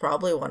he was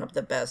probably one of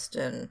the best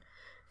in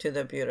To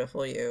the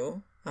Beautiful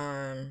You.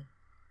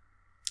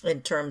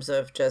 In terms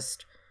of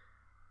just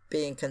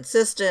being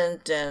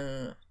consistent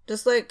and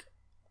just like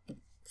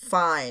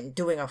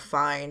doing a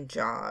fine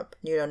job,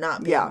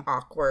 not being yeah,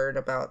 awkward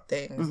about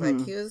things. Like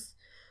hmm, he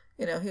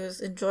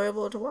was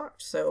enjoyable to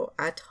watch. So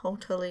I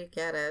totally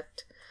get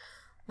it.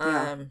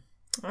 yeah.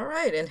 All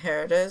right,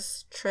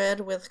 inheritors,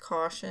 tread with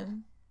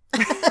caution.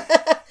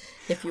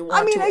 If you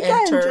I want mean, to again,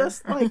 enter.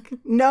 just like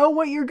know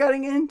what you're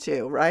getting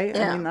into, right? I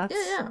Yeah, mean, yeah, that's,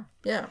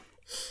 yeah,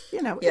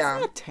 yeah, it's yeah.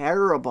 not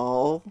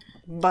terrible,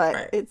 but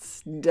Right.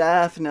 it's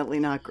definitely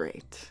not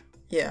great.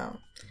 Yeah.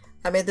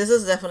 I mean, this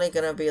is definitely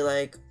gonna be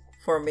like,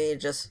 for me,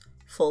 just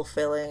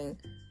fulfilling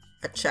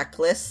a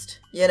checklist.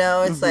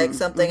 It's like Mm-hmm.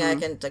 something I Mm-hmm.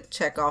 can like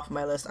check off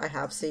my list. I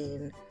have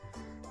seen,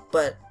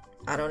 but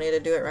I don't need to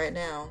do it right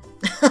now.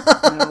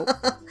 Nope.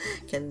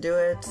 Can do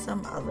it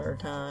some other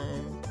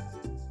time.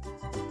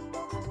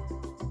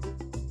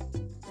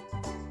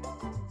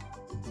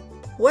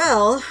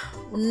 Well,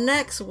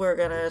 next we're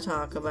gonna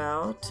talk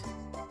about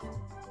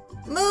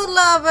Moon Moon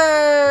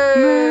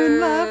Lovers!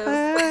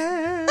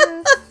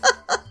 lovers.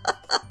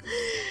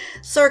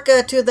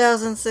 Circa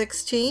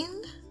 2016,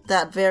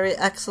 that very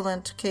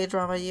excellent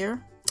K-drama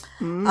year.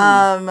 Mm.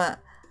 Um,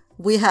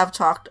 we have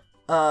talked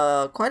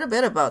quite a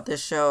bit about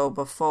this show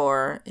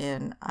before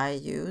in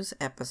IU's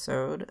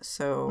episode,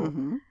 so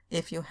Mm-hmm.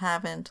 if you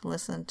haven't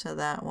listened to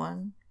that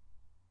one,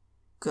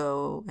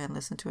 go and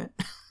listen to it.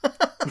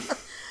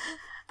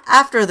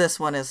 After this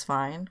one is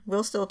fine.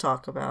 We'll still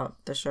talk about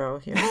the show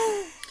here.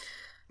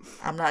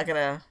 I'm not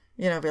gonna,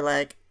 be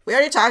like, we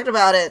already talked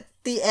about it.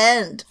 The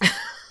end.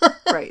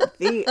 Right.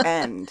 The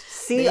end.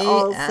 See The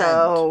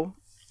also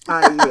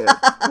IU.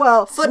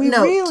 Well, we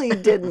Footnote. really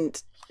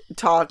didn't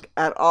talk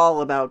at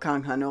all about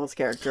Kang Hanul's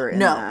character in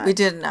No, we that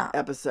did not.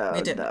 episode,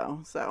 We didn't.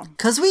 though. So,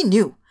 Because we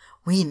knew.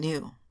 We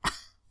knew.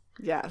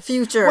 yes.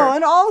 Future. Well,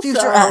 and also,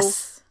 future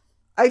us.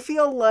 I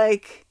feel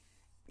like,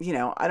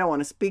 I don't want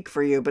to speak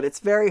for you, but it's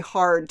very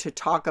hard to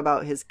talk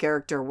about his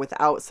character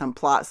without some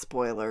plot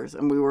spoilers.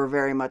 And we were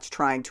very much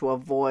trying to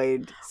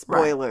avoid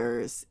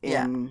spoilers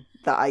in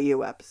the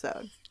IU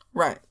episode.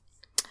 Right.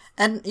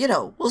 And,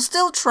 we'll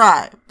still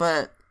try,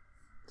 but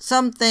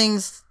some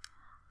things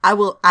I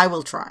will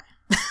try.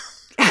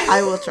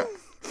 I will try.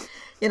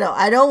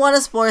 I don't want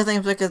to spoil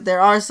things because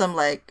there are some,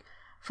 like,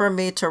 for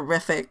me,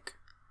 terrific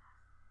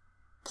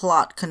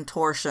plot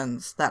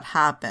contortions that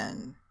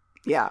happen.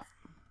 Yeah.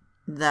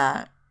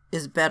 That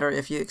is better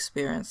if you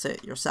experience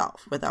it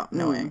yourself without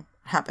knowing what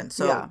happened.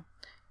 So,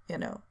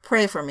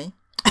 pray for me.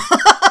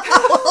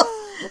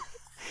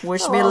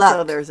 Wish me luck.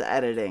 Also, there's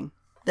editing.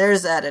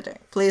 There's editing.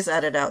 Please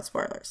edit out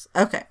spoilers.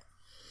 Okay.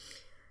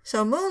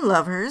 So, Moon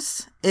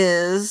Lovers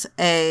is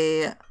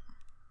a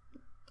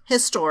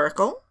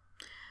historical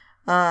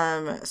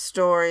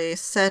story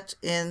set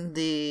in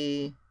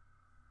the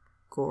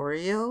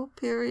Goryeo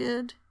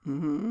period.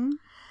 Mm-hmm.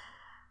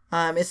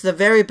 It's the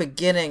very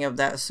beginning of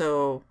that.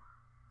 So,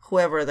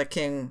 whoever the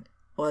king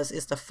was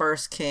is the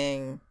first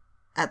king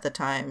at the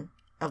time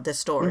of this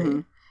story. Mm-hmm.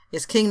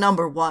 Is king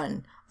number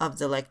 1 of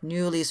the like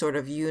newly sort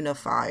of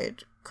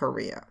unified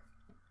Korea.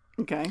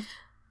 Okay.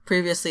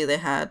 Previously, they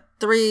had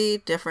 3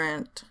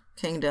 different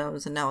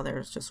kingdoms, and now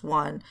there's just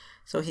one.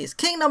 So he's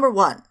king number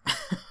 1.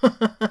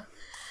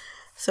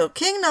 So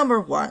king number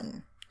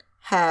 1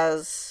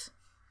 has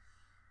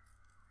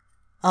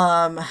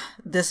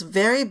this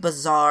very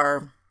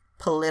bizarre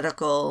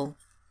political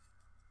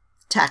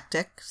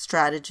tactic,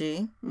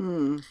 strategy.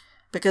 Mm.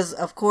 Because,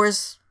 of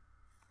course,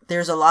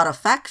 there's a lot of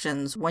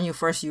factions when you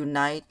first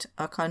unite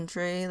a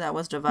country that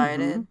was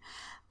divided. Mm-hmm.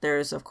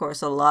 There's, of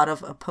course, a lot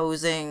of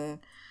opposing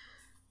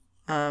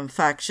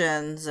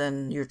factions,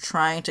 and you're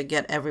trying to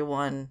get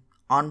everyone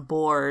on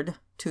board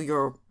to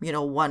your,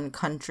 one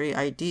country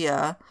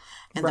idea.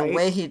 And Right. the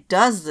way he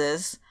does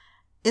this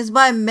is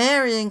by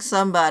marrying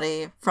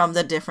somebody from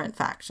the different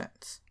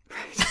factions.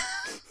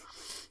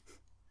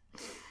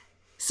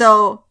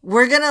 So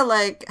we're gonna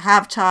like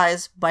have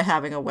ties by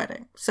having a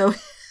wedding. So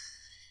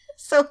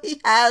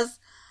he has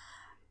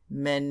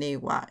many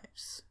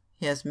wives.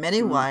 He has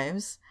many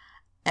wives,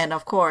 and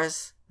of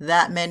course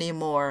that many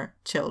more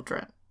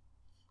children.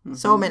 Mm-hmm.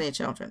 So many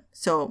children.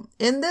 So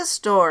in this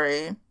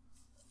story,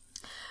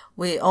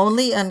 we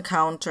only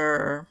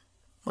encounter,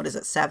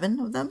 7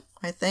 of them,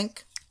 I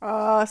think.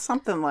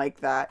 Something like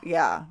that.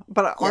 Yeah.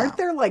 But aren't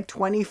there like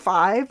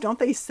 25? Don't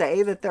they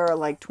say that there are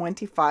like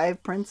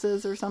 25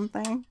 princes or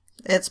something?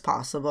 It's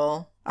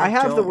possible. I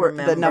have the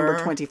remember. number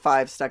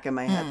 25 stuck in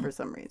my head for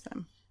some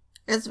reason.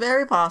 It's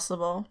very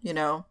possible,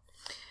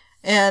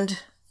 And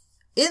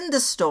in the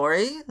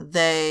story,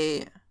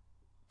 they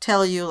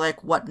tell you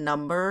like what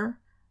number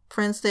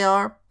prince they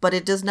are, but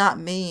it does not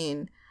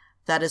mean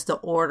that is the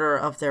order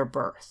of their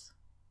birth.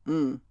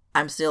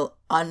 I'm still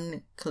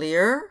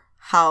unclear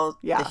how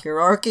the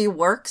hierarchy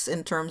works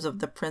in terms of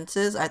the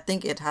princes. I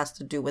think it has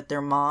to do with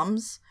their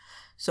moms.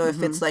 So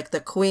if it's like the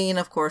queen,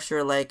 of course,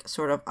 you're like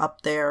sort of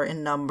up there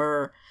in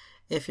number.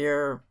 If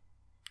you're,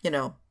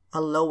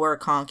 a lower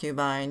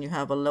concubine, you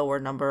have a lower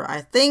number.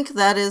 I think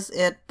that is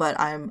it, but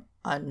I'm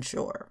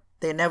unsure.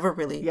 They never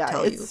really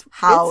tell you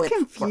how it's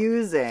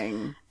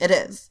confusing. Works. It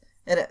is.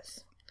 It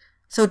is.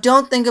 So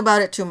don't think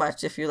about it too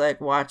much if you like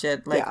watch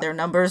it. Like their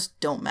numbers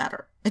don't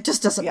matter. It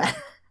just doesn't matter.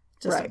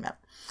 It doesn't matter.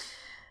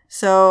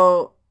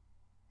 So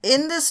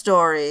in the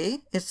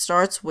story, it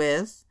starts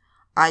with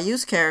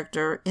IU's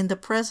character in the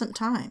present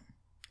time.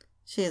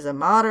 She is a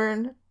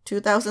modern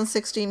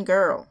 2016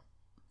 girl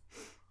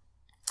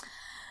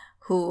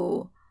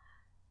who,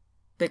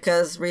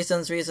 because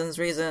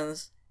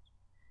reasons,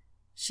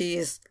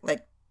 she's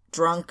like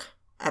drunk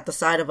at the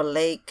side of a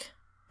lake,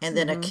 and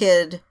then a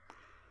kid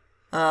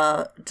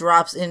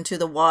drops into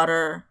the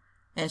water,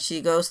 and she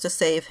goes to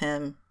save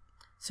him.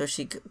 So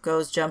she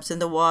jumps in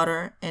the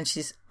water, and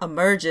she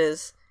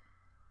emerges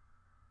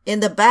in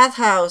the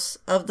bathhouse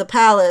of the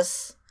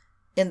palace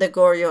in the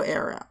Goryeo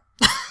era.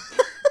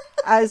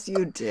 As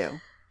you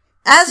do.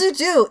 As you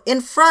do, in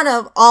front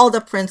of all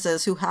the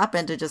princes who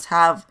happen to just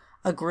have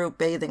a group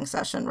bathing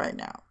session right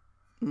now.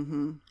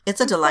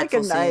 It's a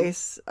delightful scene.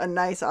 A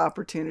nice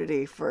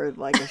opportunity for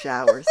like a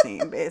shower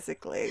scene,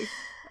 basically.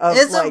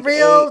 It's like a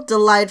real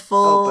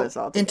delightful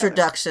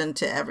introduction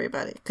to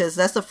everybody, because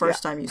that's the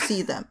first time you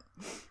see them,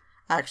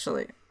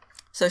 actually.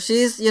 So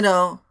she's,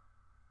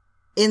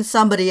 in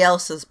somebody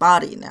else's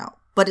body now.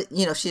 But,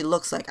 she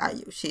looks like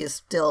IU. She is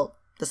still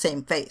the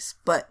same face.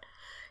 But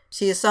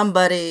she is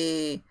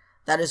somebody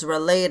that is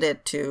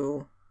related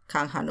to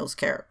Kang Ha-neul's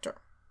character.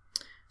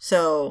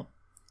 So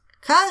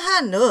Kang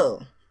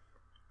Ha-neul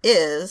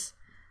is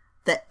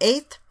the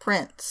 8th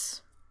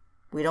prince.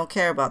 We don't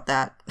care about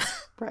that.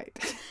 Right.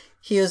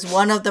 He is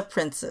one of the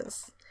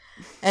princes.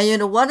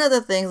 And, one of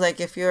the things, like,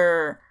 if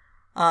you're,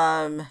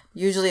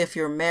 usually if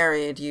you're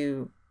married,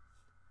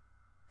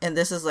 and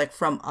this is, like,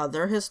 from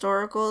other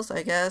historicals,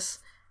 I guess,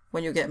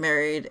 when you get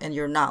married and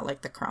you're not,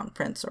 like, the crown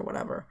prince or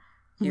whatever,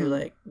 you,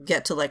 like,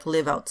 get to, like,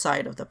 live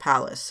outside of the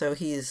palace. So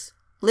he has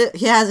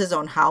his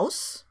own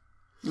house,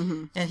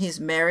 and he's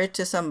married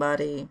to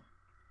somebody,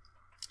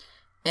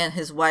 and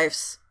his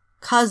wife's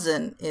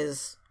cousin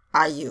is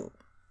IU.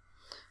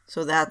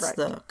 So that's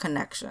the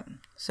connection.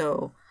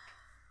 So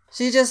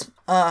she just,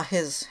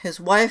 his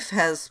wife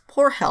has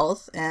poor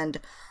health, and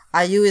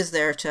IU is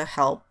there to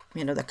help.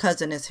 The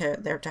cousin is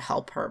there to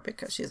help her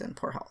because she's in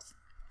poor health.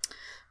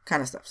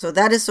 Kind of stuff. So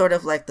that is sort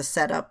of like the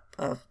setup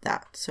of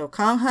that. So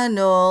Kang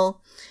Ha-neul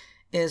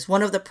is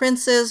one of the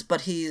princes,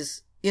 but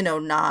he's,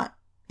 not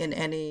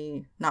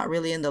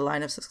really in the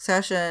line of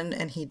succession,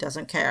 and he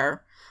doesn't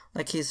care.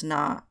 Like, he's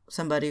not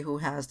somebody who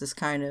has this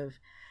kind of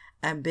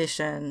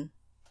ambition.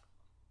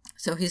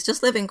 So he's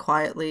just living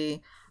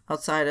quietly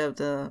outside of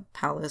the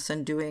palace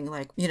and doing,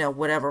 like,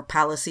 whatever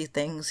palacey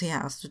things he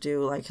has to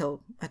do. Like,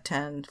 he'll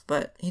attend,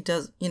 but he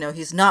does,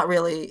 he's not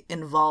really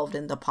involved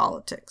in the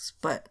politics.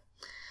 But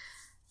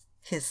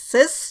his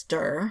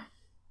sister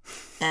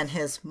and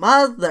his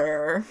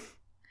mother,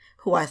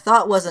 who I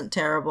thought wasn't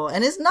terrible,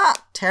 and is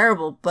not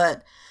terrible,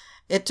 but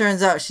it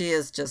turns out she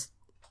is just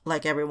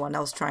like everyone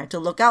else trying to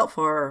look out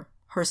for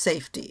her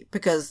safety,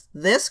 because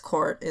this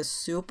court is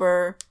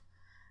super,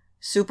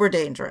 super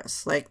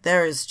dangerous. Like,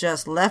 there is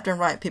just left and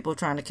right people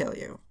trying to kill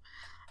you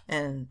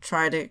and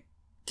try to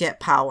get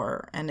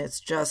power, and it's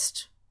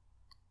just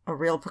a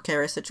real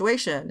precarious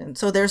situation. And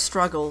so there's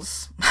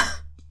struggles.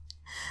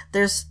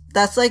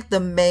 That's like the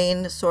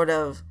main sort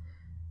of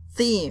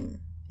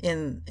theme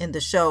in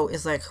the show,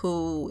 is like,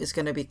 who is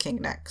going to be king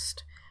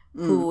next?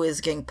 Who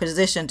is getting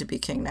positioned to be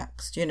king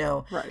next?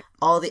 Right.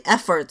 All the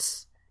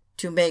efforts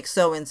to make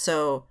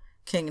so-and-so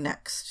king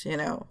next,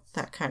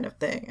 that kind of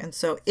thing. And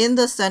so in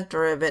the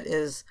center of it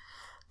is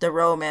the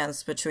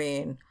romance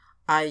between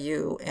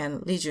IU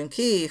and Lee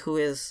Jun-ki, who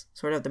is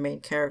sort of the main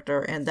character.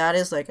 And that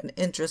is like an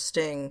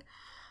interesting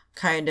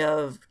kind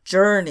of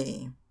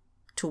journey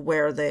to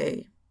where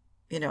they,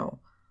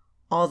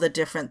 all the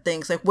different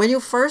things. Like, when you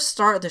first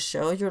start the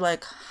show, you're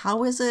like,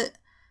 how is it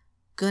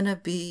gonna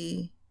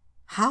be?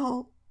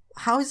 How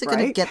is it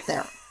going to get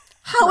there?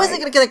 How is it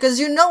going to get there? Because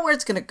you know where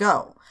it's going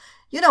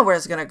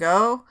to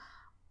go.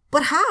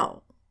 But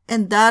how?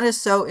 And that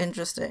is so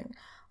interesting.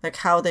 Like,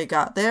 how they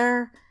got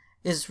there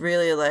is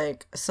really,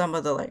 like, some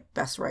of the, like,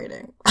 best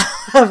writing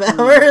I've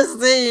ever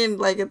seen.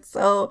 Like, it's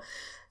so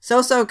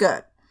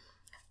good.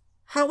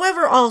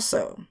 However,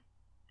 also,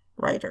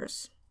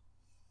 writers,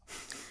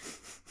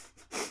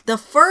 the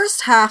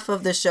first half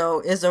of the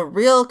show is a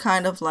real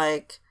kind of,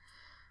 like,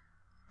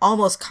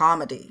 almost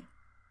comedy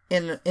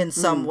in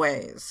some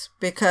ways,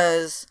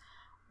 because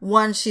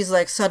one, she's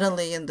like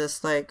suddenly in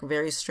this like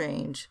very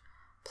strange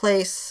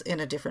place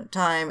in a different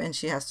time, and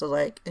she has to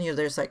like,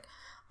 there's like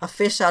a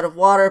fish out of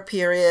water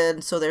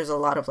period. So there's a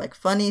lot of like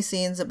funny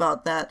scenes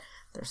about that.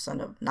 There's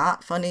some of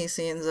not funny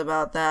scenes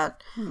about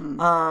that.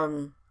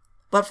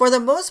 But for the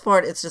most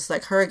part, it's just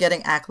like her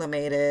getting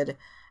acclimated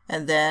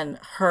and then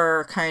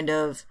her kind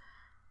of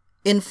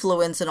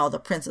influence in all the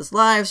princes'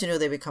 lives. You know,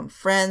 they become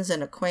friends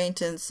and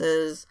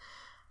acquaintances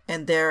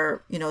and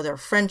their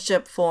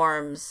friendship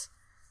forms.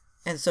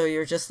 And so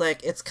you're just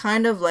like, it's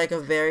kind of like a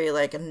very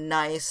like a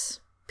nice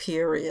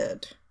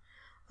period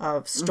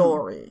of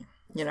story,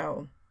 you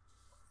know.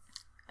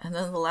 And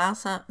then the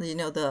last half, you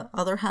know, the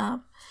other half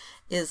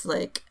is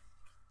like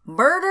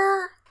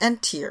murder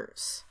and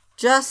tears.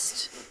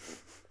 Just,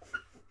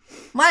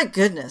 my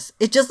goodness.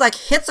 It just like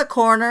hits a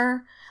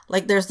corner.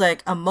 Like there's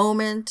like a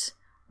moment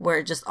where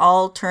it just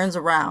all turns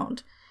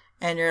around.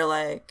 And you're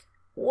like,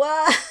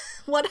 what?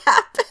 What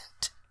happened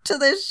to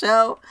this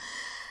show?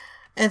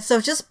 And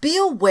so just be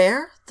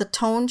aware the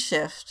tone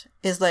shift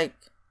is like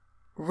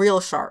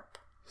real sharp.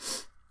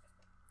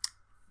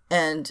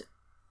 And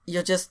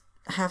you'll just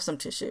have some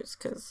tissues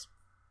because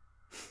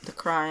the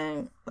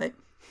crying, like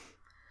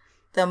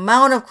the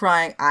amount of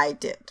crying I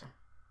did.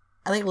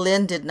 I think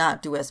Lynn did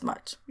not do as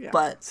much. Yeah.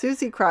 But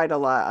Susie cried a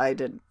lot. I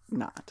did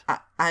not.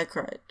 I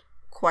cried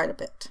quite a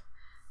bit.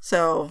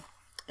 So,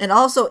 and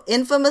also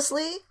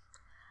infamously,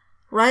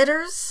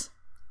 writers,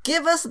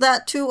 give us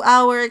that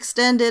 2-hour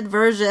extended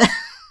version.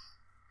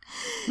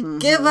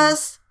 Give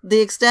us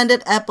the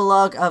extended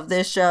epilogue of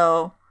this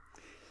show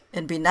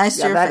and be nice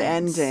to your that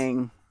fans.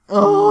 Ending.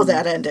 Oh,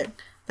 that ending.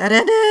 That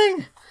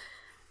ending.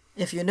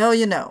 If you know,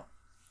 you know.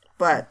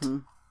 But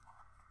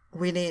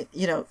we need,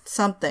 you know,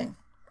 something.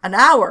 An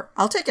hour.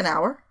 I'll take an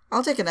hour.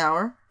 I'll take an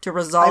hour to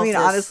resolve this. I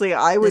mean, honestly,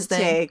 I would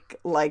take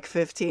like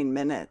 15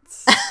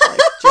 minutes.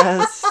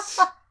 Like,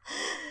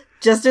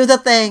 just do the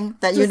thing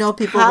that you know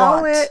people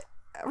want.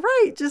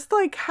 Right. Just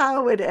like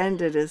how it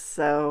ended is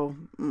so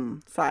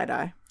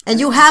side-eye. And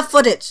you have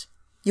footage.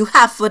 You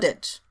have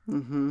footage.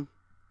 Mm-hmm.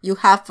 You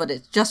have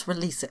footage. Just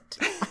release it.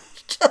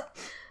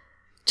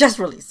 just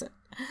release it.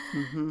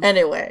 Mm-hmm.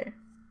 Anyway,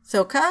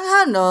 so Kang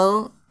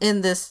Ha-neul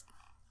in this,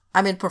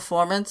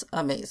 performance,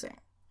 amazing.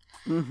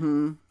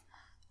 Mm-hmm.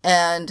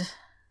 And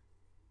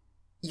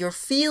your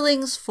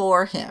feelings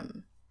for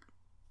him,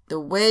 the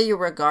way you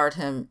regard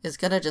him, is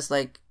going to just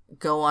like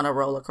go on a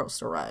roller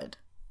coaster ride.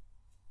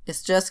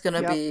 It's just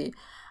going to be,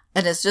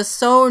 and it's just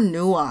so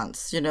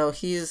nuanced. You know,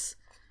 he's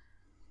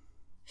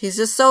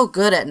just so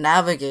good at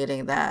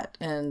navigating that.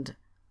 And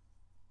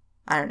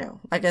I don't know.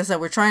 Like I said,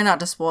 we're trying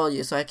not to spoil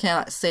you, so I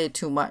can't say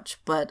too much.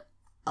 But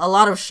a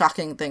lot of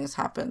shocking things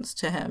happens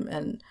to him.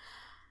 And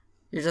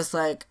you're just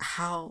like,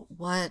 how?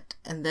 What?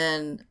 And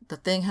then the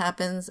thing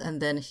happens.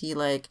 And then he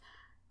like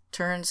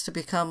turns to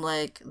become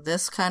like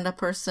this kind of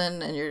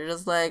person. And you're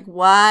just like,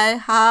 why?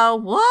 How?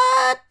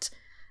 What?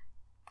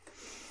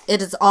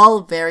 It is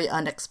all very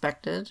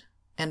unexpected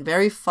and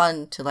very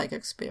fun to like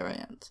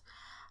experience.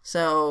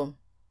 So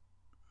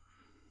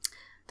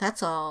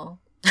that's all.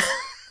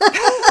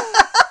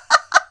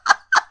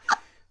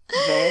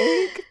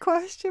 Vague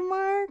question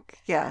mark?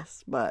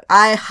 Yes, but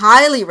I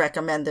highly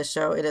recommend this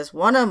show. It is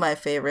one of my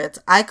favorites.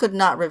 I could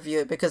not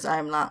review it because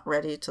I'm not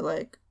ready to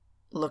like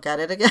look at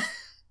it again.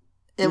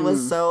 It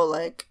was so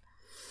like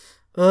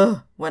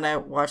when I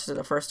watched it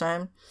the first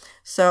time.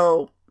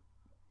 So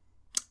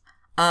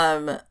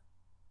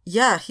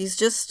yeah, he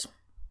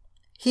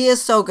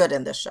is so good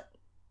in this show.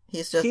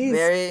 He's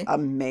very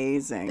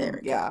amazing.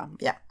 Very yeah. Good.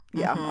 Yeah.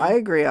 Yeah, I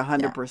agree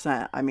 100%.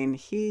 Yeah. I mean,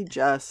 he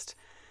just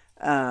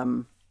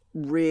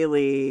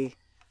really,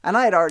 and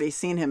I had already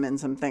seen him in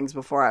some things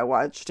before I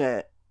watched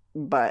it,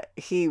 but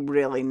he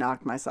really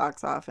knocked my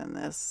socks off in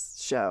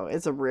this show.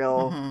 It's a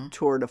real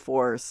tour de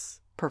force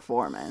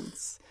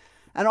performance.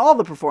 And all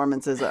the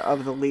performances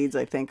of the leads,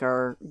 I think,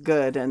 are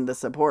good, and the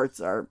supports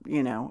are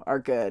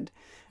good.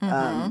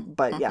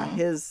 But yeah,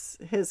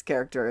 his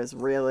character is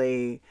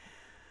really,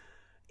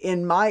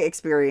 in my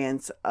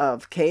experience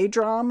of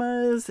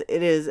K-dramas,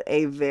 it is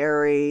a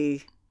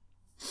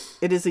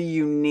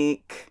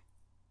unique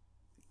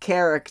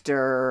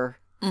character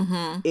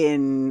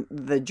in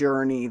the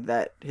journey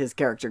that his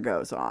character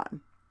goes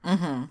on,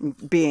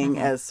 being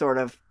as sort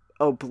of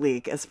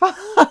oblique as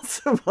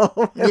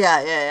possible.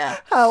 Yeah.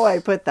 How I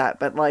put that,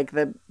 but like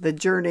the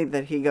journey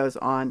that he goes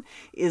on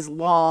is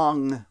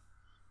long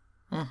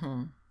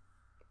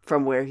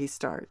from where he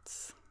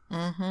starts.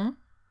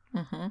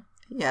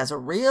 He has a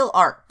real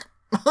arc.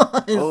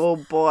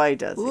 Oh boy,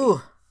 does he.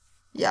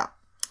 Yeah.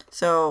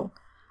 So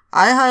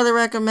I highly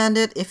recommend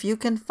it if you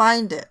can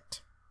find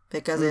it,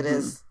 because it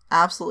is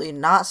absolutely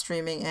not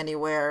streaming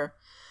anywhere.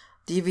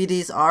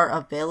 DVDs are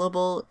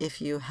available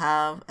if you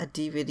have a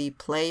DVD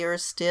player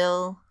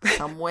still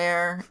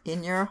somewhere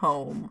in your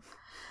home.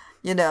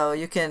 You know,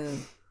 you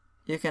can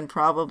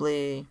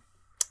probably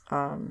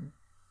find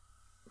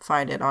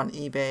it on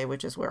eBay,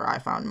 which is where I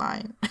found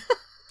mine.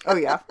 Oh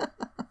yeah.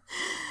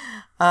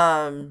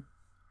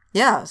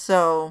 Yeah,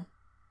 so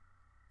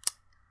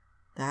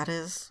that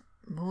is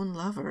Moon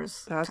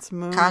Lovers. That's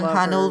Moon Kang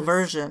Hanul Lovers.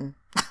 version.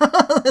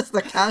 It's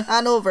the Kang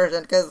Hanul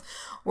version because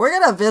we're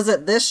going to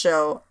visit this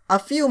show a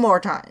few more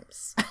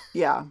times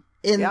Yeah.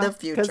 in Yeah. the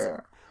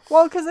future.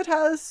 Because it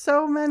has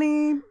so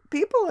many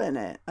people in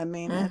it. I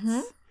mean,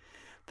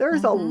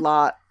 there's a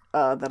lot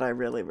that I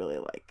really, really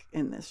like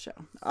in this show.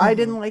 I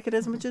didn't like it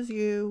as much as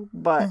you,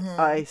 but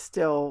I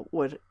still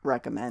would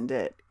recommend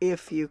it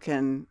if you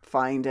can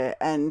find it.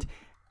 And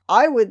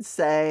I would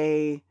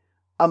say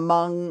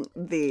among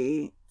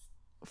the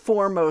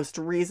foremost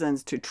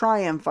reasons to try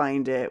and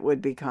find it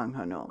would be Kang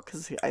Ho-nul,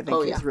 because I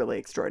think he's really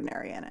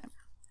extraordinary in it.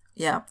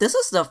 Yeah, this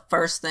is the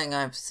first thing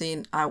I've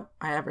seen I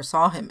ever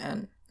saw him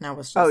in. And I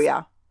was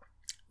just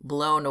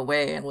blown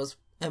away and was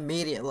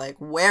immediate like,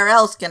 where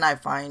else can I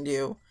find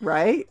you?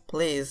 Right?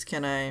 Please,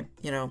 can I,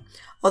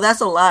 Oh,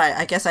 that's a lie.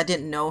 I guess I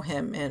didn't know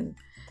him in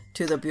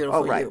To the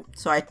Beautiful You.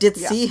 So I did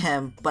see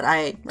him, but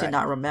I did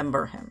not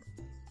remember him.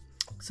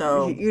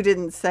 So you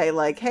didn't say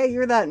like, hey,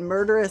 you're that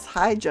murderous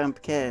high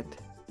jump kid.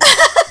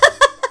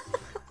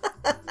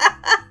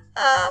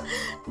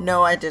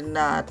 No, I did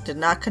not. Did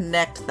not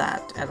connect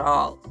that at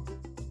all.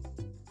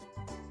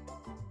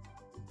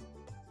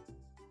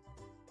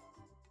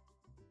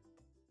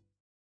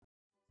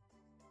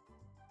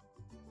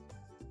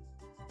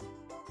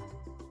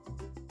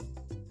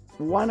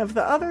 One of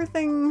the other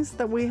things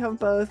that we have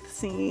both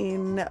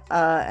seen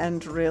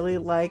and really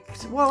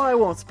liked, well, I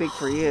won't speak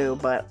for you,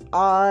 but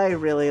I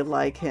really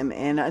like him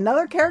in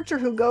another character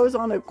who goes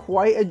on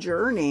quite a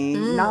journey,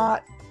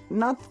 not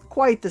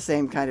quite the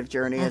same kind of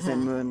journey as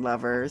in Moon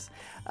Lovers.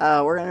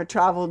 We're going to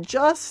travel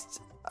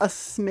just a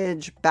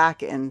smidge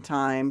back in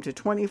time to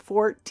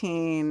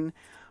 2014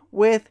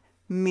 with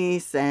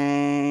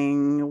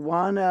Misang,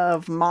 one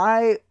of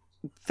my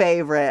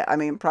favorite, I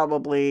mean,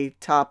 probably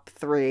top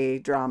 3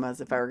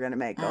 dramas if I were going to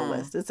make a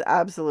list. It's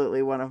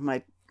absolutely one of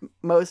my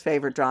most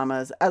favorite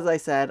dramas. As I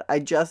said, I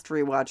just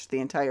rewatched the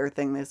entire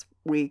thing this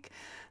week,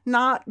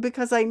 not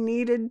because I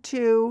needed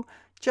to,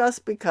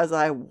 just because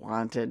I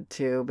wanted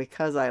to,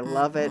 because I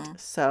love it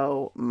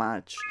so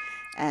much.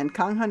 And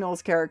Kang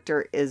Ha-nul's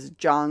character is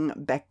Jang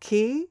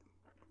Baek-hee,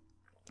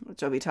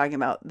 which I'll be talking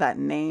about that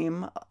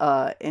name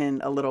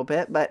in a little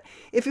bit. But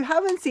if you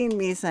haven't seen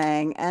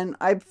Misang, and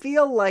I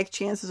feel like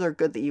chances are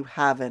good that you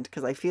haven't,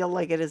 because I feel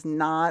like it is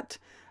not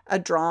a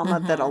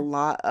drama that a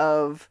lot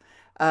of,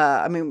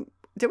 I mean,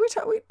 did we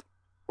talk?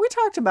 We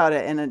talked about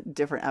it in a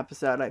different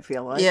episode, I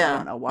feel like. Yeah. I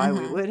don't know why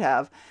we would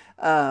have.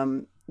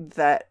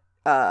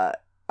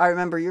 I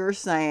remember you were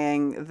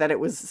saying that it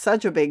was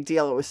such a big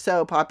deal. It was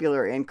so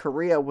popular in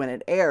Korea when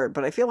it aired,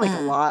 but I feel like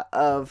a lot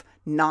of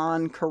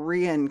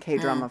non-Korean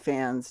K-drama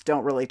fans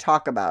don't really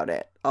talk about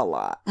it a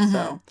lot.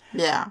 So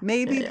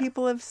maybe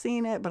people have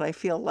seen it, but I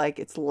feel like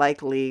it's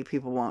likely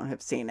people won't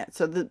have seen it.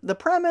 So the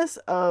premise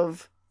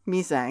of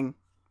Misang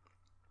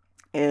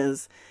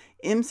is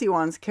Im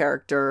Si-won's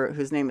character,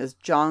 whose name is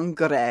Jong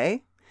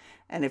Gray.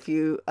 And if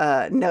you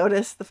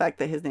notice the fact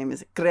that his name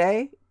is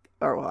Gray,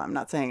 or well, I'm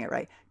not saying it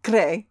right,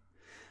 Gray,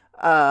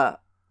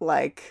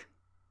 like,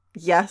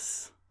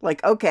 yes,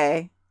 like,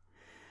 okay.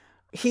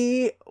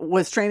 He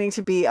was training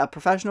to be a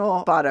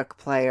professional baduk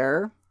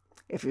player.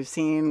 If you've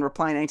seen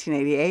Reply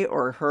 1988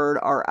 or heard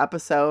our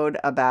episode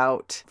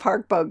about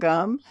Park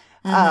Bo-gum,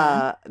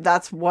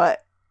 that's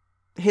what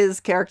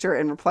his character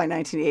in Reply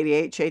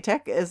 1988,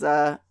 Chae-taek, is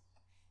a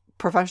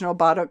professional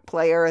baduk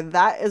player.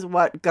 That is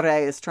what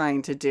Gray is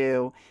trying to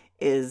do,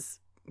 is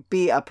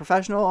be a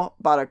professional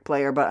baduk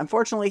player. But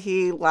unfortunately,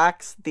 he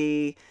lacks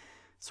the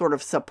sort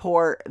of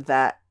support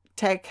that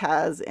Taek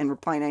has in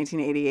Reply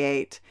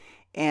 1988.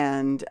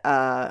 And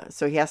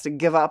so he has to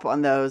give up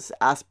on those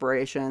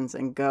aspirations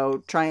and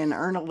go try and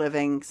earn a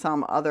living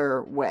some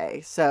other way.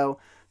 So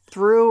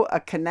through a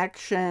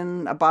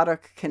connection, a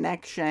baduk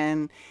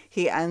connection,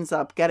 he ends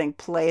up getting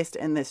placed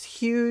in this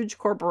huge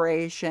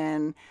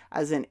corporation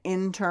as an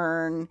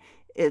intern.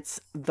 It's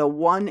the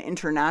One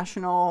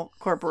International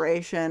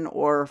Corporation,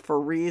 or for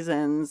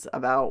reasons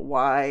about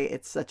why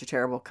it's such a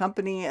terrible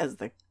company as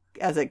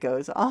it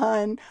goes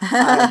on,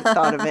 I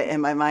thought of it in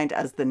my mind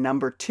as the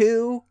number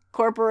 2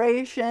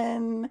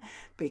 corporation,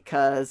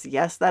 because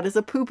yes, that is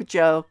a poop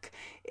joke.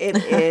 It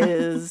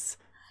is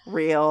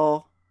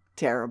real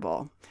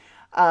terrible.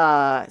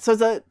 So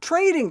it's a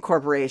trading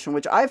corporation,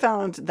 which I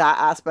found that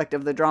aspect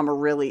of the drama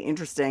really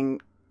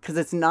interesting, because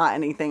it's not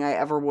anything I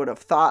ever would have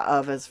thought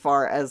of as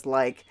far as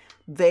like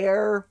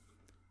their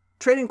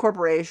trading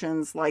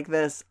corporations like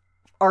this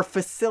are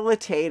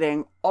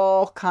facilitating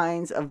all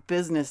kinds of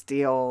business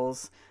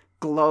deals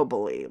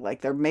globally.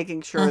 Like they're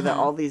making sure that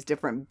all these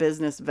different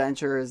business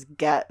ventures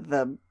get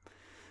the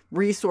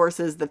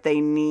resources that they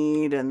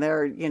need, and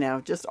they're,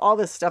 just all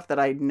this stuff that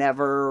I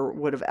never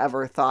would have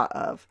ever thought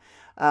of.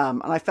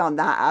 And I found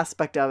that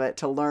aspect of it,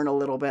 to learn a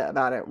little bit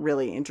about it,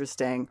 really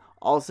interesting.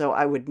 Also,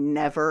 I would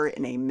never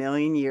in a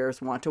million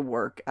years want to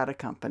work at a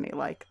company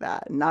like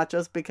that. Not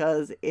just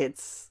because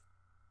it's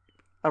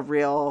a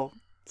real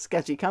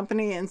sketchy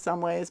company in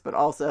some ways, but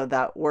also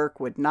that work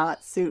would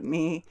not suit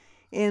me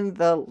in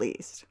the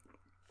least.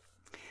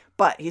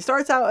 But he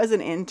starts out as an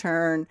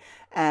intern,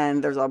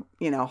 and there's a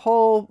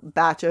whole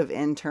batch of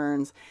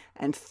interns,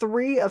 and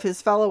 3 of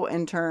his fellow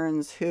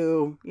interns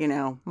who,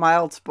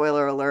 mild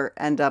spoiler alert,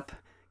 end up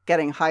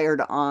getting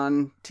hired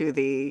on to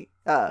the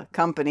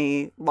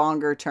company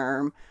longer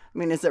term. I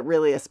mean, is it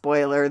really a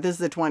spoiler? This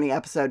is a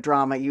 20-episode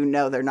drama.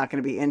 They're not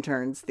going to be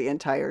interns the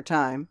entire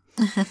time.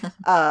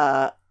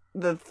 The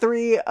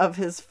 3 of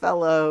his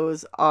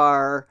fellows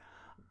are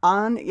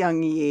An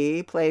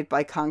Young-yi, played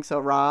by Kang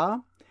So-ra,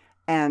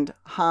 and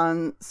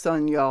Han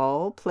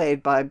Sun-yeol,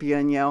 played by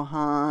Byun-yo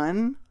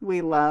Han.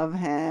 We love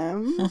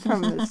him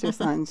from Mr.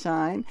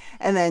 Sunshine.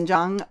 And then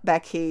Jang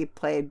Baek-hee,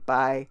 played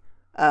by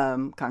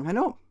Kang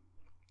Han-ho.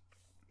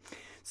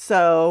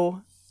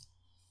 So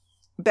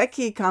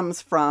Baek-hee comes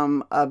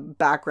from a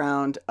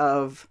background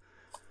of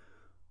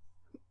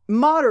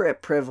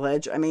moderate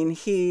privilege. I mean,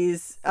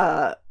 he's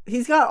got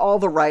all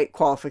the right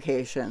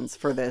qualifications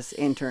for this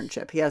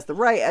internship. He has the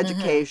right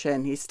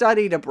education. He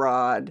studied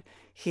abroad.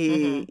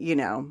 He,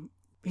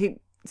 he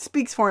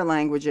speaks foreign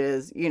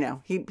languages.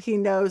 He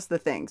knows the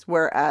things.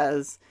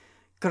 Whereas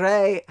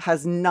Gray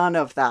has none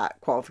of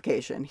that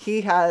qualification.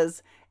 He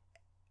has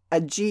a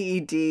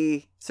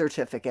GED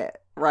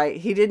certificate, right?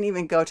 He didn't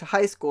even go to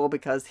high school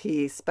because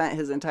he spent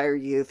his entire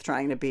youth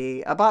trying to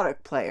be a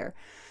Badak player.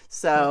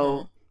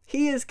 So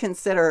he is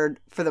considered,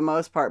 for the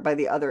most part, by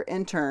the other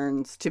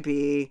interns to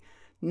be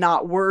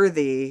not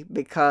worthy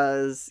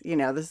because,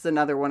 this is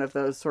another one of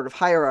those sort of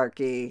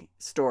hierarchy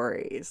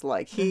stories.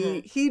 Like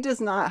he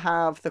does not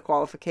have the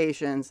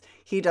qualifications.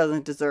 He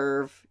doesn't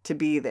deserve to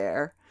be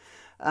there.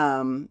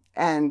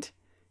 And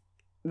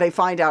they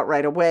find out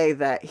right away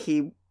that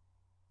he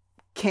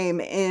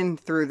came in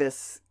through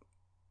this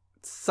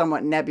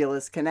somewhat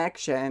nebulous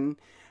connection,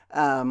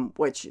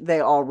 which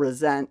they all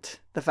resent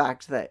the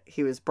fact that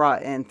he was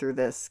brought in through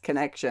this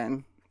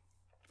connection.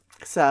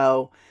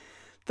 So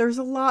there's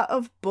a lot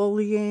of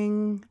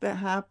bullying that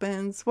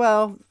happens.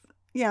 Well,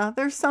 yeah,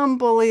 there's some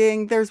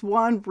bullying. There's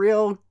one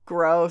real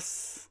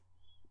gross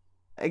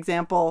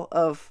example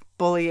of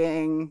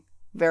bullying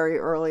very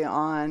early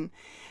on.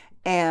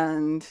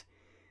 And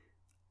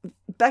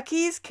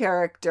Becky's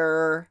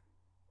character,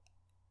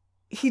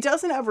 he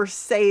doesn't ever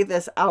say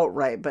this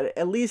outright, but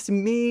at least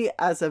me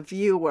as a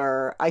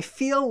viewer, I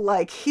feel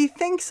like he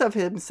thinks of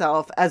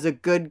himself as a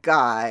good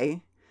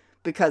guy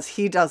because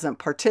he doesn't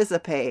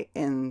participate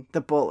in the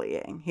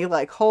bullying. He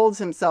holds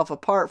himself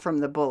apart from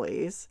the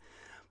bullies,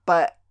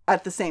 but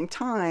at the same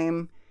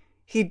time,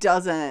 he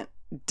doesn't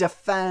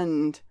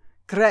defend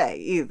Gray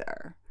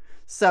either.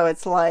 So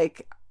it's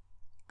like,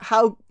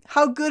 how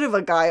good of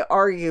a guy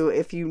are you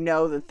if you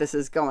know that this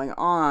is going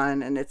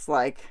on, and it's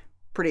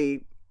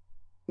pretty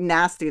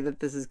nasty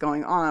that this is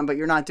going on, but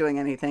you're not doing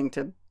anything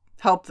to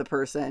help the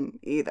person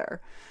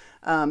either.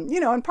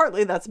 And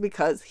partly that's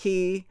because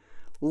he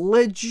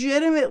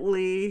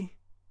legitimately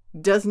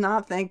does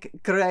not think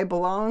Gray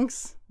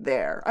belongs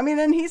there. I mean,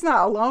 and he's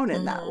not alone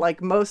in that.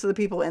 Most of the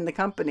people in the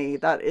company,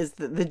 that is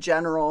the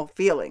general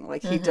feeling.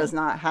 He does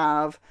not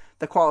have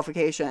the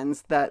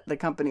qualifications that the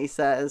company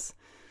says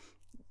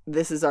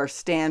this is our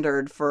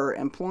standard for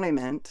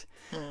employment.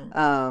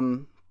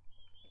 And,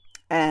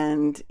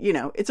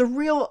 it's a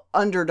real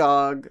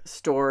underdog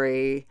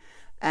story,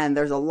 and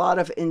there's a lot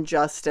of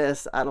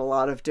injustice at a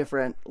lot of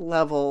different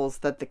levels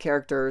that the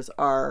characters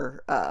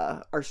are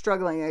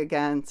struggling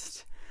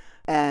against.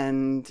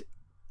 And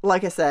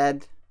like I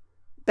said,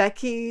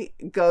 Becky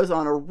goes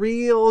on a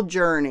real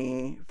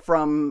journey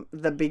from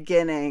the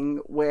beginning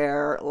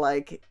where,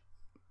 like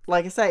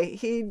I say,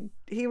 he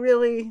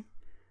really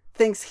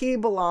thinks he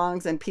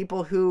belongs and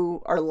people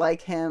who are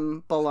like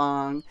him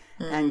belong,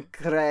 and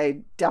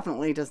Gray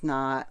definitely does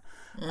not.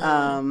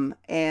 And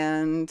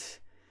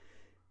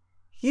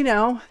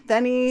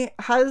then he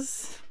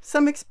has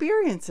some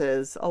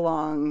experiences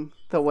along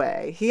the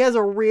way. He has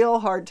a real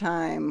hard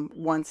time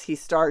once he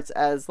starts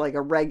as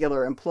a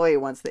regular employee,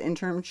 once the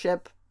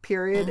internship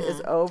period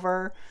is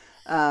over,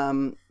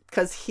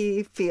 because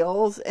he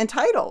feels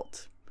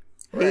entitled.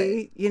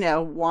 Right. He,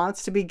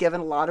 wants to be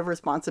given a lot of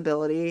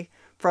responsibility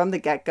from the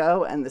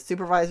get-go, and the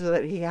supervisor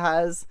that he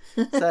has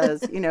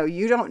says,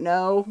 you don't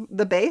know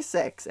the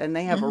basics, and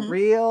they have a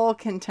real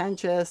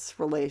contentious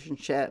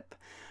relationship.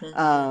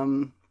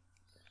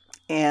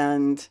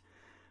 And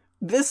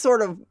this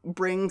sort of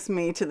brings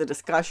me to the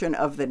discussion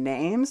of the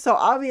name. So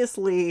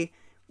obviously,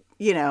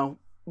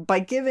 by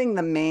giving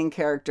the main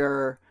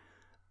character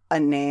a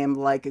name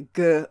like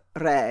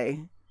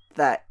Gray,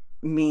 that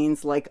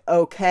means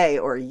okay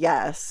or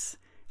yes,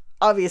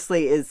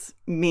 obviously is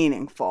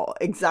meaningful.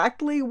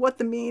 Exactly what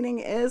the meaning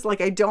is,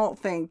 I don't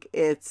think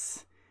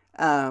it's,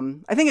 I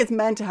think it's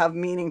meant to have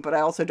meaning, but I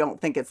also don't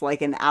think it's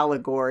an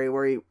allegory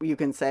where you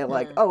can say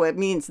oh, it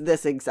means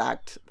this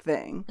exact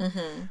thing.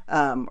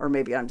 Or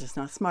maybe I'm just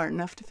not smart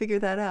enough to figure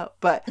that out.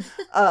 But,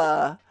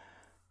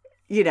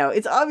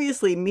 it's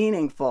obviously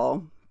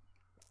meaningful.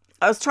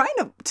 I was trying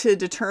to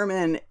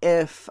determine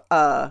if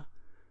the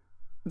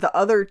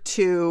other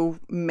 2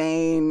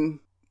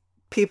 main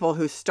people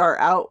who start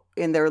out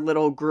in their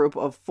little group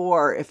of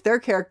 4, if their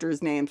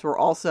characters' names were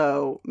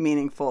also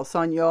meaningful.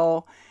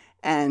 Sonyeol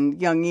and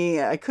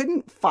Youngi, I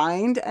couldn't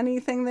find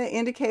anything that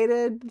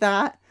indicated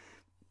that.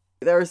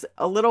 There's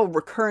a little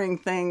recurring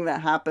thing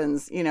that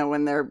happens,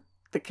 when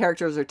the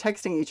characters are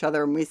texting each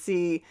other, and we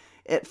see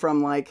it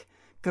from like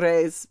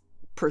Gray's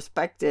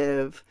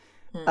perspective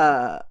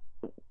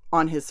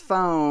on his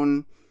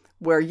phone,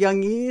 where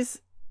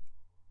Youngi's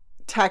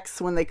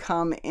texts when they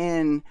come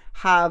in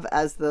have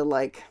as the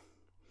like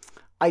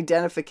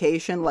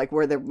identification, like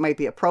where there might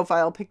be a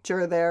profile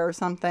picture there or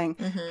something,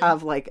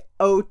 have like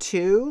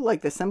O2,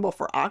 like the symbol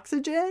for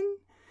oxygen,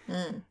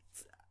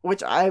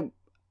 which I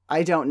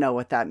don't know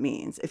what that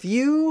means. If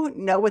you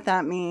know what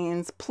that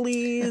means,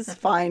 please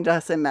find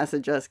us and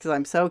message us, because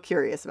I'm so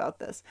curious about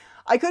this.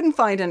 I couldn't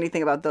find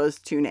anything about those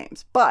 2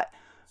 names, but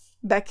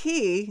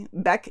Becky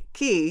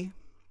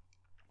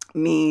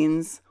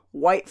means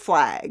white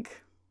flag,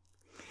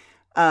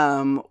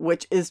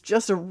 which is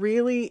just a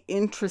really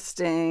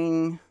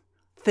interesting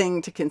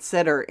thing to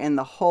consider in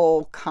the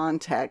whole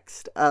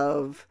context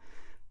of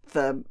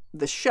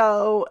the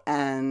show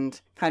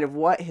and kind of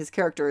what his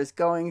character is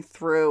going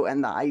through,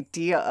 and the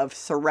idea of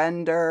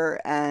surrender.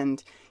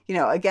 And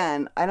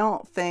again, I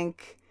don't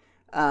think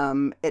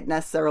it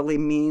necessarily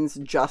means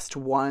just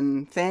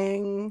one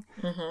thing,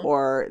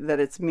 or that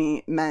it's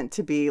meant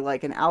to be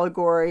like an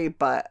allegory,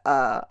 but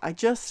I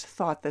just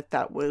thought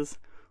that was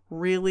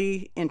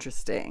really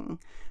interesting,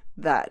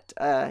 that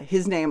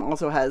his name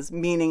also has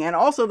meaning, and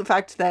also the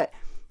fact that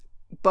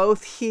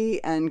both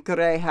he and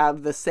Gray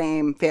have the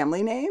same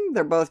family name.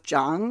 They're both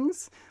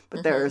Jangs,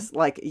 but there's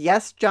like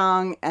Yes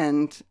Jang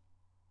and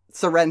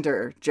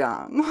Surrender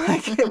Jang,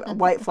 like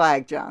white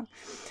flag Jang.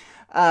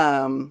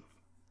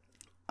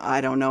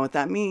 I don't know what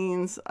that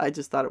means. I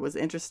just thought it was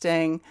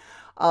interesting.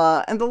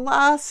 And the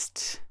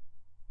last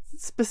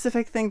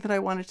specific thing that I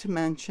wanted to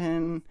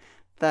mention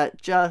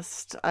that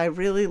I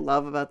really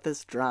love about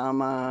this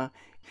drama.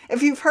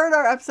 If you've heard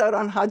our episode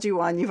on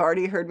Hajiwan, you've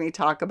already heard me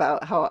talk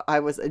about how I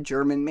was a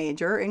German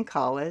major in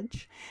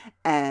college.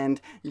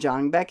 And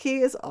Jang Baek-hee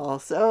is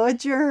also a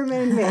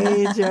German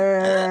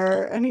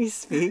major. And he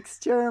speaks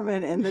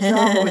German in the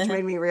drama, which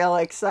made me real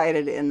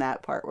excited in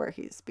that part where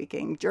he's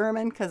speaking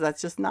German, because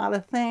that's just not a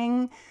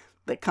thing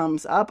that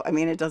comes up. I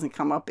mean, it doesn't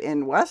come up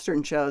in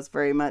Western shows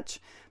very much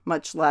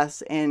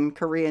less in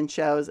Korean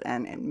shows,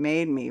 and it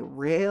made me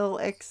real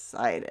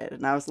excited.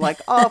 And I was like,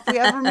 oh, if we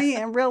ever meet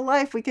in real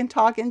life, we can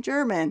talk in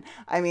German.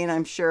 I mean,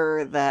 I'm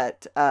sure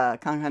that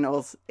Kang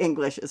Han-ol's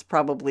English is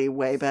probably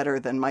way better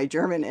than my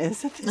German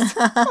is at this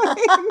point.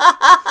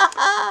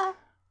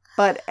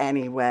 But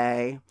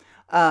anyway,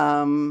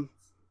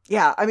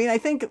 yeah, I mean, I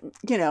think,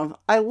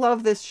 I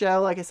love this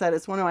show. Like I said,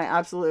 it's one of my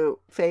absolute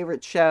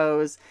favorite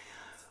shows.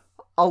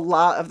 A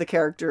lot of the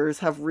characters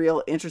have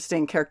real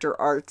interesting character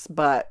arcs,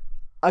 but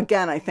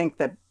again, I think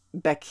that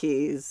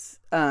Becky's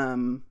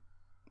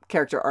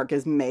character arc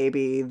is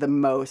maybe the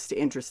most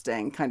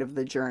interesting, kind of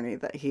the journey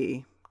that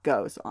he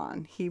goes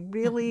on. He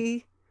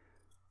really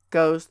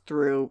goes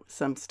through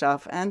some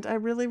stuff, and I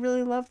really,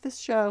 really love this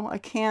show. I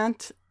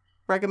can't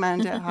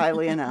recommend it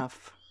highly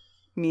enough.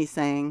 Me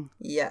saying.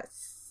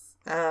 Yes.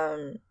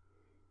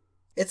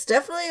 It's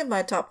definitely in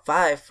my top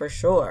 5 for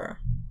sure.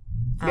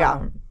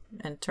 Yeah.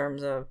 In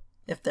terms of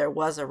if there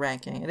was a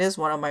ranking. It is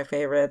one of my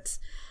favorites.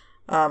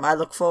 I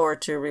look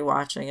forward to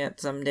rewatching it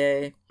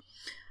someday.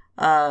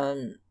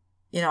 I'm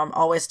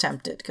always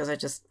tempted because I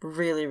just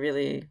really,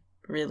 really,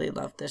 really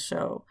love this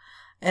show.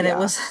 And It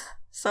was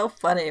so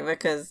funny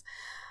because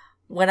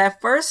when I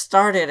first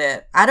started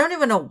it, I don't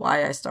even know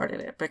why I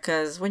started it,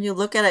 because when you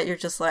look at it, you're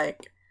just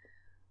like,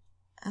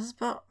 it's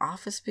about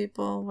office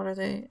people. What are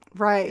they?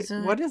 Right.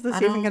 What is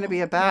this even going to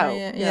be about?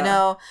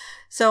 Yeah.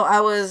 So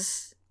I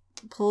was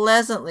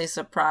pleasantly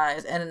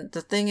surprised. And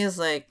the thing is,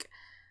 like,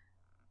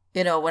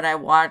 when I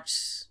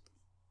watch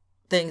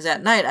things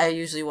at night, I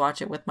usually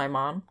watch it with my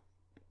mom.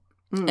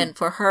 And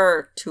for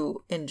her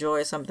to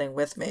enjoy something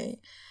with me,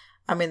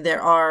 I mean,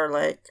 there are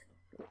like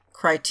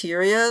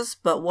criterias,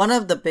 but one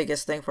of the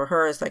biggest thing for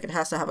her is like it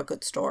has to have a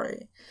good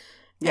story.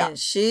 Yeah. And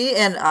she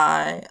and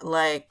I,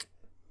 like,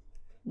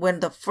 when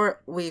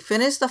we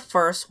finished the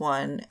first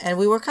one, and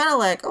we were kind of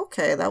like,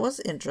 okay, that was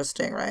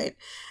interesting, right?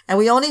 And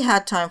we only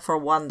had time for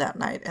one that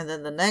night, and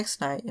then the next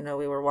night,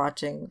 we were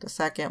watching the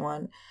second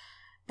one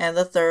and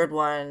the third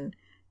one,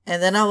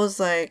 and then I was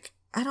like,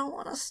 I don't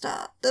want to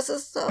stop. This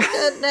is so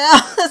good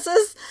now. This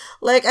is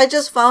like, I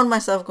just found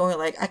myself going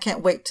like, I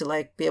can't wait to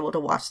like be able to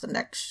watch the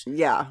next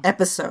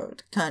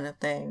episode kind of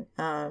thing.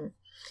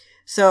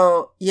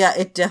 So yeah,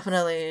 it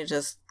definitely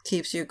just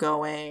keeps you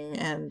going.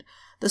 And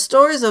the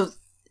stories of,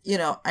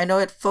 I know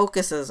it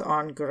focuses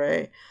on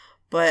Gray,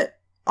 but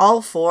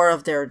all 4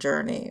 of their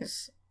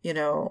journeys,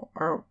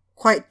 are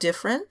quite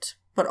different,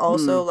 but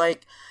also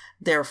like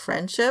their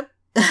friendship,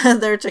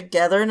 their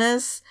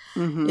togetherness,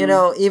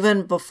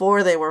 even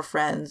before they were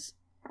friends,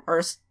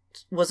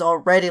 was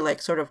already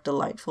like sort of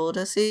delightful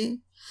to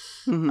see.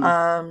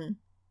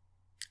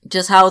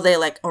 Just how they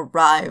like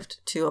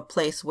arrived to a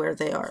place where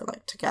they are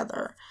like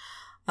together.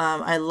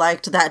 I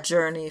liked that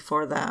journey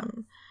for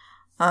them.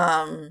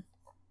 Um,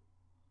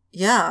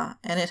 yeah,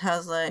 and it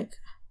has like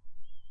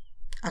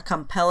a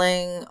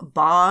compelling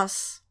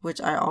boss,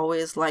 which I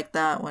always like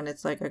that when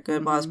it's like a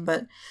good boss.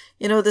 But,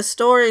 the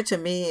story to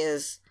me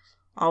is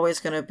always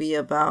going to be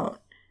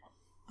about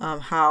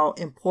how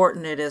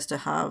important it is to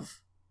have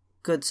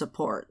good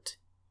support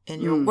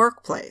in your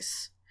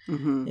workplace.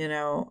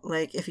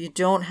 Like if you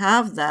don't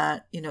have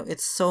that,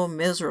 it's so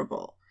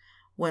miserable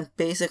when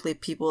basically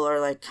people are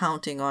like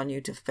counting on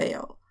you to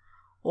fail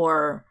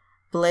or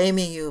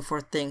blaming you for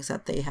things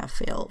that they have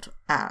failed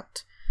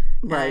at.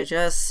 Right.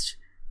 And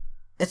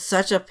it's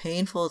such a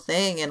painful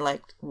thing. And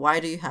like, why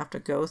do you have to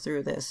go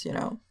through this,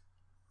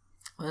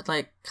 But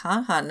like,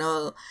 Kang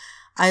no,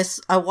 I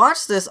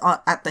watched this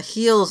at the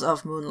heels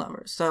of Moon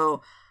Lovers.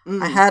 So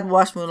I had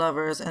watched Moon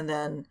Lovers, and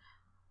then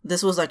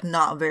this was like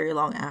not very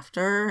long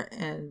after,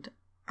 and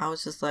I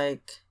was just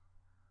like,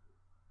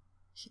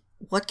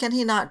 what can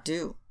he not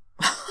do?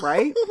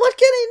 Right? What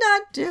can he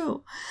not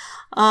do?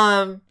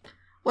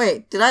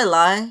 Wait, did I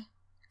lie?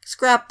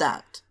 Scrap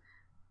that.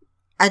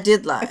 I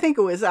did lie. I think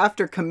it was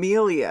after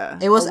Camellia.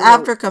 It was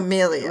after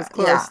Camellia. It was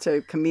close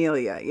to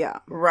Camellia, yeah.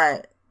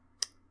 Right.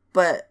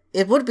 But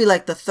it would be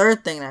like the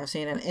third thing that I've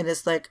seen, and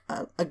it's like,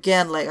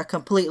 again, like a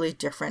completely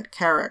different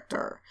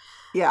character.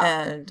 Yeah.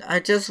 And I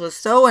just was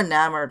so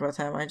enamored with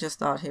him. I just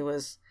thought he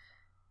was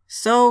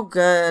so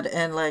good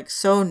and like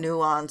so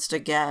nuanced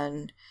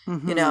again.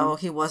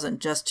 He wasn't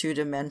just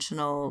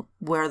two-dimensional,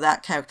 where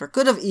that character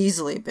could have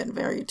easily been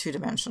very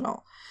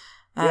two-dimensional.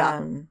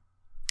 Yeah.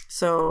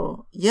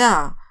 So,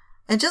 yeah.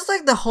 And just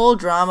like the whole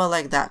drama,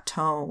 like that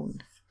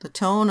tone, the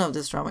tone of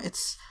this drama,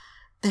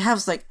 they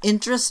have like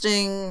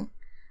interesting,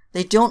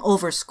 they don't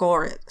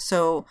overscore it.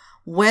 So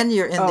when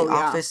you're in the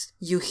office,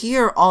 you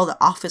hear all the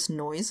office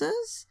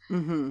noises.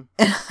 And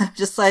I'm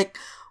just like,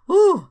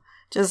 ooh,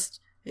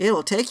 it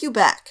will take you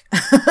back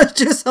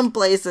to some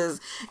places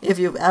if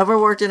you've ever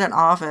worked in an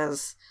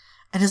office.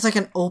 And it's like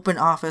an open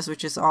office,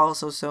 which is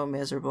also so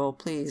miserable.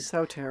 Please.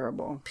 So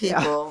terrible.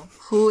 People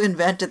who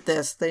invented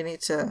this, they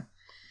need to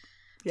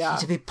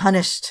be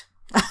punished.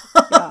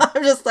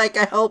 I'm just like,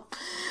 I hope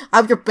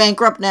you're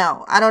bankrupt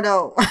now. I don't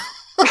know.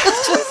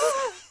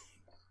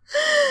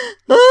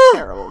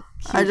 Terrible.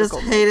 I just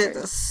hate it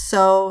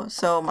so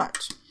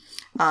much.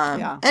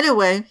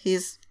 Anyway,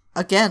 he's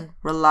again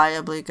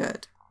reliably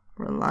good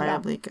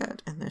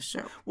in this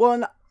show. Well,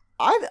 and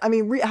I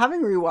mean,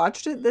 having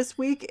rewatched it this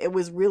week, it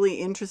was really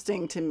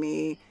interesting to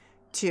me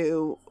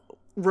to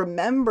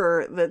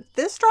remember that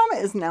this drama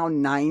is now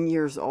 9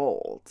 years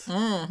old,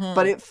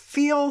 but it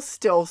feels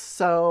still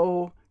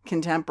so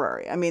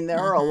contemporary. I mean, there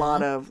are a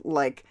lot of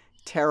like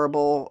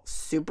terrible,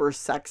 super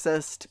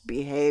sexist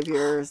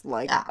behaviors,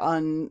 like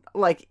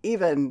like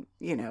even,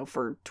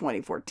 for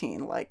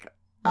 2014, like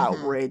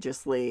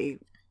outrageously,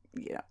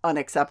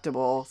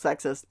 unacceptable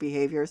sexist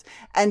behaviors.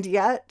 And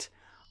yet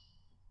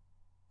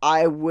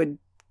I would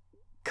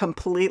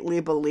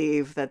completely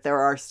believe that there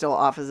are still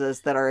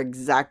offices that are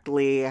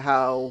exactly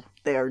how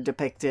they are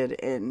depicted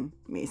in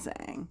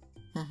Misang.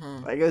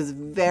 Like, it was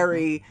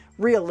very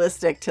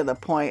realistic to the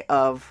point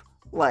of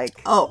like,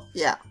 oh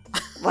yeah,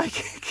 like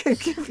could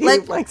give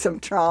you like some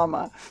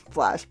trauma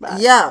flashbacks.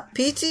 Yeah,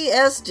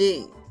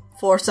 PTSD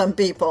for some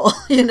people.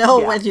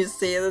 When you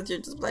see it, you're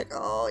just like,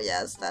 oh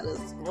yes, that is.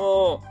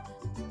 Oh.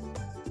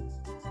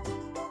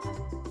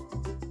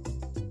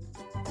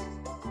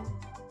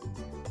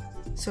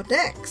 So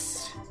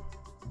next,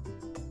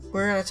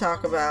 we're going to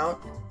talk about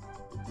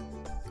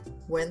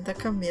When the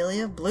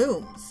Camellia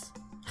Blooms.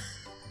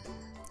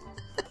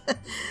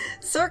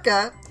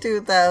 Circa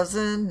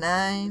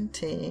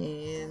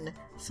 2019.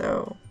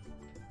 So,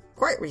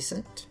 quite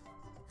recent.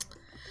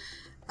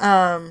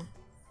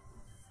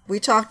 We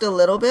talked a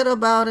little bit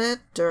about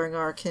it during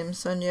our Kim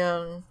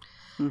Sun-young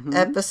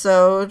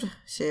episode.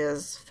 She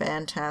is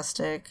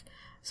fantastic.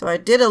 So I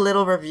did a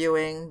little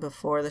reviewing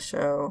before the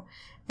show,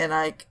 and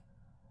I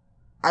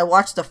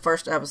watched the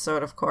first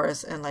episode, of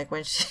course, and like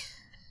when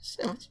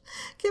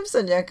Kim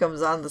Sun-young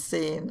comes on the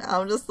scene,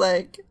 I'm just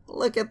like,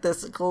 look at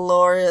this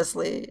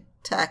gloriously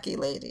tacky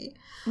lady.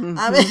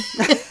 I mean,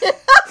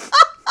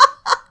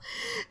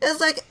 it's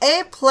like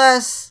A+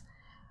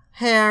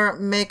 hair,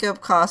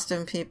 makeup,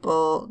 costume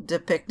people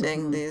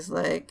depicting these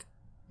like,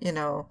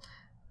 the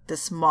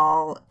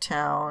small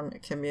town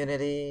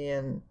community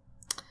and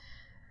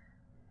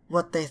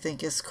what they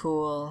think is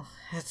cool.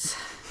 It's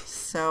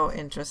so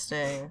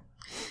interesting.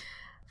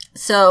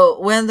 So,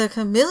 When the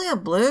Camellia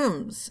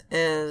Blooms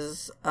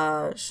is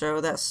a show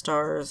that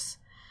stars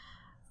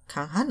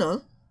Kang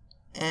Ha-neul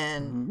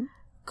and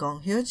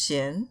Gong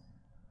Hyo-jin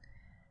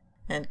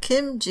and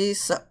Kim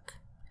Ji-suk,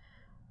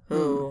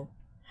 who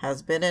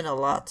has been in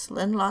lots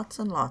and lots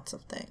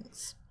of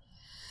things.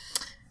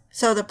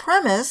 So the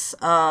premise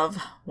of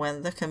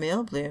When the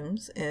Camellia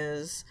Blooms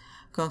is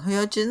Gong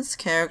Hyo-jin's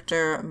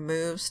character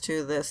moves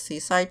to this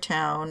seaside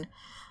town,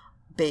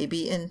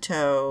 baby in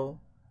tow,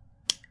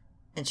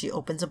 and she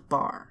opens a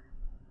bar.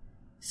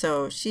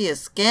 So she is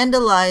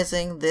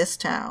scandalizing this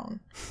town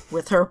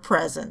with her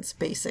presence,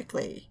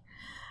 basically.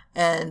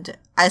 And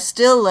I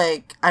still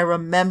I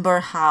remember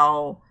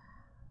how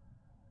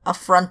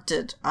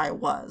affronted I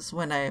was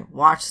when I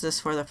watched this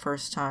for the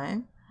first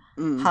time.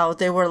 How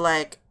they were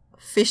like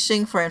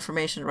fishing for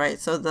information, right?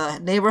 So the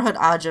neighborhood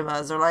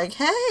ajumas are like,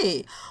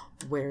 hey,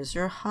 where's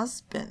your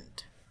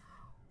husband?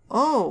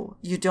 Oh,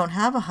 you don't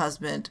have a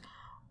husband.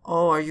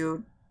 Oh, are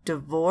you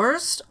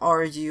divorced?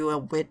 Are you a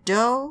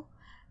widow?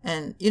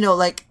 And,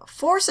 like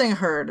forcing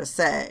her to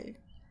say,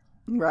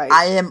 right,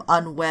 I am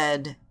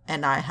unwed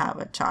and I have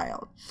a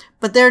child.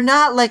 But they're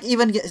not like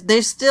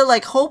they're still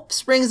like hope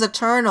springs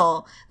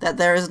eternal that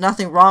there is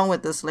nothing wrong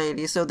with this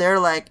lady. So they're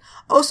like,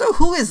 oh, so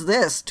who is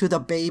this to the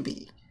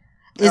baby?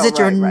 Is it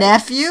your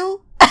nephew?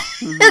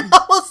 And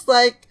I was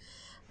like,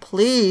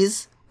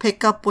 please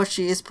pick up what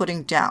she is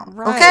putting down.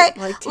 Right.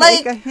 Okay?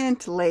 Take a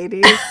hint,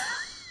 ladies.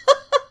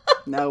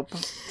 Nope.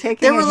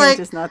 Taking a hint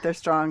is not their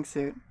strong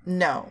suit.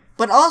 No.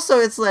 But also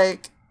it's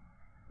like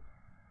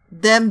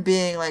them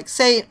being like,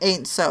 say it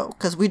ain't so,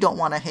 because we don't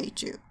want to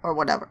hate you or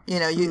whatever.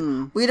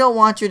 We don't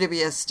want you to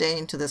be a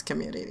stain to this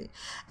community.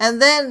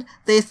 And then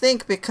they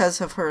think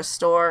because of her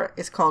store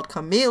is called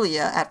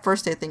Camellia, at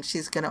first they think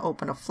she's going to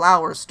open a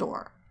flower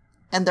store.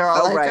 And they're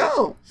all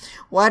oh,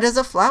 why does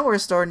a flower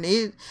store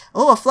need...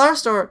 Oh, a flower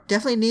store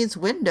definitely needs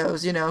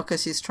windows,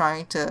 because she's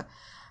trying to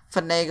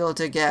finagle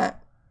to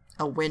get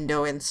a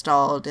window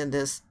installed in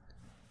this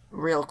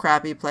real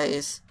crappy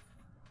place.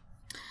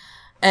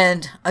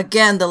 And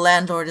again, the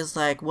landlord is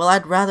like, well,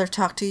 I'd rather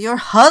talk to your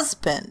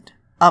husband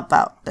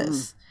about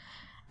this.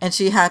 And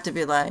she had to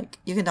be like,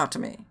 you can talk to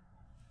me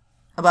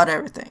about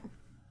everything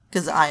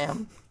because I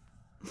am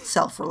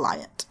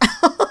self-reliant.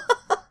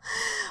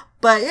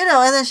 But,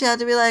 and then she had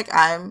to be like,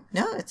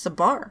 no, it's a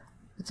bar.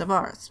 It's a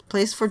bar. It's a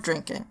place for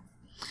drinking.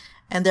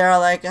 And they're all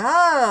like,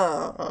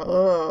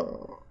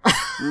 oh.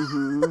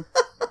 Mm-hmm.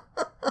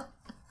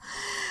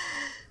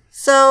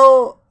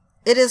 So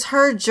it is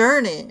her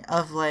journey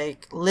of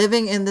like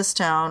living in this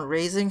town,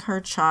 raising her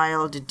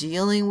child,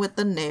 dealing with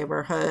the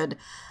neighborhood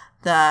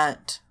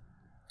that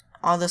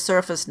on the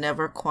surface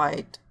never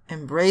quite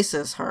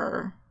embraces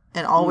her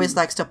and always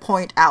likes to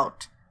point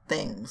out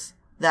things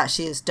that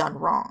she has done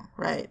wrong,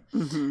 right?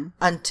 Mm-hmm.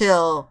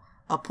 Until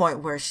a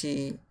point where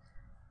she,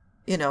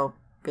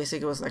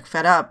 basically was like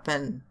fed up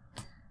and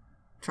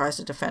tries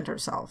to defend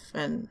herself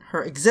and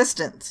her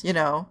existence,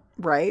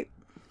 Right.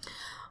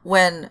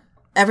 When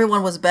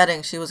everyone was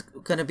betting she was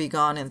going to be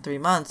gone in 3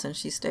 months and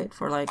she stayed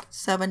for like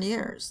 7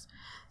 years.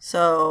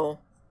 So,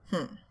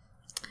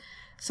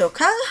 So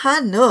Kang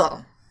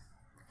Ha-neul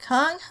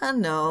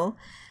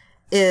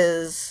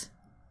is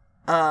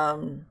a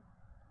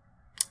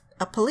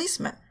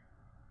policeman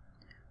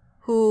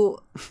who,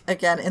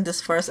 again, in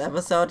this first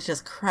episode,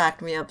 just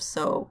cracked me up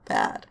so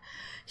bad.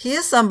 He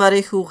is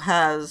somebody who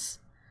has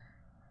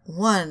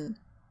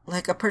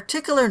a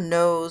particular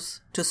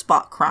nose to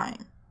spot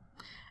crime.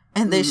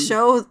 And they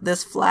show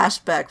this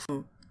flashback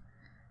from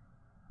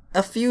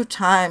a few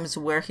times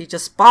where he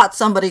just spots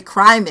somebody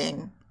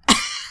criming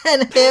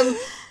and him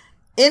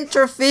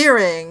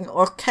interfering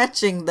or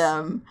catching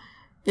them,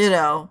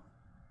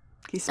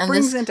 He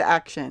springs into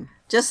action.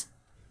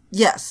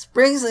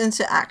 Springs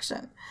into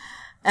action.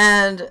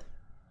 And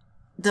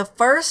the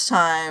first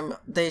time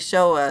they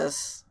show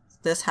us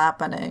this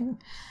happening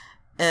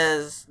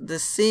is the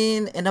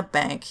scene in a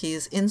bank.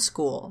 He's in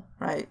school,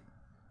 right?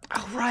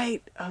 Oh,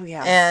 right. Oh,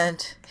 yeah.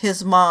 And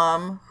his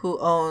mom, who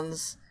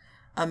owns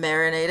a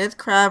marinated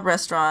crab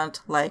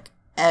restaurant like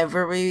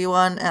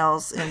everyone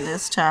else in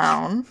this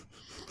town,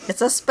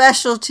 it's a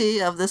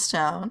specialty of this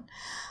town,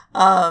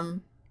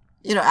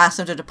 asked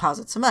him to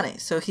deposit some money.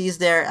 So he's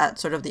there at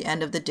sort of the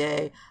end of the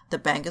day. The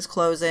bank is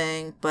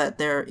closing, but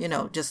they're,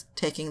 just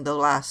taking the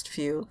last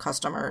few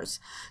customers.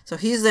 So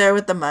he's there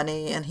with the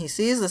money and he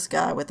sees this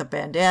guy with a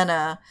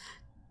bandana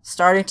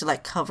starting to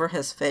like cover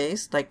his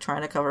face, like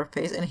trying to cover his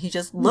face. And he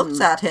just looks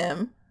at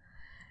him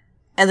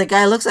and the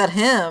guy looks at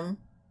him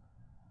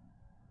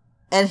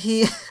and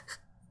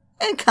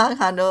and Kang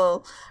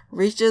Ha-neul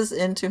reaches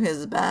into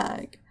his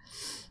bag.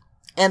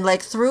 And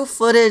like through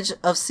footage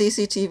of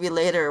CCTV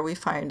later, we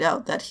find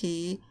out that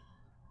he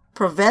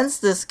prevents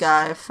this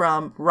guy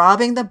from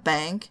robbing the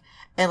bank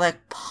and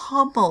like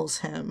pummels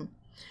him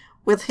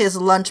with his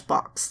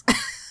lunchbox.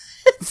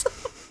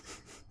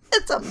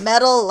 It's a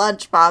metal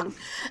lunchbox.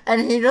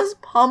 And he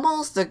just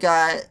pummels the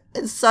guy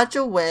in such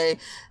a way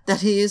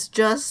that he is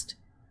just...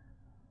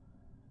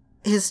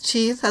 his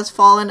teeth has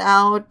fallen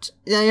out.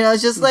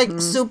 It's just like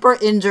super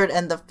injured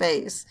in the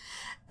face.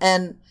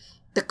 And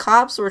the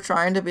cops were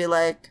trying to be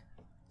like,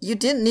 you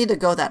didn't need to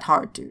go that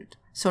hard, dude.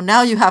 So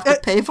now you have to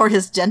pay for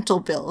his dental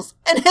bills.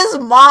 And his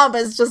mom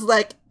is just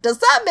like, does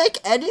that make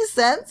any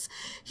sense?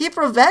 He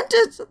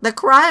prevented the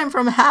crime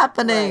from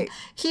happening. Right.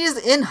 He's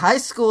in high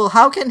school.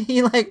 How can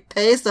he like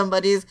pay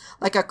somebody's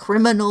like a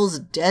criminal's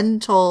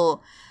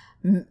dental,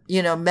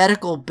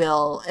 medical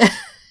bill?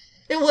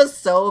 It was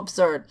so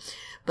absurd.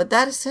 But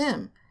that is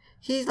him.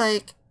 He's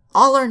like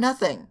all or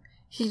nothing.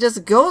 He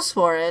just goes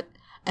for it.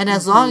 And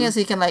as long as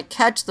he can like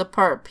catch the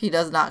perp, he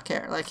does not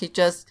care. Like he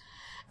just...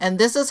 And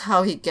this is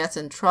how he gets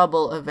in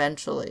trouble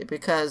eventually,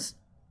 because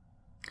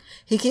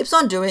he keeps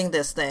on doing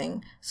this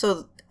thing.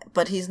 So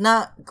but he's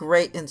not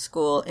great in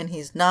school, and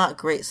he's not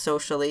great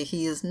socially.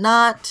 He is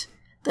not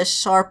the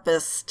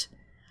sharpest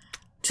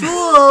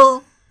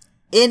tool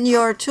in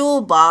your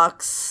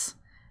toolbox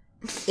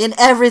in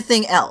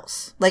everything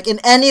else. Like, in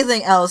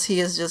anything else, he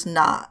is just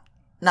not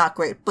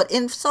great. But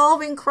in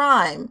solving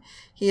crime,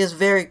 he is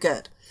very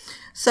good.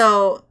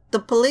 So the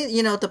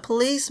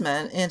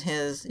policeman in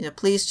his,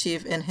 police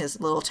chief in his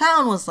little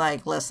town was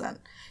like, listen,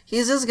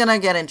 he's just gonna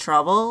get in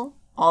trouble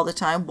all the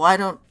time. Why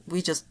don't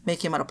we just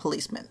make him a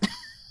policeman?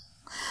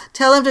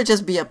 Tell him to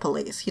just be a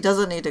police. He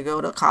doesn't need to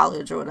go to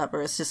college or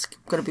whatever. It's just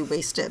gonna be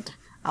wasted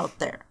out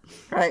there,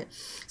 right?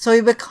 So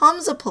he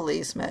becomes a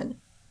policeman,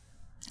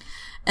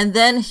 and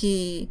then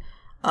he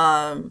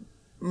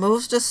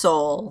moves to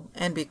Seoul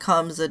and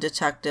becomes a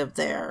detective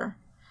there.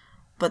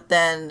 But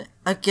then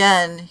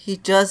again,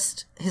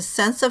 his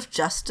sense of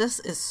justice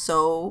is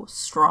so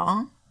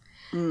strong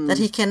that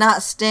he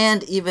cannot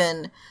stand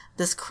even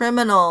this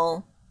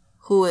criminal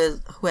who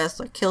has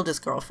like killed his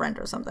girlfriend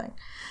or something,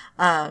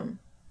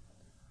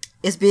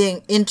 is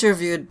being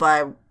interviewed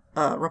by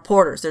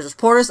reporters. There's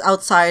reporters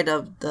outside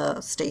of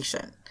the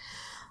station.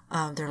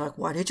 They're like,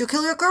 "Why did you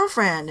kill your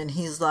girlfriend?" And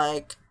he's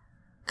like,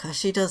 "'Cause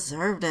she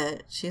deserved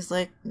it. She's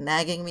like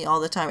nagging me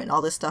all the time and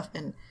all this stuff."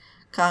 And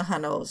Kang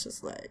Han-ho is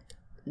just like,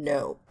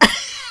 no.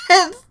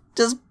 And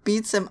just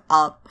beats him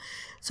up.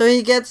 So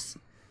he gets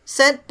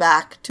sent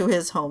back to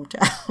his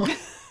hometown.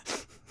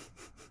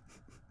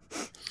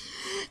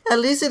 At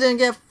least he didn't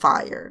get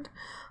fired.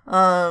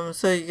 So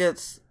he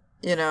gets,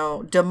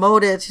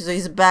 demoted. So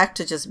he's back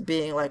to just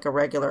being like a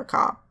regular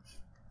cop.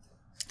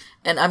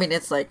 And I mean,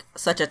 it's like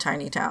such a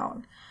tiny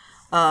town.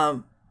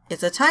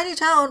 It's a tiny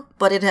town,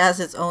 but it has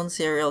its own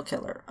serial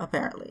killer,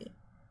 apparently.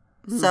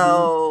 Mm-hmm.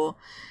 So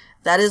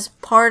that is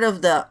part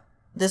of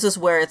this is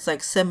where it's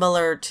like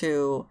similar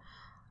to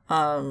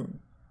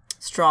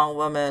Strong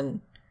Woman,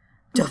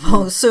 Do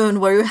Bong Soon,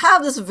 where you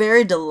have this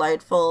very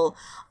delightful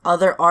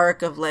other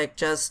arc of like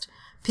just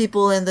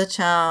people in the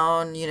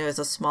town. It's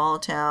a small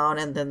town,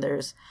 and then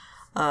there's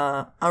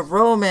a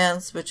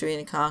romance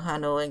between Kang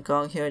Han-ho and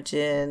Gong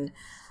Hyo-jin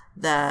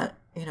that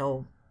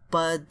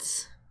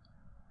buds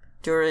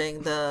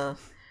during the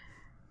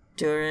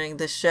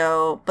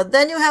show. But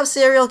then you have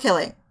serial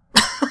killing.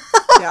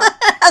 Yeah.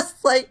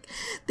 That's like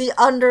the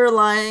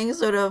underlying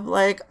sort of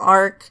like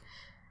arc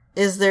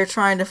is they're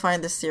trying to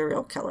find the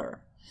serial killer.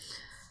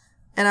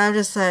 And I'm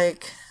just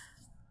like,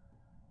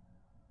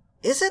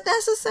 is it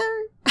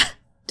necessary?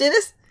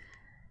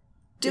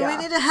 Do we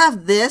need to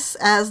have this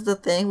as the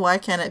thing? Why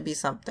can't it be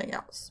something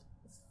else?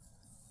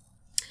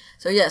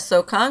 So yes,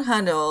 so Kang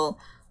Han-ho,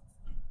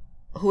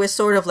 who is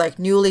sort of like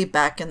newly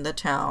back in the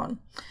town,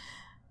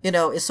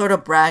 is sort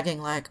of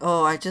bragging like,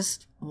 oh, I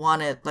just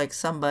wanted like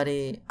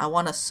somebody, I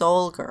want a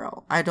Seoul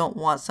girl. I don't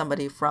want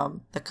somebody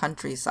from the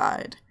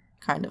countryside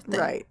kind of thing.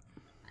 Right.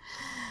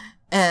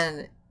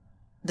 And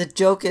the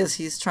joke is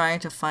he's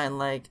trying to find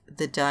like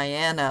the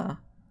Diana.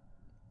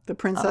 The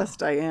Princess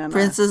Diana.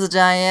 Princess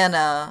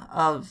Diana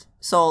of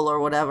Seoul or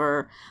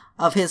whatever,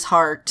 of his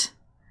heart.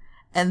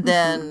 And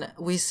then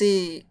we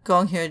see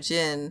Gong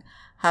Hyo-jin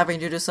having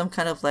to do some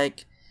kind of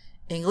like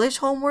English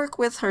homework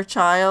with her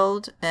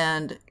child,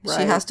 and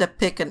she has to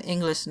pick an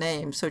English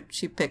name, so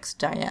she picks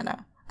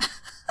Diana.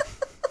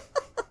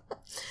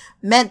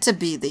 Meant to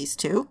be these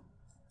two.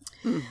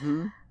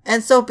 Mm-hmm.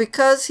 And so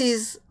because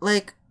he's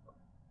like,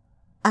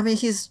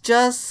 he's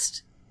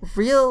just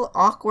real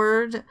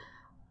awkward,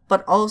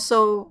 but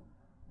also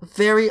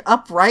very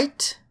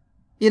upright,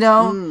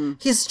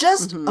 He's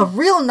just a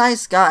real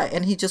nice guy,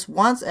 and he just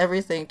wants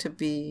everything to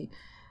be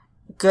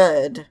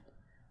good,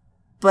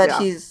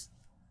 but he's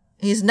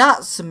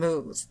not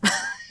smooth.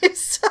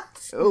 He's not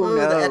smooth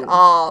at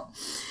all.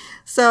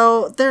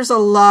 So there's a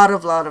lot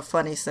of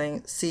funny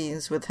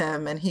scenes with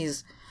him, and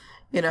he's,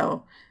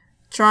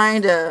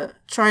 trying to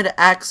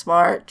act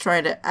smart,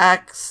 trying to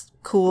act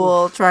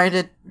cool,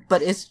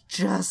 but it's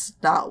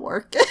just not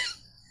working.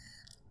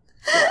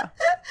 Yeah.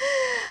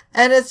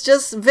 And it's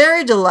just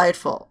very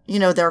delightful.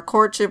 Their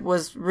courtship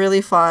was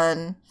really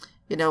fun.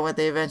 When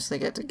they eventually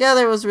get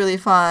together, it was really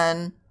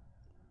fun.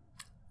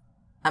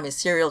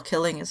 Serial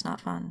killing is not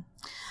fun.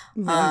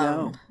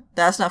 No.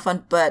 That's not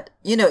fun. But,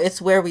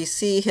 it's where we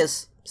see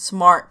his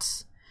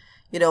smarts.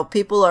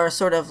 People are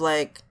sort of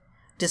like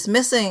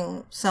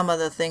dismissing some of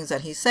the things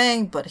that he's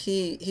saying, but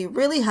he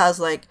really has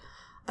like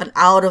an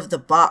out of the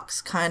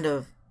box kind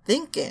of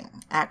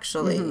thinking,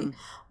 actually. Mm-hmm.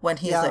 When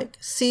he's like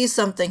sees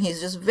something, he's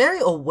just very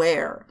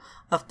aware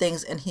of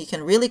things, and he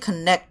can really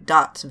connect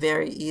dots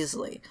very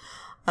easily.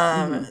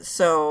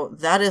 So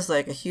that is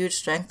like a huge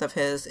strength of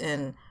his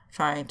in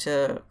trying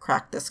to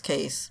crack this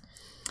case,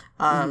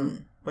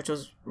 which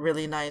was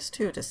really nice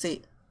too to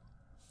see.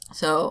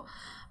 So,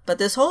 but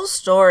this whole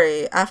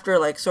story, after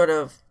like sort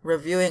of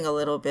reviewing a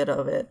little bit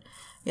of it,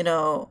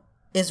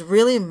 is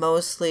really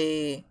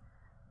mostly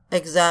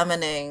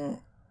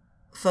examining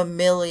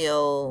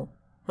familial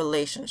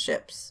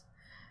relationships.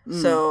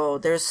 So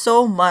there's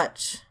so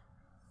much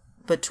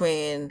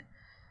between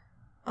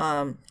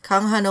Kang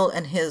Han-ho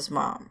and his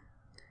mom.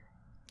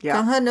 Yeah.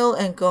 Kang Han-ho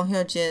and Gong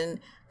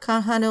Hyo-jin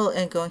Kang Ha-neul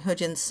and Gong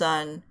Hyo-jin's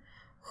son,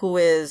 who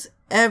is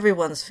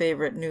everyone's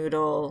favorite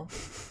noodle,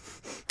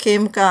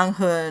 Kim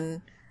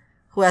Kang-hoon,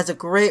 who has a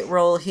great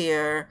role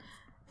here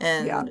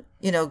Yeah.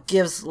 and,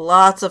 gives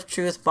lots of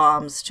truth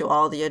bombs to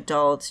all the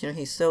adults.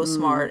 He's so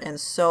smart and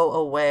so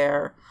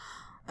aware.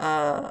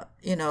 Gong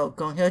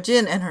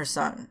Hyo-jin and her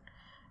son.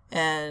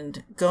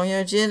 And Gong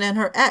Hyo-jin and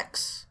her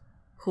ex,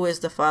 who is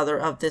the father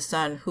of this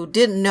son, who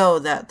didn't know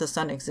that the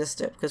son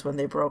existed, because when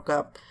they broke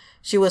up,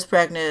 she was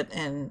pregnant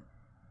and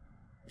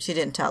she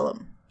didn't tell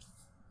him.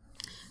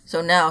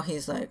 So now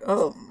he's like,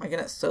 oh my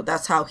goodness. So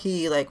that's how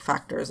he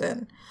factors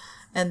in.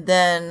 And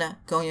then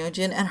Gong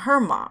Hyo-jin and her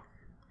mom.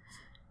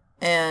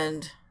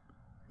 And,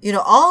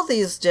 all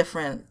these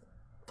different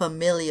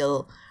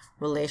familial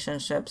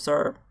relationships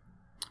are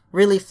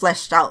really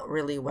fleshed out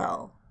really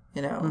well,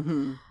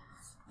 Mm-hmm.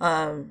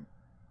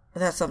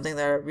 That's something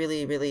that I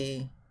really,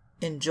 really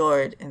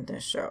enjoyed in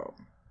this show.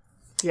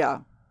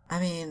 Yeah. I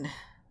mean,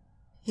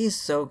 he's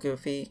so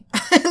goofy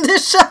in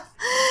this show.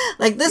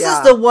 This Yeah.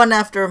 is the one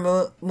after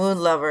Moon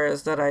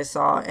Lovers that I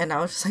saw, and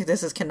I was just like,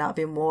 this cannot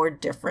be more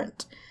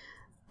different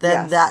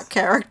than that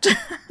character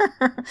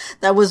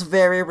that was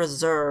very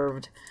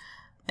reserved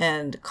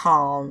and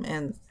calm,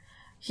 and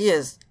he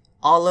is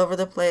all over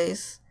the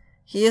place.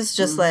 He is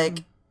just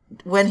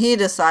when he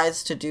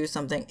decides to do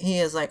something, he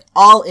is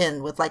all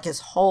in with his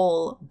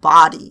whole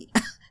body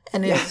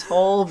and his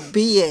whole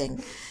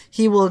being.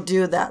 He will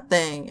do that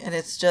thing, and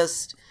it's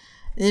just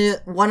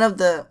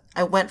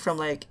I went from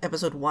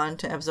episode 1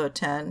 to episode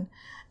 10,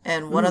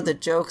 and one of the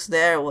jokes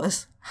there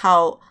was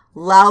how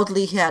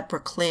loudly he had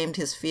proclaimed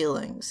his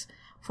feelings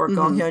for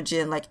Gong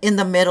Hyo-jin in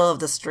the middle of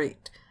the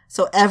street,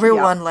 so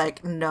everyone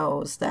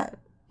knows that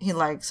he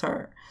likes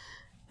her.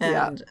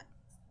 And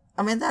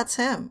I mean, that's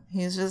him.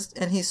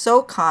 And he's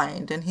so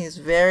kind, and he's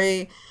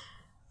very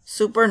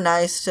super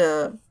nice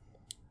to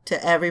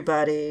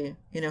everybody.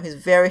 He's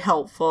very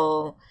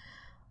helpful.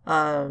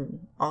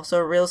 Also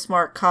a real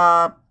smart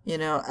cop.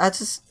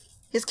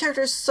 His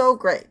character is so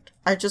great.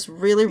 I just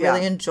really,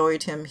 really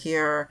enjoyed him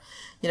here.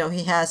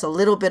 He has a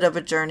little bit of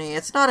a journey.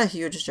 It's not a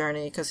huge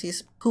journey because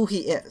he's who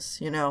he is,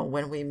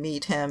 when we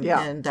meet him.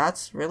 Yeah. And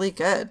that's really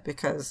good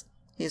because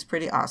he's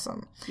pretty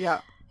awesome.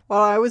 Yeah.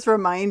 Well, I was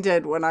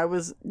reminded when I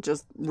was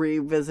just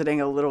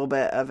revisiting a little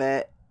bit of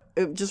it,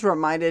 it just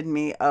reminded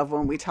me of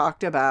when we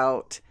talked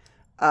about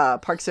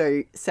Park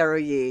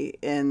Seo-yi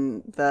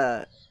in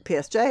the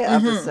PSJ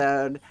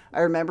episode.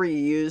 I remember you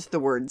used the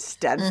word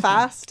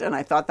steadfast, and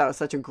I thought that was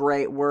such a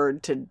great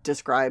word to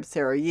describe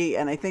Seo-yi,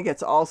 and I think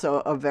it's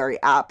also a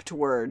very apt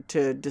word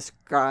to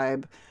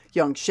describe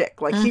Young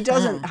Shik. He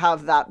doesn't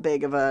have that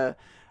big of a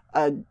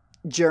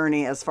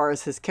journey as far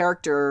as his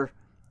character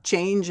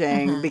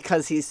changing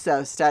because he's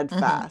so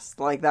steadfast.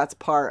 That's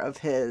part of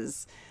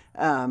his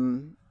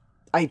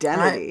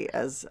identity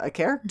as a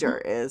character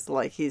is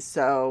he's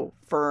so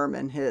firm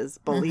in his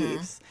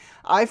beliefs.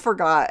 I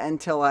forgot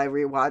until I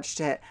rewatched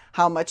it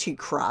how much he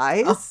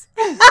cries.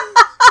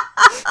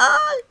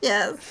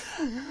 Yes.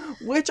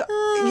 Which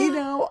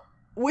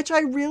which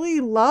I really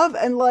love,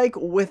 and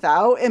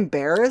without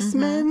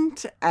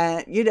embarrassment.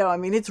 And I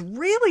mean, it's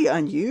really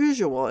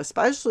unusual,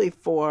 especially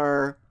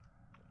for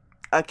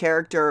a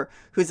character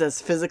who's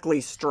as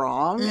physically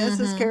strong as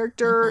his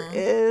character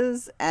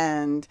is,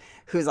 and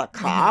who's a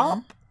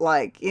cop.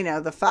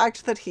 The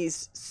fact that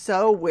he's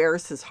so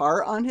wears his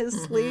heart on his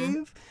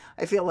sleeve,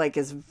 I feel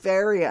is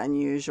very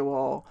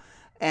unusual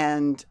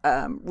and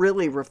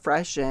really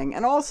refreshing.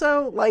 And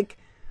also,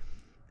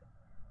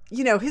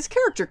 his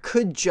character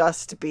could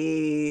just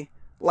be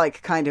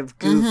kind of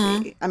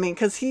goofy. I mean,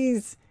 because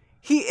he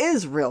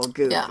is real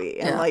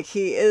goofy, and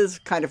he is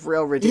kind of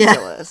real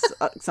ridiculous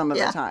some of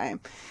the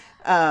time.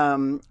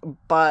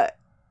 But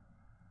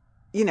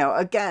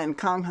again,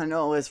 Kang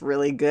Ha-neul is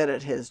really good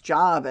at his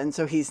job, and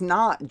so he's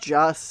not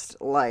just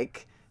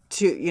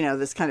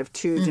this kind of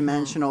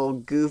two-dimensional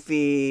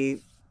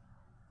goofy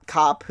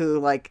cop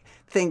who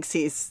thinks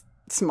he's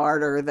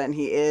smarter than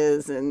he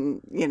is,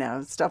 and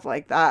stuff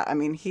like that. I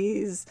mean,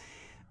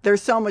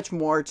 there's so much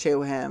more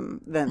to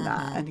him than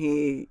that, and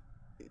he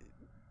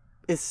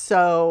is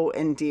so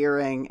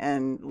endearing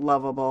and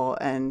lovable.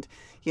 And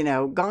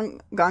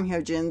Gong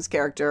Hyo-jin's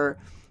character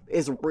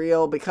is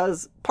real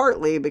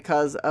partly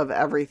because of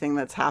everything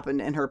that's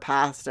happened in her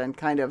past, and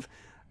kind of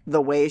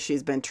the way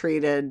she's been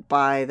treated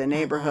by the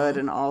neighborhood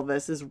and all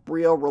this, is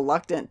real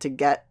reluctant to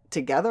get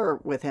together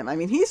with him. I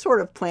mean, he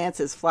sort of plants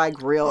his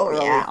flag real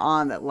early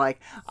on that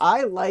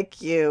I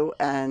like you,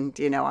 and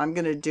I'm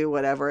going to do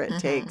whatever it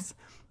takes,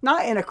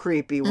 not in a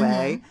creepy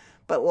way,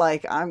 but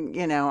I'm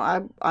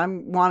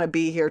want to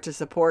be here to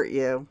support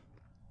you.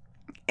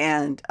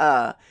 And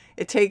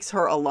it takes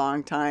her a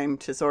long time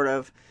to sort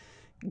of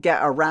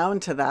get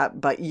around to that,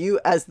 but you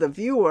as the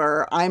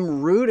viewer,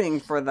 I'm rooting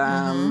for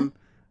them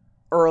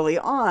early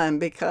on,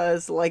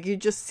 because you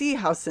just see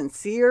how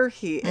sincere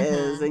he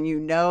is,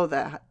 and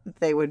that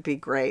they would be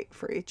great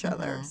for each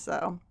other.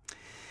 So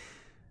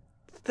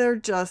they're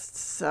just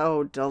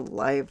so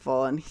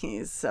delightful, and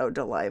he's so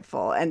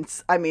delightful. And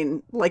I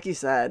mean, like you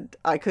said,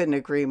 I couldn't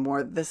agree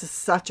more. This is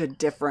such a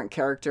different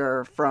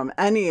character from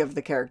any of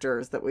the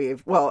characters that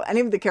any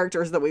of the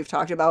characters that we've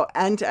talked about,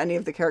 and to any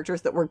of the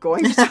characters that we're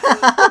going to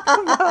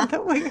talk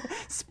about.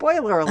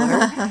 Spoiler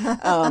alert.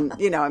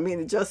 I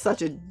mean, just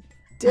such a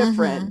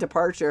different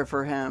departure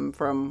for him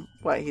from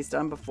what he's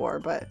done before,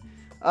 but.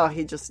 Oh,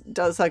 he just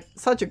does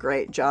such a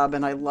great job,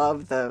 and I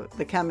love the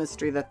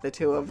chemistry that the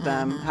two of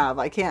them have.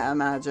 I can't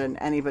imagine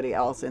anybody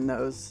else in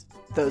those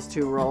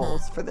two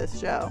roles for this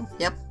show.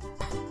 Yep.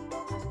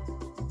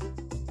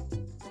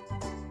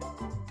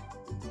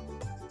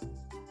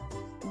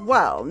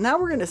 Well, now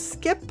we're going to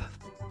skip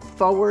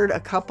forward a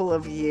couple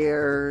of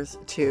years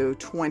to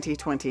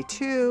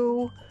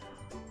 2022.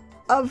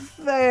 A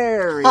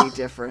very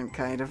different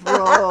kind of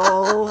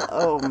role.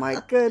 Oh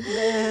my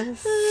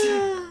goodness.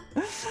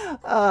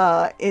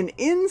 In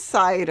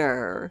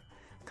Insider,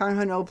 Kang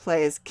Ho-no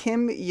plays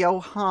Kim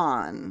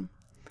Yo-han.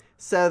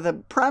 So the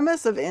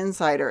premise of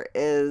Insider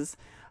is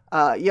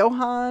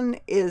Yo-han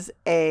is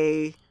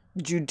a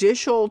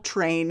judicial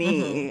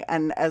trainee,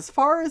 and as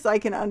far as I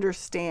can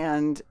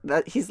understand,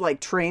 that he's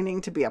like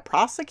training to be a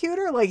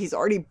prosecutor. Like, he's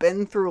already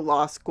been through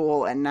law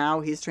school and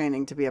now he's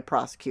training to be a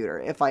prosecutor,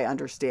 if I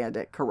understand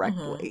it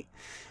correctly.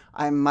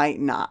 I might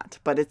not,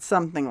 but it's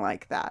something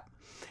like that.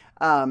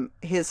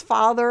 His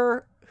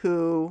father,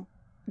 who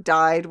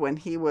died when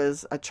he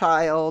was a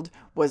child,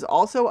 was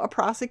also a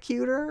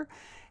prosecutor,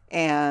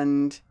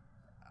 and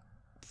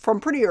from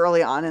pretty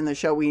early on in the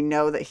show, we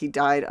know that he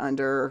died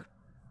under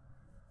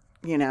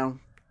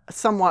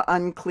somewhat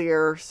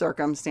unclear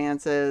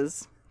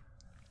circumstances.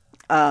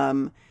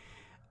 So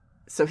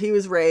he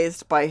was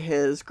raised by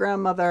his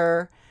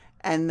grandmother,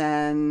 and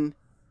then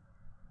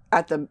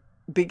at the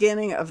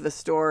beginning of the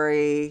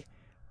story,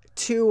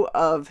 two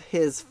of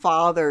his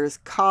father's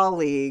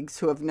colleagues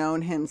who have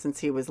known him since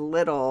he was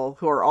little,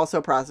 who are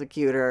also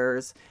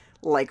prosecutors,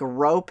 like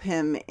rope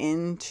him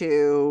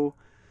into,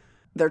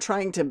 they're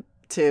trying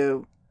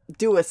to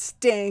do a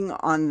sting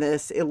on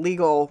this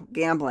illegal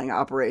gambling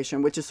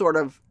operation, which is sort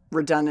of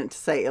redundant to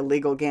say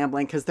illegal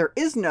gambling, because there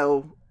is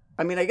no,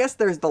 I mean, I guess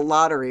there's the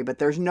lottery, but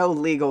there's no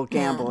legal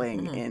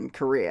gambling in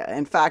Korea.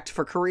 In fact,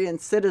 for Korean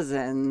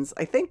citizens,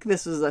 I think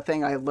this is a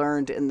thing I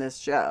learned in this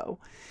show.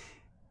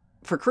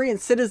 For Korean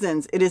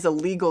citizens, it is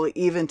illegal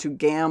even to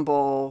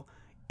gamble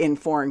in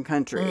foreign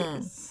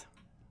countries,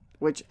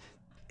 which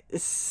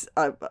is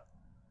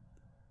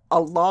a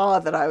law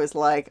that I was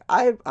like,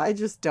 I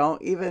just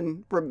don't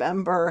even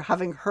remember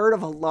having heard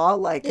of a law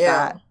like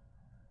that.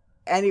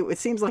 And it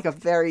seems like a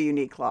very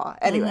unique law.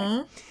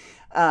 Anyway,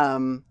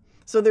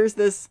 so there's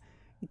this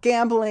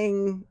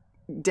gambling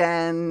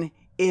den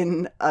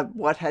in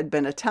what had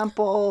been a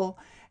temple,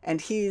 and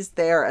he's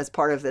there as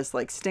part of this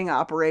like sting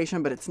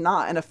operation, but it's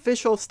not an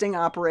official sting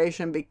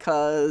operation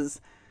because,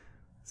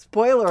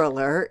 spoiler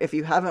alert, if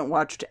you haven't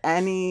watched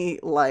any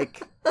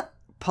like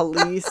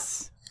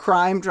police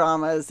crime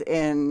dramas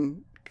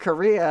in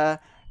Korea,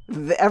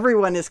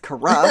 everyone is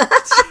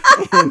corrupt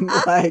in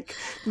like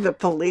the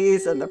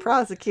police and the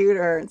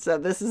prosecutor, and so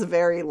this is a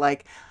very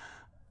like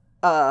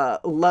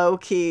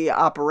low-key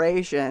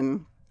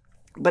operation,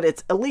 but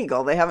it's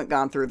illegal. They haven't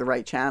gone through the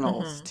right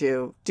channels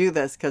to do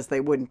this because they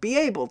wouldn't be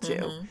able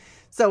to.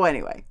 So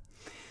anyway,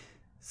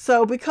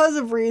 so because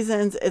of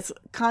reasons, it's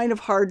kind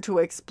of hard to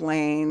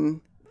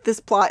explain. This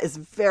plot is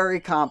very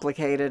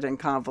complicated and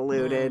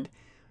convoluted.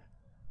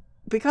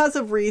 Because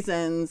of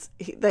reasons,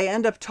 they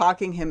end up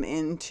talking him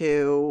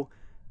into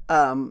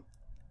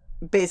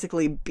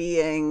basically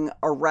being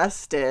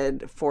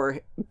arrested for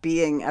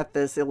being at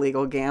this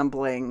illegal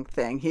gambling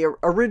thing. He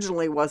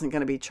originally wasn't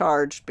going to be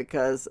charged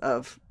because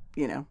of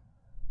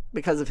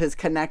his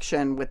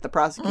connection with the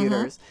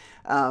prosecutors.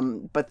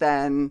 But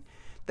then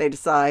they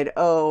decide,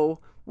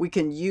 we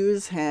can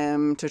use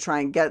him to try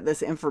and get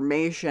this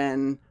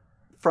information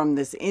from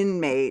this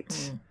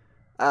inmate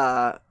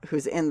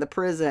who's in the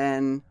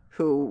prison,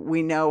 who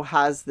we know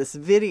has this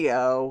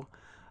video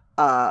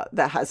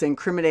that has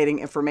incriminating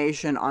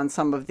information on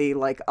some of the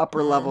like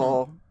upper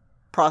level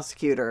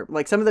prosecutor.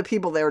 Like some of the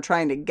people they were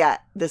trying to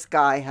get, this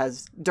guy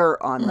has dirt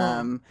on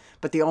them,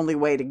 but the only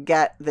way to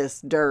get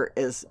this dirt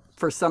is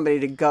for somebody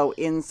to go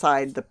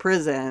inside the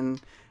prison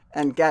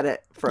and get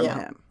it from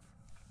him.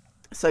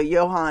 So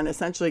Johan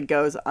essentially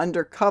goes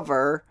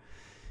undercover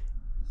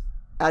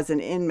as an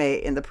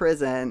inmate in the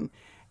prison.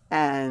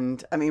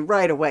 And I mean,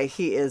 right away,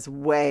 he is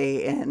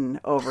way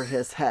in over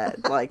his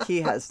head. Like,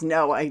 he has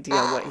no idea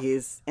what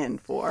he's in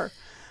for.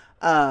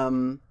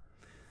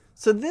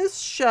 So this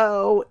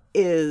show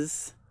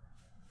is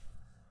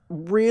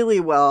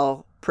really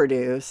well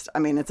produced. I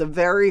mean, it's a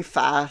very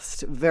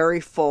fast, very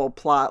full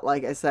plot.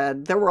 Like I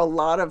said, there were a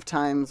lot of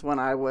times when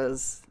I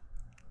was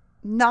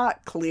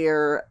not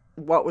clear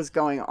what was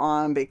going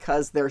on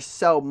because there's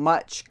so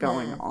much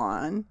going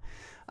on.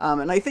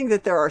 And I think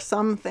that there are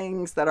some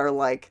things that are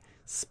like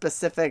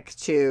specific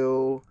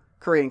to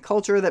Korean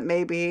culture that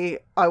maybe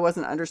I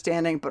wasn't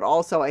understanding, but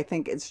also I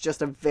think it's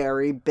just a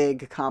very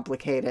big,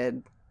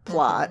 complicated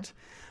plot.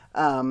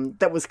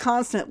 that was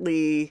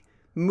constantly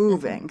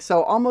moving.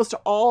 So almost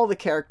all the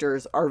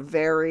characters are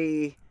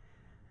very,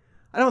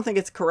 I don't think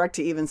it's correct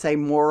to even say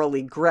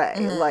morally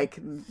gray. Like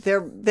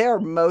they're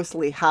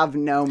mostly have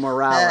no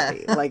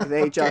morality. Like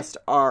they just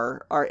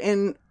are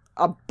in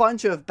a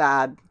bunch of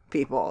bad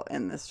people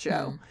in this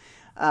show.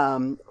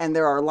 And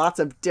there are lots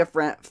of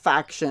different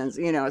factions.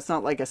 You know, it's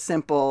not like a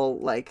simple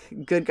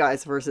like good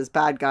guys versus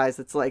bad guys.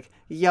 It's like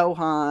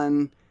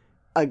Johan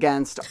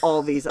against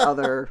all these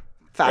other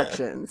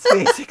factions,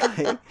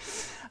 basically.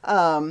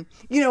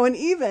 You know, and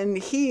even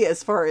he,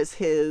 as far as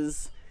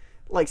his,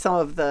 like some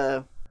of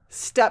the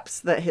steps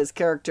that his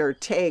character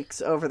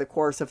takes over the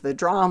course of the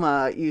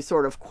drama, you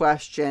sort of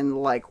question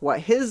like what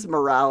his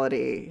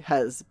morality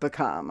has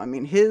become. I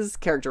mean, his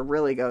character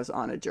really goes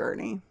on a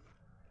journey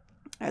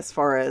as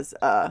far as,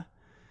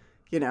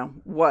 you know,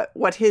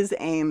 what his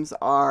aims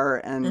are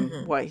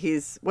and what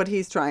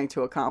he's trying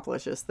to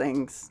accomplish as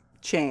things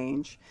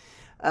change.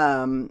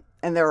 And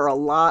there are a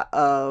lot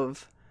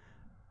of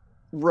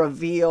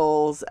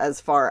reveals as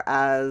far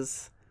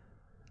as,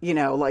 you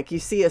know, like you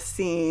see a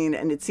scene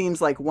and it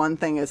seems like one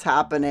thing is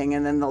happening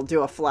and then they'll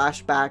do a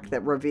flashback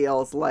that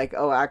reveals like,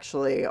 oh,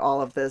 actually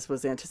all of this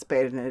was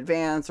anticipated in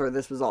advance or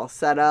this was all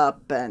set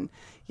up. And,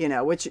 you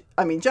know, which,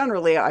 I mean,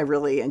 generally I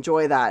really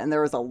enjoy that. And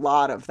there is a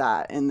lot of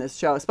that in this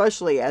show,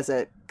 especially as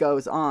it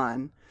goes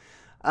on.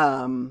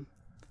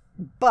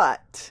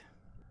 But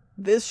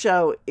this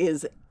show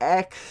is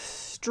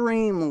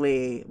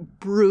extremely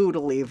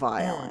brutally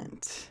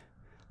violent.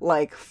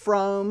 Like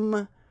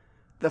from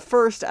the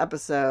first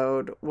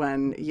episode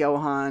when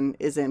Johan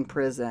is in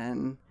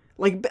prison,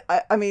 like,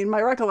 I mean,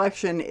 my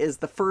recollection is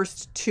the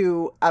first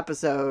 2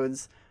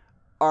 episodes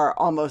are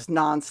almost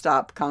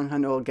nonstop Kang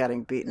Neul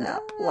getting beaten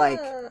up. Like,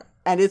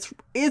 and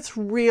it's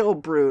real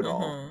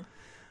brutal.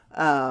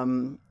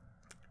 And,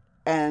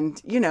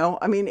 you know,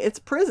 I mean, it's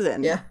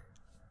prison. Yeah.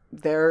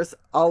 There's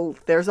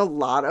a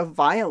lot of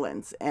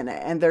violence in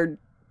it, and they're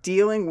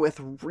dealing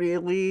with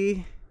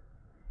really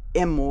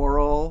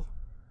immoral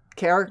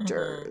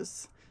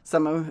characters,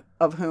 some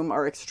of whom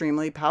are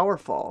extremely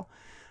powerful.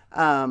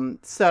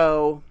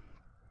 So,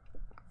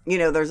 you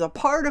know, there's a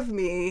part of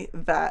me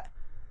that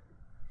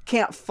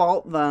can't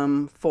fault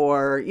them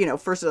for, you know,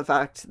 first of the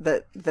fact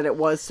that it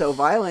was so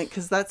violent,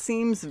 because that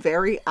seems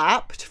very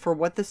apt for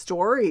what the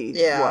story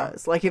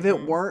was. Like, if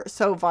it weren't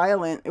so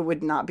violent, it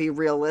would not be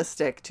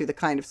realistic to the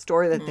kind of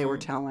story that they were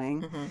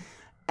telling.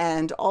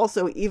 And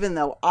also, even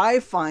though I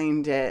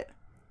find it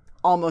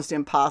almost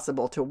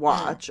impossible to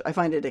watch, I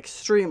find it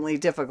extremely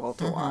difficult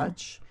to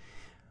watch,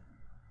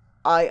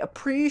 I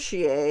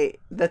appreciate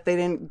that they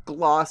didn't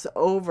gloss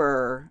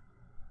over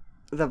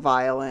the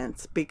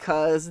violence,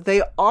 because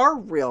they are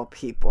real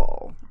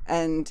people.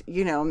 And,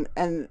 you know,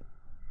 and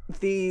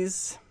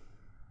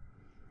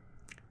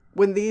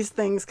when these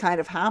things kind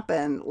of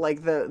happen,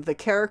 like the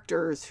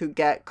characters who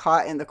get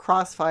caught in the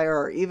crossfire,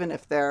 or even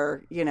if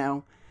they're, you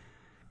know,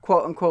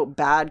 quote unquote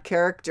bad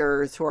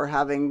characters who are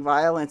having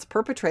violence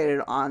perpetrated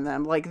on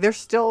them, like they're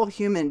still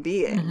human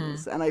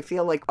beings. And I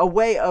feel like a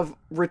way of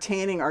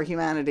retaining our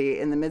humanity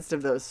in the midst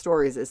of those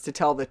stories is to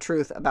tell the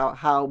truth about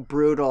how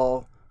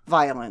brutal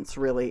violence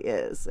really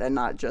is, and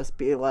not just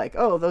be like,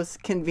 oh, those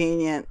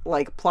convenient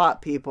like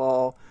plot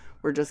people,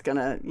 we're just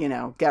gonna, you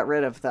know, get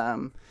rid of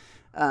them.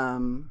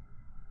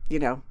 You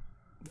know,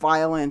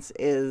 violence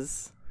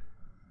is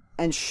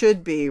and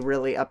should be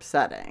really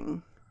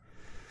upsetting.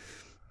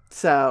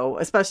 So,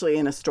 especially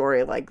in a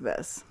story like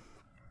this.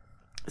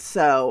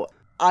 So,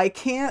 I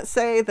can't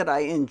say that I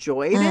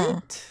enjoyed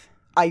it.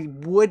 I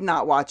would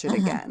not watch it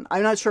again.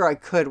 I'm not sure I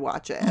could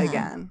watch it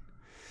again.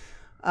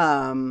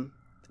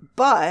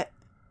 But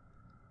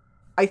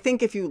I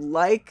think if you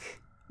like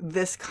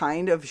this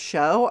kind of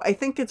show, I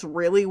think it's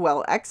really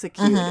well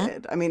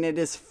executed. I mean, it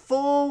is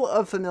full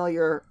of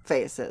familiar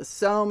faces.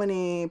 So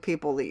many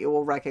people that you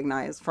will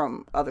recognize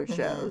from other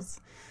shows.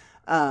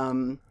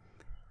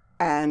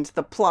 And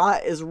the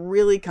plot is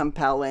really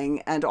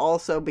compelling. And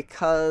also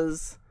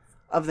because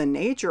of the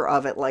nature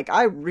of it, like,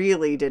 I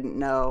really didn't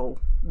know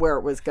where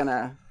it was going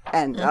to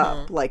end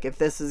up. Like, if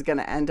this is going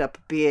to end up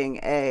being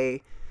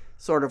a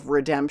sort of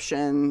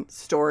redemption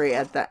story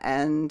at the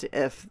end,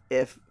 if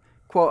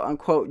quote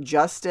unquote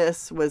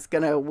justice was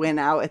going to win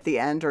out at the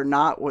end or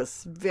not,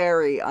 was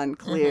very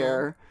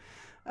unclear.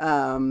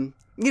 You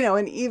know,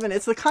 and even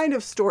it's the kind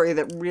of story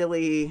that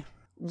really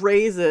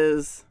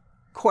raises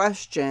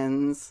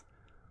questions,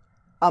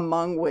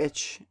 among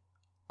which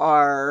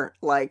are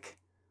like,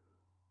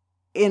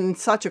 in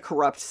such a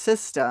corrupt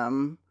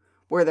system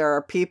where there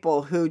are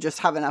people who just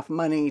have enough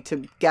money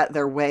to get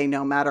their way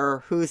no matter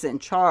who's in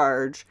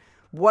charge,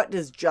 what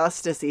does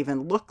justice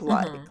even look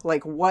like?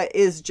 Like, what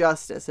is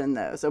justice in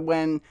those? And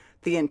when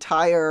the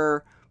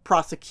entire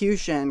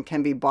prosecution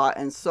can be bought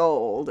and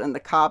sold and the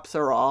cops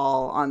are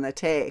all on the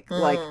take,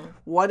 like,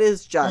 what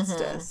is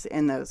justice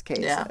in those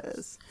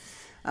cases?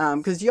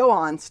 Because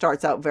Johan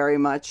starts out very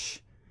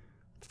much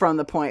from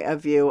the point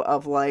of view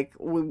of, like,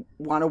 we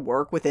want to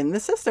work within the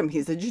system.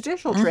 He's a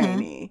judicial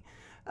trainee.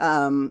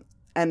 And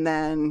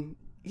then,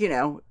 you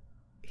know,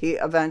 he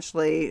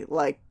eventually,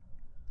 like,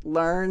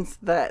 learns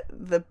that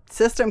the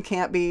system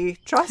can't be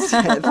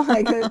trusted.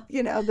 Like,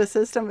 the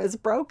system is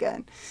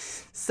broken.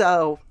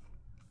 So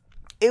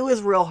it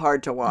was real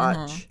hard to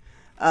watch.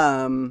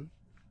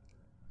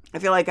 I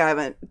feel like I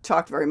haven't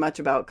talked very much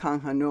about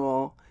Kang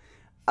Neul.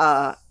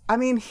 I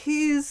mean,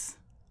 he's,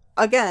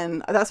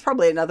 again, that's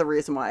probably another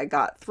reason why I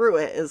got through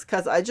it, is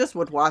because I just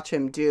would watch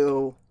him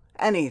do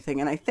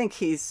anything. And I think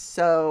he's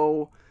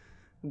so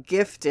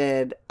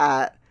gifted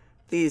at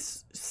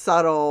these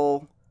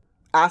subtle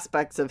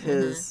aspects of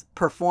his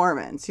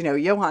performance.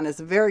 Johan is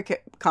a very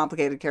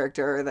complicated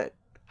character that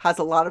has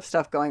a lot of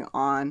stuff going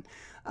on.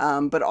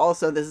 But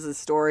also this is a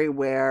story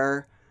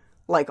where,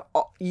 like,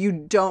 you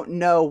don't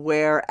know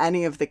where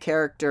any of the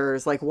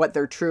characters, like, what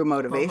their true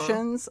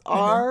motivations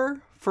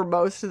are for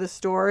most of the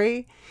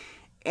story.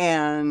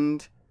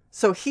 And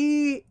so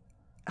he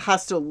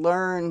has to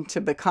learn to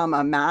become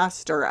a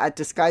master at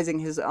disguising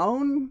his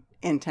own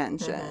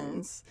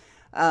intentions.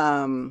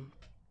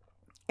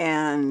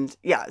 And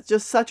yeah,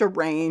 just such a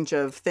range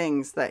of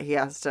things that he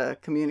has to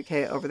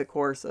communicate over the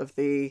course of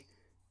the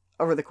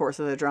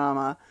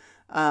drama.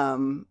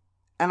 And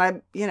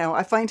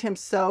I find him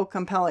so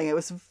compelling. It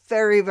was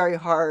very, very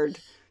hard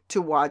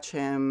to watch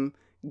him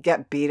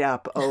get beat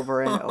up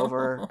over and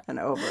over and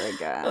over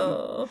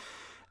again.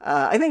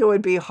 I think it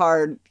would be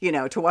hard,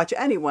 to watch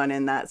anyone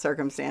in that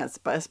circumstance,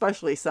 but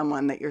especially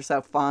someone that you're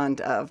so fond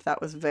of.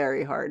 That was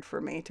very hard for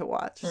me to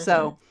watch.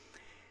 So,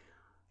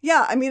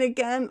 yeah, I mean,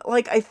 again,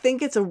 like, I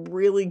think it's a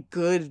really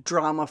good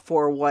drama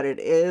for what it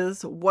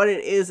is. What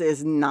it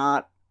is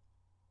not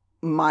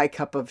my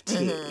cup of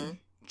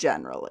tea,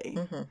 generally.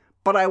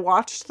 But I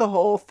watched the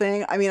whole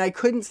thing. I mean, I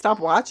couldn't stop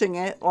watching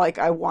it. Like,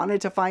 I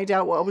wanted to find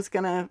out what was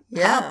going to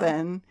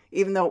happen,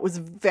 even though it was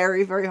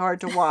very, very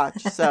hard to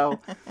watch. So,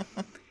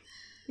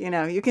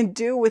 you can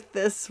do with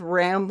this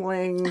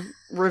rambling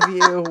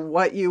review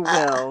what you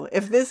will.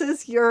 If this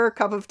is your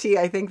cup of tea,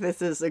 I think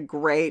this is a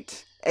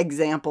great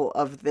example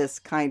of this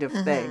kind of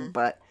thing.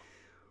 But,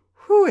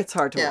 it's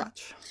hard to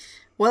watch.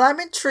 Well,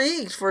 I'm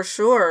intrigued for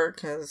sure,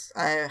 because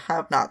I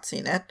have not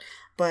seen it.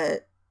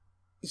 But,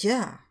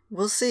 yeah,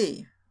 we'll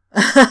see.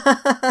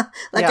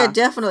 I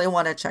definitely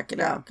want to check it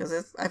out,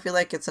 because I feel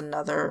like it's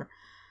another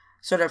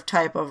sort of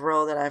type of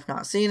role that I've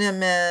not seen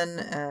him in,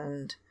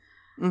 and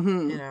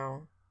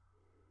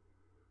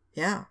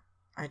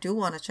I do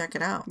want to check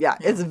it out.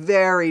 It's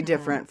very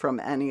different from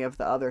any of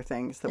the other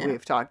things that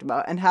we've talked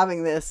about, and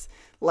having this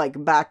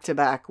like back to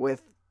back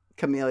with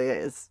Camellia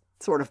is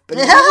sort of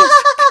bananas.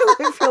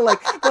 I feel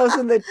like those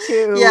are the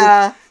two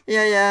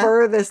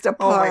furthest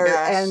apart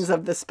ends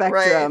of the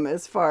spectrum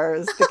as far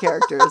as the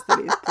characters that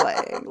he's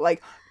playing.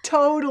 Like,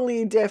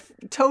 totally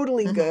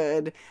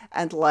good,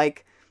 and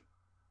like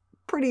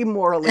pretty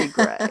morally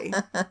gray.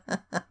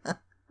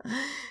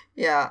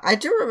 Yeah, I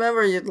do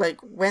remember you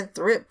went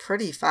through it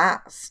pretty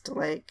fast.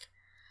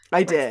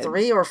 I did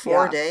 3 or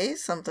 4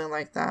 days, something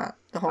like that.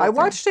 I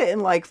watched it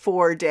in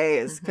 4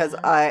 days because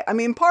I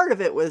mean, part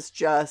of it was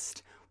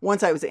just,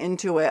 once I was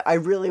into it, I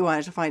really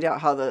wanted to find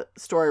out how the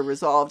story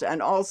resolved.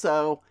 And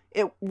also,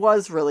 it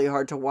was really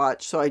hard to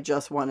watch. So I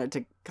just wanted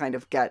to kind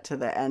of get to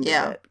the end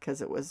of it,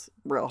 because it was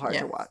real hard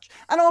to watch.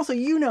 And also,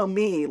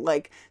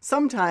 me,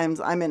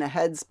 sometimes I'm in a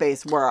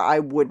headspace where I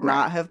would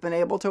not have been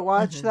able to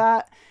watch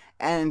that.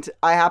 And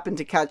I happened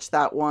to catch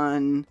that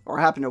one, or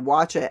happened to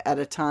watch it at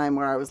a time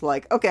where I was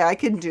like, okay, I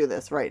can do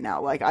this right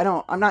now.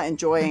 I'm not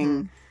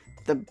enjoying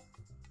the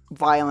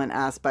violent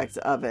aspects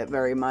of it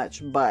very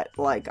much, but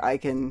I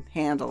can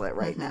handle it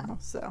right now.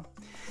 So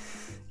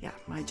yeah,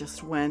 I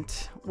just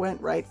went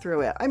right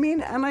through it. I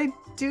mean, and I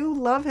do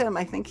love him.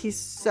 I think he's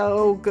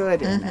so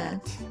good in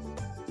it.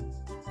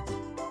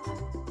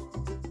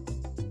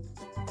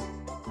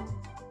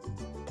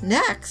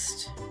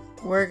 Next,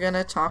 we're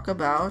gonna talk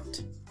about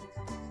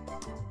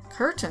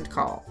Curtain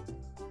Call,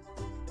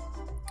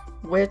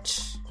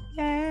 which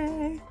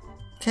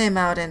came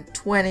out in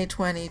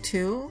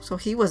 2022. So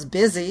he was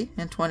busy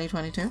in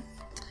 2022.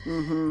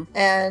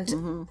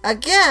 And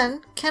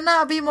again,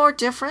 cannot be more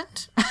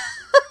different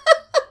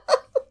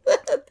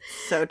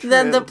so true.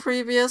 than the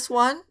previous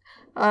one.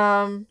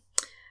 And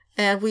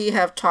we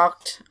have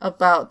talked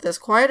about this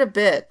quite a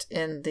bit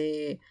in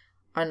the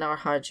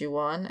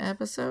Anarhajiwan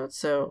episode,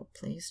 so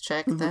please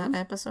check that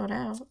episode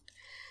out.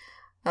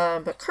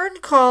 But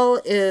Curtain Call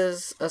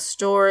is a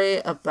story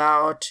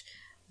about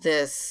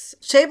this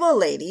chaebol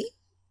lady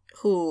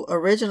who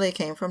originally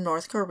came from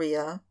North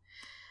Korea,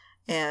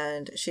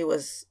 and she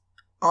was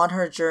on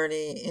her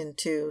journey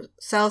into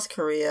South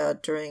Korea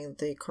during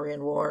the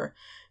Korean War.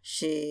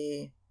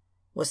 She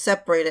was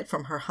separated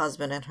from her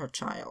husband and her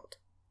child.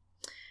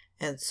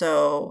 And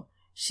so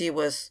she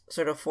was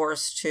sort of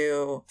forced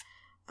to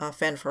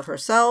fend for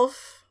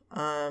herself,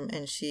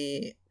 and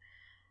she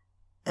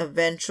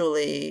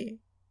eventually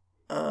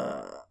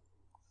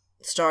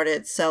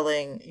started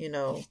selling,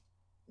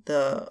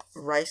 the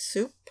rice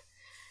soup,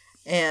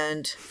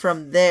 and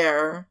from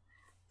there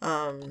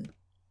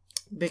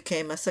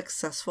became a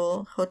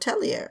successful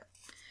hotelier.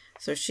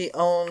 So she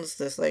owns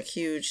this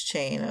huge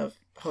chain of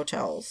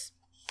hotels,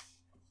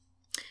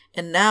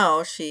 and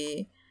now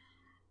she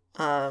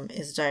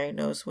is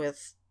diagnosed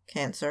with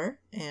cancer,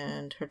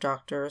 and her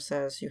doctor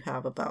says you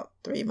have about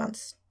 3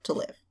 months to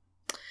live.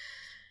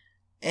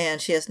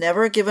 And she has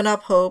never given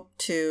up hope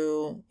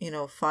to,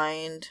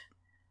 find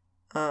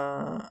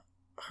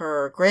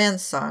her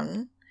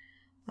grandson.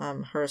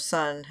 Her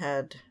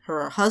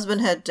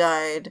husband had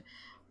died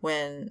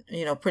when,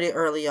 pretty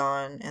early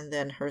on, and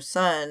then her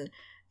son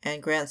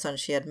and grandson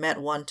she had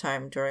met one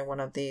time during one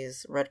of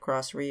these Red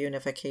Cross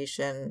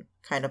reunification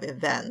kind of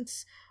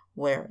events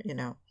where,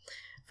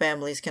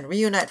 families can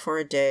reunite for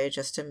a day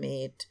just to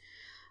meet.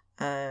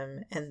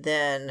 And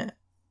then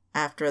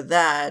after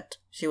that,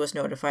 she was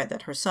notified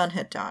that her son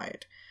had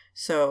died.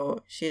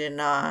 So she did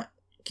not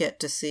get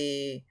to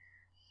see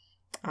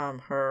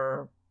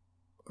her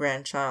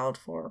grandchild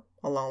for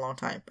a long, long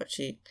time. But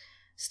she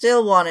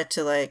still wanted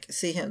to,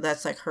 see him.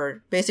 That's,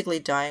 her basically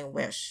dying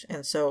wish.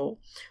 And so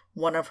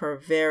one of her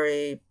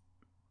very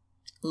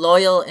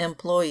loyal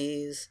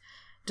employees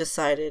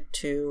decided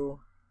to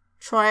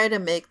try to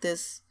make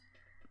this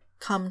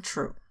come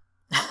true.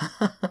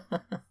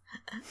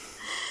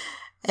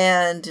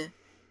 And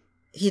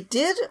he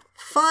did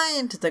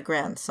find the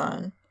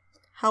grandson.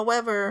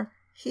 However,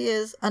 he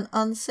is an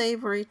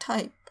unsavory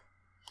type.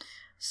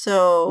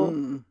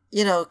 So,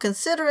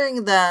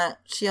 considering that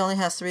she only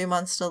has 3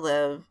 months to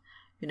live,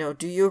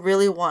 do you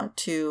really want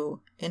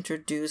to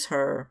introduce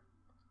her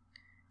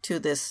to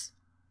this,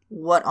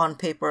 what on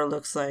paper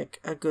looks like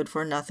a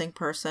good-for-nothing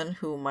person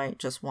who might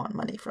just want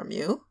money from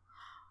you?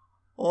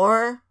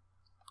 Or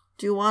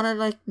do you want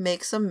to,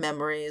 make some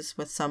memories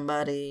with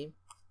somebody,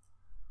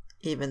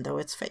 even though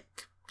it's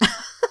fake?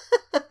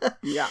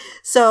 Yeah.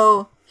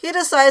 So he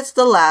decides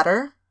the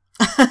latter.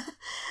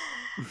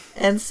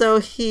 And so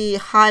he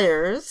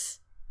hires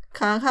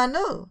Kang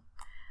Ha-no,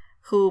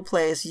 who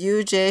plays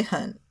Yoo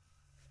Jae-hun,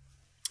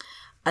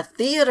 a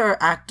theater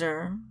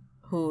actor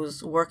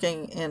who's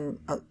working in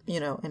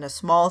a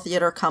small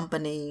theater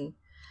company.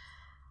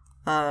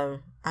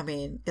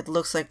 It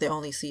looks like they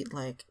only seat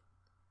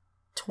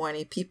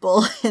 20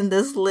 people in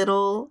this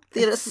little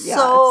theater. It's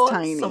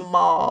tiny.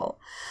 Small.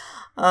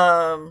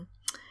 And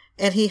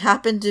he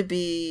happened to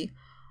be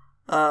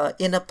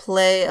in a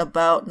play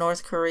about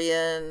North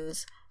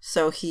Koreans,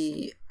 so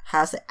he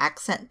has the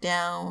accent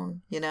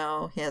down, he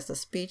has the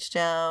speech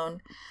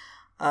down.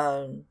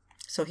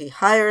 So he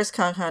hires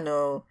Kang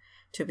Ha-no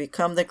to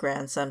become the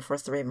grandson for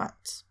 3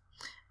 months.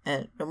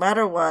 And no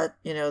matter what,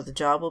 the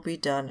job will be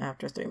done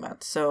after 3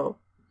 months. So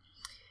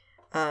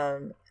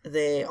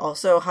they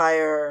also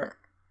hire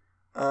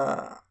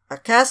a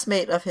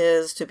castmate of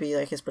his to be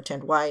his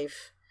pretend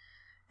wife.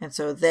 And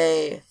so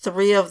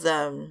three of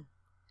them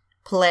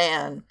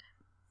plan,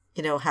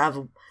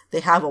 they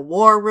have a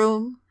war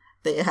room.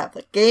 They have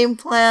a game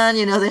plan,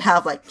 they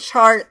have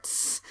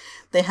charts.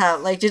 They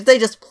have they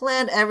just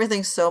planned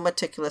everything so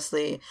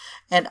meticulously.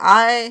 And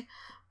I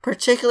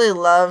particularly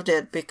loved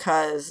it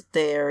because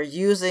they're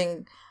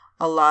using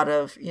a lot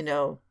of,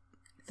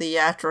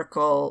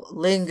 theatrical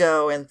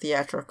lingo and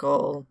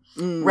theatrical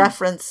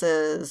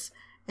references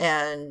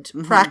and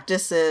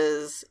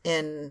practices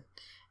in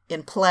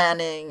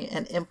planning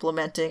and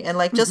implementing and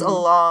just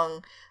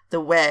along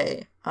the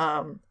way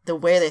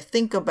they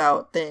think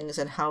about things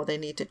and how they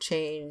need to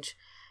change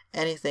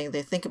anything.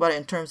 They think about it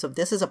in terms of,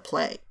 this is a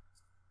play.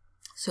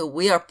 So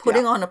we are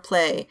putting on a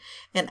play,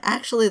 and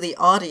actually the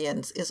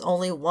audience is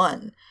only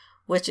one,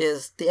 which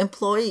is the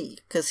employee,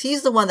 because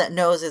he's the one that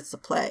knows it's a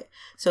play.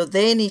 So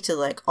they need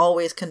to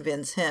always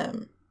convince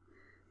him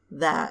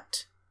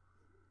that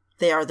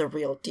they are the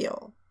real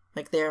deal.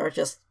 They are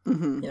just,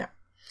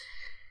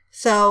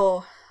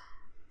 So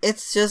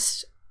it's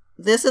just,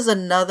 this is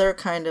another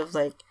kind of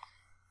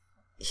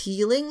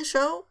healing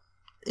show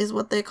is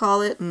what they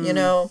call it.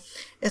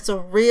 It's a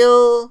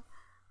real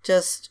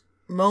just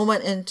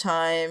moment in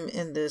time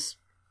in this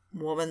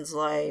woman's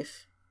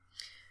life.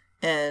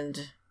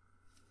 And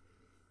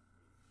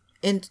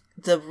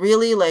the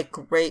really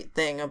great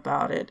thing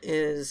about it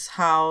is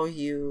how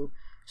you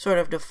sort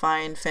of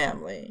define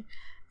family.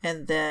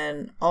 And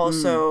then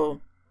also,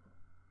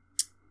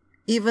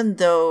 even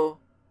though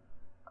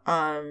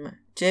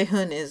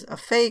Jae-hun is a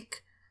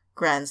fake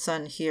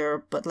grandson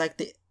here, but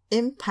the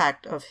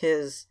impact of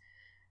his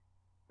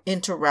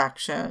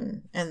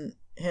interaction and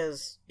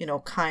his,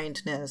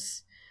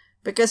 kindness,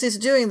 because he's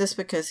doing this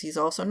because he's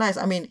also nice.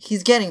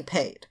 He's getting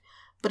paid,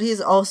 but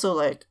he's also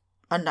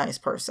a nice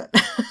person.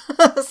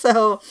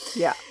 So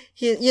yeah,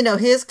 he,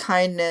 his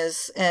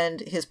kindness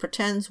and his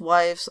pretend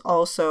wife's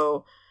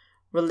also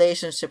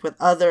relationship with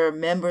other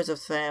members of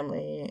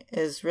family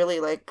is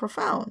really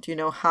profound.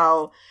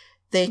 How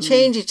they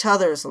change each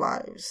other's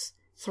lives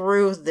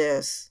through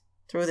this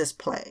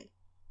play.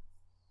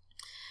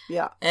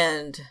 Yeah.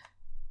 And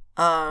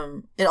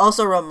it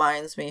also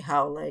reminds me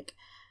how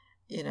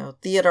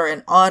theater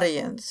and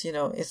audience,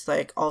 it's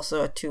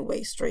also a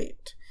two-way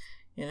street.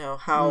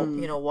 How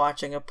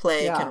watching a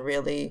play can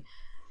really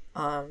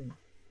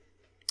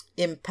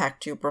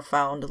impact you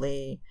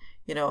profoundly.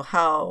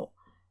 How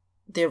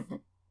the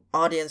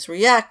audience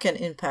react can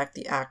impact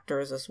the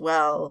actors as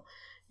well.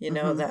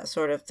 That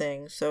sort of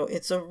thing. So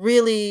it's a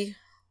really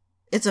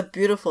it's a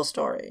beautiful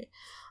story.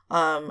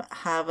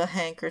 Have a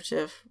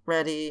handkerchief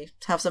ready,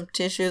 have some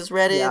tissues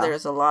ready. Yeah.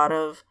 There's a lot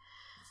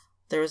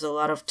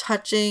of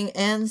touching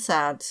and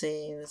sad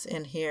scenes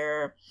in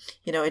here.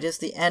 It is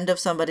the end of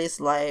somebody's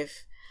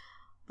life.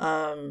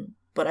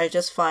 But I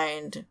just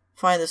find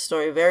the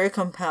story very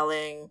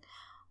compelling.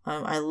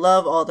 I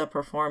love all the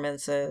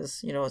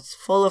performances. It's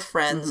full of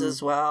friends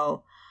as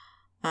well.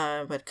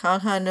 But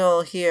Kang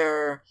Neul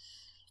here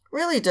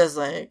really does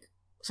like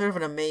sort of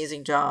an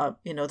amazing job.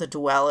 The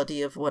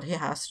duality of what he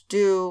has to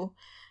do,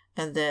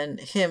 and then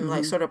him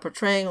like sort of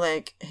portraying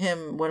like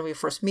him when we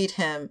first meet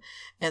him,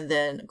 and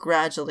then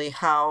gradually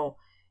how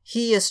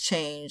he is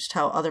changed,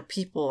 how other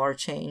people are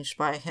changed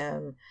by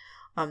him.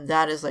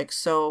 That is like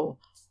so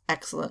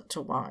excellent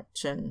to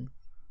watch, and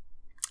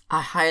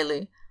I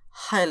highly,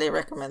 highly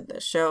recommend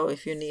this show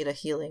if you need a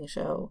healing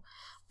show.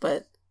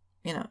 But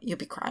you'll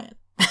be crying.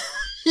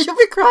 You'll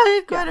be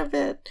crying quite a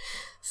bit.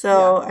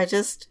 So I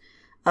just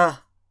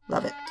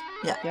love it.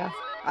 Yeah,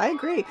 I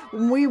agree.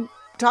 When we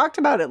talked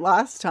about it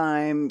last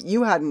time,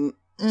 you hadn't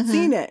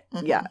seen it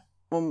yet.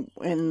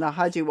 In the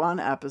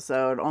Hajiwan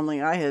episode,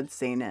 only I had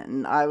seen it,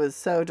 and I was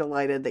so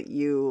delighted that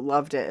you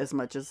loved it as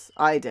much as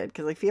I did,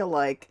 because I feel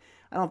like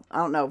I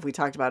don't know if we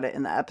talked about it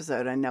in the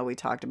episode. I know we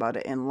talked about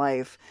it in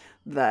life,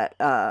 that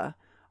a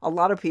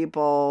lot of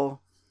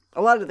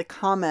the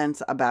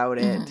comments about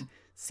it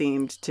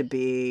seemed to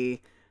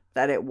be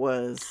that it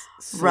was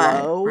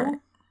slow. Right.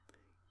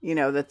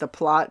 That the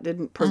plot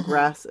didn't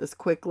progress as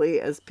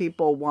quickly as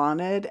people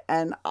wanted.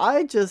 And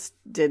I just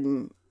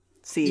didn't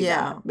see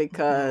that,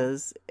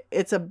 because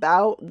it's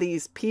about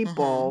these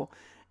people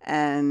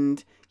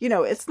and,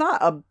 it's not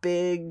a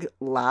big,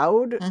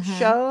 loud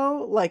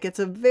show. Like, it's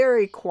a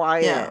very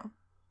quiet,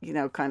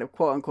 kind of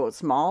quote unquote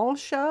small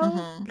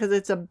show, because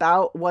it's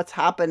about what's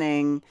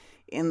happening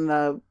in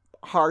the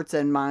hearts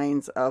and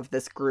minds of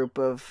this group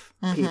of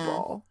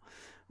people.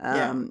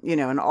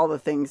 And all the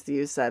things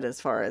you said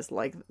as far as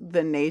like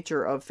the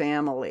nature of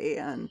family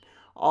and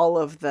all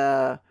of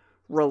the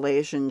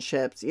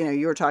relationships,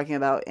 you were talking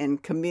about in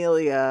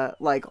Camellia,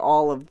 like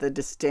all of the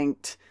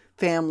distinct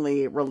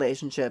family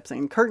relationships,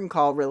 and Curtain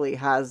Call really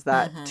has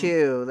that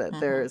too, that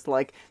there's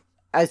like,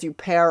 as you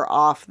pair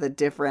off the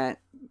different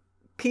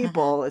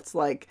people, it's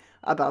like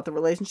about the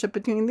relationship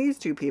between these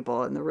two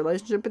people and the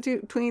relationship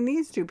between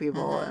these two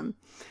people.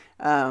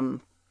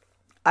 And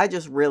I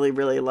just really,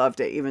 really loved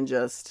it, even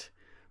just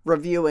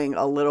reviewing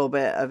a little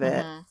bit of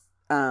it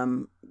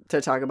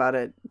to talk about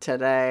it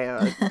today.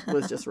 I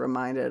was just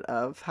reminded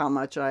of how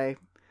much I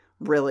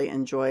really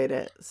enjoyed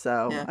it.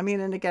 So I mean,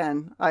 and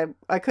again,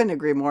 I couldn't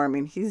agree more. I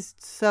mean, he's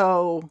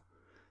so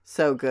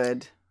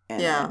good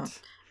in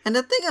it. And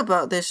the thing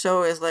about this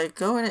show is like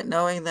going it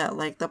knowing that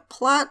like the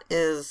plot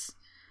is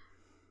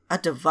a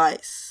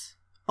device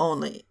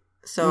only,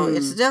 so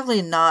it's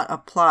definitely not a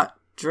plot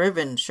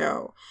driven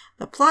show.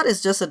 The plot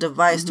is just a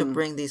device to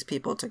bring these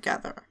people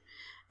together.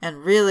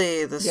 And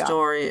really, the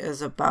story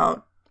is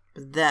about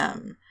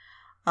them.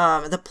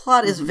 The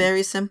plot is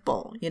very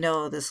simple.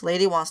 This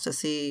lady wants to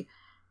see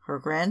her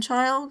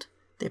grandchild.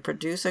 They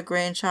produce a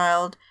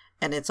grandchild.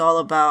 And it's all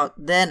about,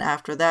 then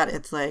after that,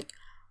 it's like,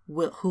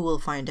 who will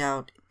find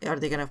out? Are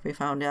they going to be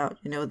found out?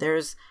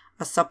 There's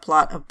a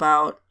subplot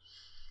about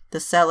the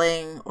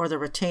selling or the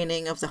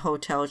retaining of the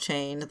hotel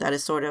chain that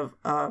is sort of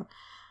a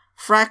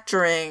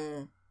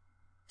fracturing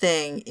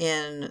thing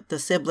in the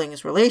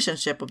siblings'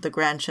 relationship of the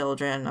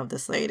grandchildren of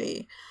this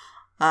lady.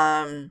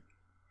 But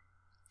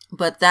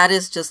that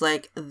is just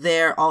like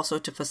there also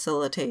to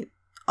facilitate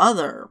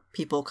other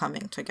people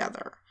coming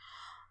together.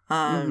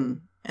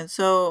 And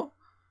so,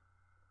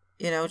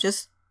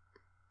 just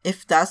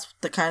if that's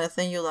the kind of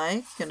thing you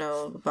like,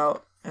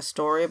 about a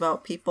story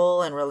about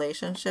people and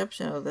relationships,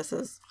 this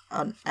is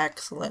an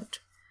excellent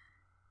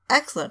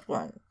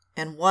one.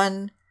 And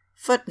one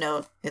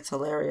footnote, it's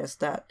hilarious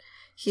that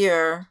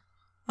here,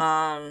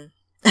 I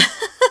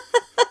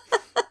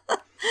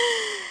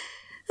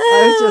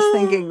was just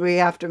thinking we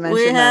have to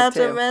mention that too.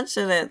 We have to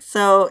mention it.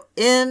 So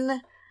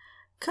in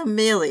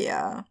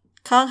Camellia,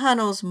 Kang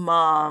Neul's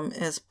mom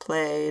is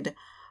played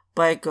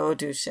by Go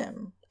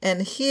Do-shim.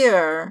 And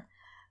here,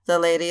 the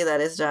lady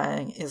that is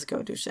dying is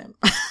Go Do-shim.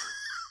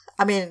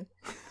 I mean,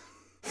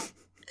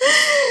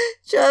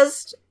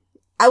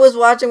 I was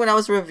watching when I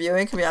was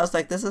reviewing Camellia, I was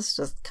like, this is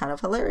just kind of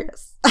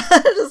hilarious.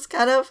 Just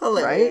kind of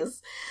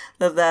hilarious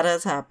that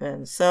has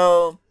happened.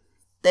 So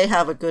they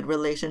have a good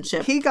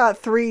relationship. He got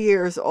 3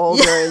 years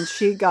older and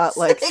she got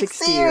like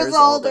 60 years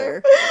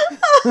older.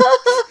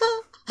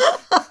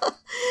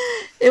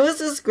 It was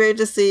just great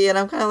to see, and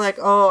I'm kind of like,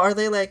 oh, are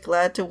they like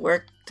glad to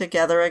work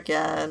together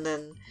again?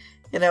 And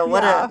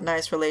what a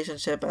nice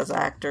relationship as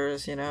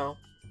actors,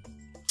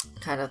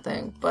 kind of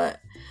thing. But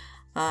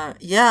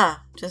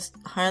just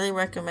highly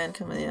recommend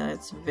Camellia.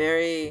 It's a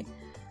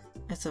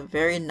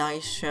very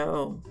nice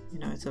show.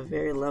 It's a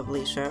very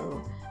lovely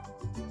show.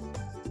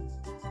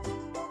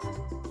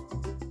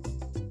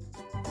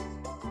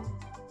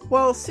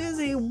 Well,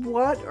 Susie,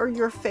 what are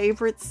your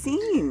favorite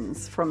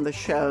scenes from the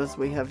shows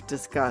we have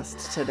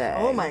discussed today?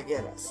 Oh my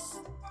goodness.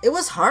 it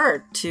was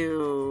hard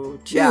to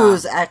Yeah.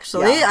 choose,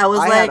 actually. Yeah. I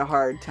like, had a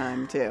hard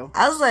time too.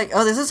 I was like,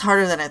 oh, this is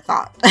harder than I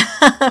thought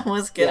it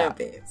was gonna Yeah.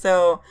 be.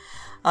 So,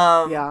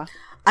 Yeah.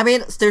 I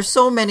mean, there's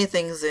so many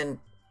things in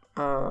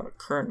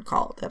Current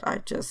Call that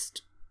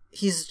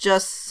he's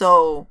just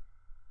so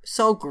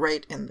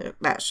great in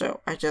that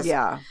show. I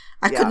Yeah.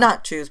 could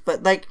not choose,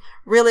 but like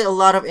really a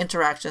lot of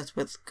interactions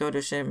with Go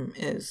Shim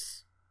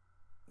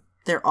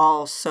they're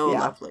all so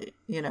lovely,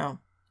 you know.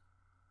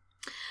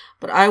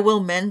 But I will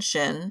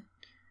mention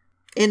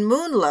in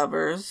Moon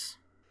Lovers,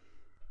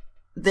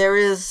 there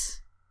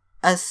is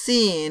a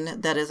scene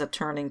that is a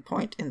turning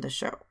point in the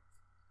show.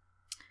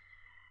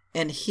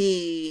 And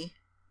he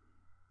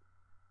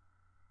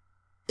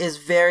is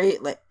very,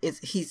 like,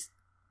 he's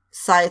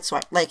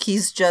sideswiped. Like,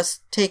 he's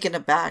just taken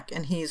aback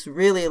and he's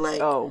really,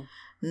 like,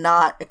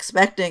 not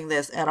expecting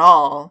this at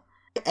all.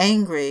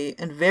 Angry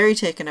and very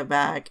taken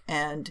aback.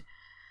 And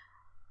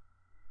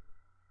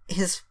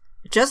his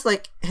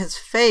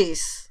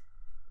face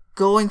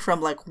going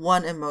from, like,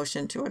 one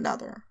emotion to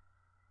another.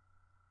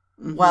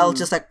 Mm-hmm. While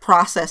just, like,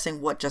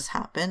 processing what just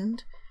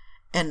happened.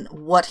 And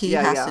what he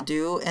has to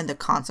do and the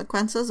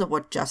consequences of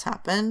what just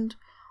happened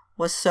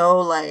was so,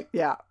 like...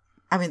 Yeah.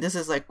 I mean, this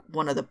is, like,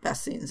 one of the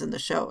best scenes in the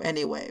show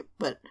anyway.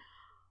 But,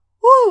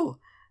 woo!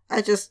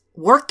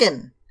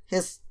 Working.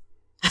 His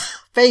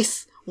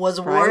face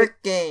was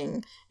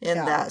working in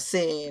that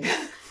scene.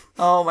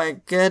 Oh, my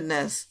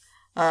goodness.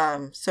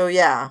 So,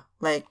 yeah.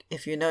 Like,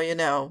 if you know, you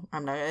know.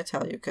 I'm not going to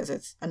tell you because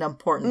it's an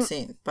important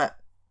scene. But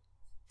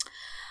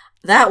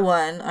that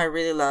one I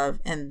really love.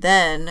 And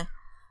then...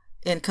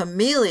 in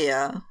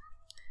Camellia,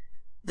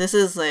 this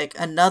is like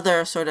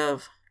another sort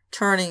of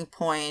turning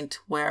point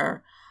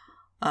where,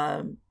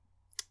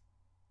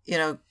 you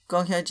know,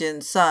 Gong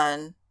Hyo-jin's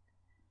son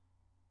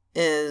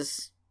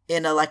is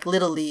in a like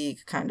little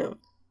league kind of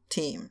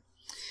team.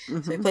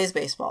 Mm-hmm. So he plays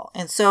baseball.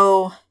 And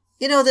so,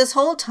 you know, this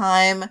whole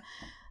time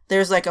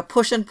there's like a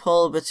push and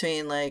pull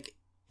between like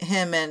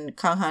him and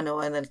Kang Ha-no,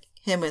 and then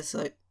him is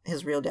like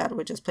his real dad,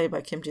 which is played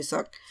by Kim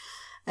Ji-suk.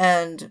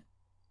 And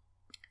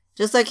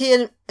just like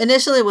he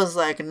initially was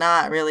like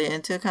not really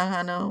into Kang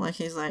Ha-no, like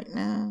he's like,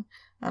 no,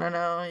 I don't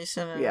know, you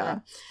shouldn't. Yeah.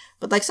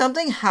 But like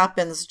something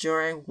happens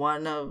during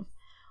one of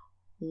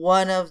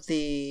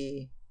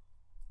the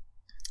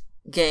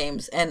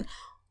games, and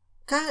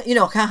you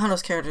know, Kang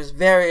Ha-no's character is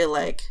very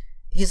like,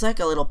 he's like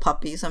a little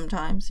puppy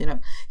sometimes, you know.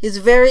 He's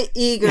very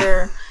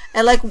eager,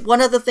 and like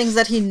one of the things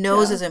that he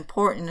knows is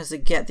important is to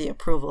get the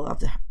approval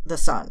of the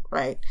son,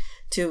 right?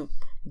 To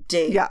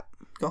date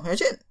Gong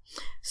Hyo-jin.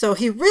 So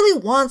he really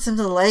wants him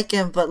to like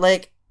him, but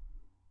like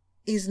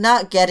he's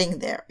not getting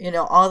there, you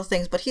know, all the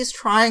things, but he's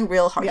trying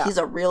real hard. Yeah. He's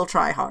a real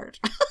try hard.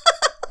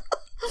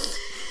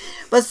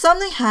 But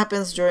something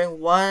happens during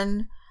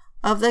one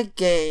of the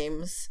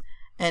games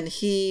and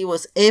he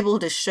was able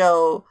to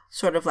show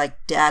sort of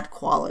like dad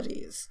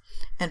qualities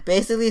and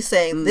basically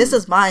saying, this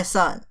is my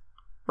son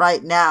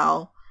right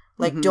now.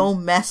 Like,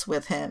 don't mess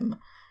with him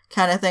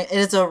kind of thing. And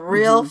it's a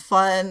real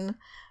fun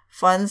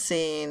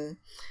scene.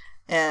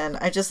 And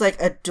I just like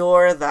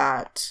adore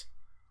that,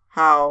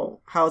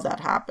 how that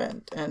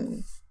happened.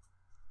 And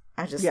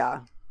I just,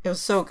 it was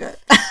so good.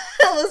 It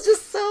was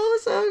just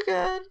so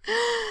good.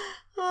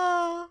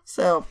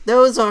 So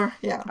those are,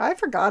 I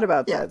forgot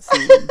about that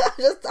scene.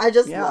 I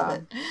just love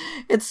it.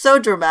 It's so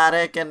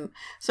dramatic and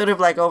sort of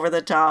like over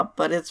the top,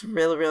 but it's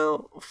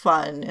real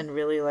fun and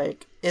really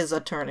like is a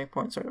turning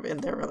point sort of in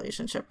their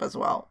relationship as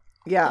well.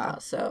 Yeah.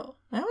 So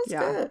that was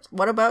good.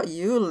 What about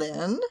you,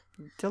 Lynn?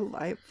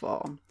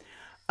 Delightful.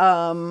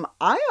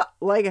 I,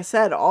 like I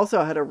said,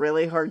 also had a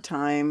really hard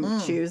time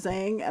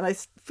choosing, and I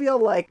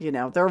feel like, you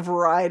know, there are a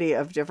variety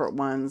of different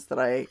ones that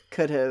I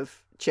could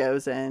have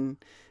chosen.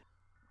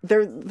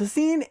 The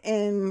scene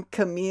in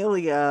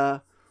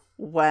Camellia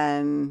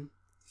when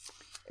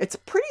it's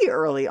pretty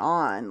early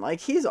on,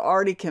 like he's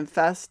already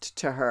confessed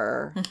to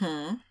her,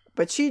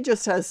 but she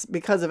just has,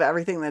 because of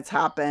everything that's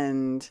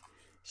happened,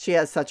 she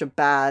has such a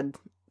bad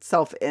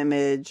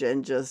self-image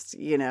and just,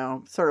 you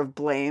know, sort of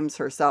blames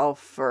herself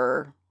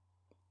for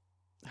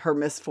her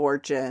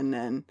misfortune,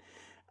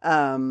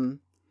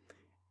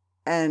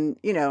 and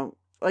you know,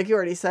 like you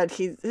already said,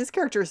 his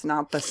character is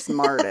not the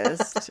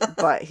smartest,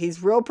 but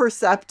he's real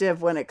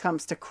perceptive when it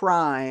comes to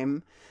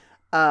crime,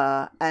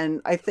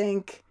 and I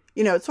think,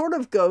 you know, it sort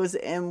of goes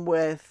in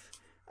with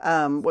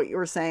what you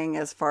were saying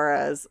as far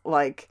as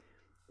like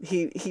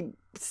he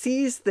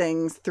sees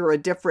things through a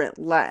different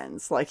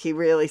lens, like he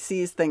really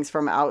sees things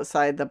from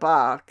outside the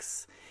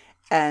box,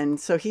 and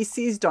so he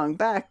sees Gong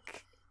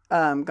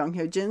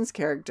Hyo-jin's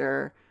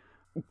character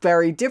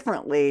very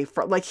differently.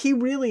 Like he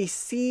really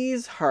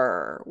sees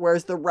her,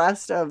 whereas the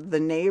rest of the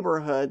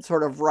neighborhood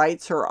sort of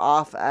writes her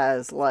off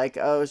as like,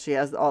 oh, she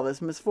has all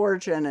this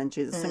misfortune and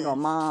she's a single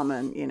mom,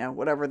 and you know,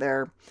 whatever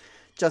their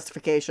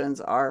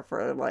justifications are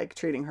for like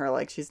treating her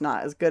like she's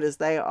not as good as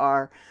they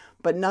are.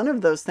 But none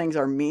of those things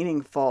are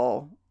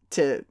meaningful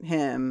to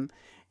him,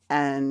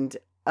 and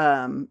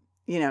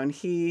you know, and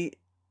he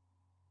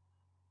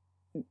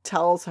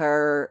tells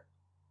her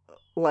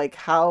like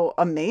how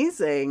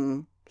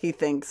amazing he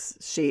thinks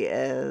she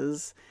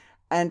is.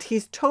 And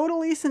he's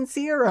totally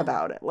sincere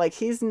about it. Like,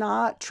 he's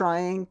not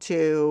trying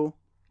to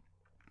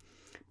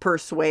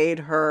persuade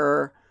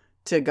her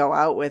to go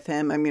out with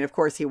him. I mean, of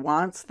course he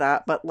wants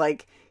that, but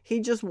like, he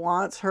just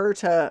wants her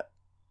to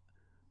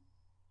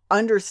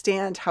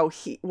understand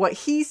what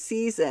he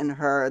sees in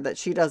her that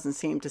she doesn't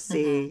seem to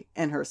see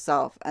in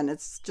herself. And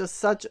it's just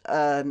such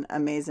an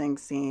amazing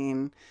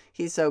scene.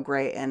 He's so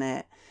great in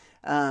it.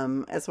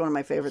 It's one of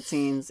my favorite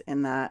scenes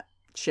in that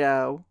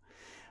show.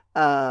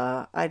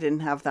 I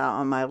didn't have that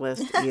on my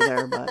list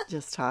either, but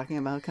just talking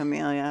about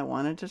Camellia, I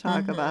wanted to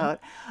talk about.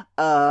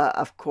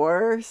 Of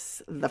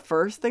course, the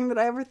first thing that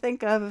I ever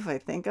think of if I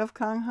think of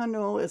Kang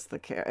Neul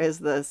is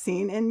the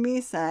scene in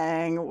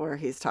Misang where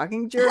he's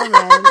talking German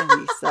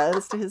and he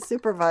says to his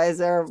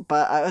supervisor,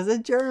 "But I was a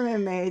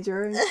German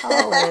major in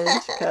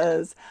college,"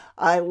 because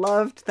I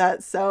loved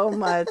that so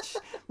much.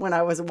 When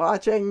I was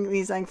watching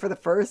Misang for the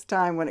first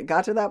time, when it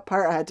got to that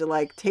part, I had to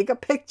like take a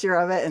picture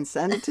of it and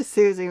send it to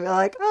Susie and be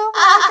like, "Oh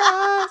my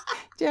gosh,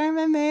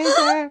 German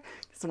major."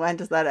 Because when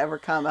does that ever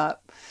come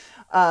up?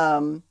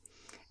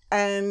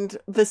 And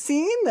the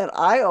scene that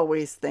I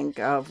always think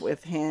of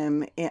with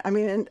him, I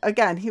mean, and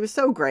again, he was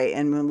so great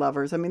in Moon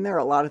Lovers. I mean, there are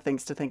a lot of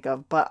things to think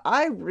of, but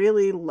I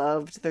really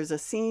loved, there's a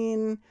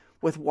scene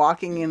with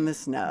walking in the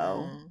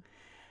snow.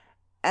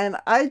 And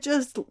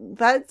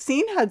that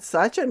scene had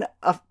such an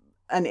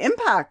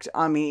impact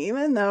on me,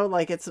 even though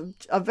like it's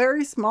a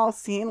very small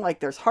scene,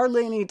 like there's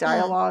hardly any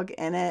dialogue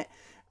in it.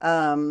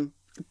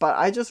 But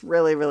I just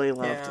really, really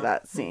loved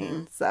that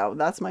scene. So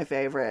that's my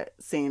favorite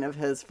scene of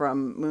his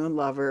from Moon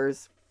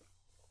Lovers.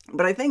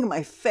 But I think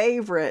my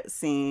favorite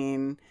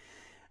scene,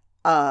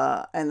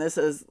 and this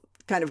is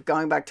kind of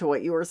going back to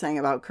what you were saying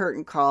about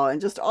Curtain Call,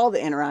 and just all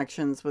the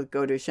interactions with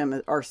Go Do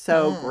Shim are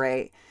so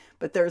great.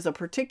 But there's a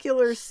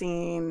particular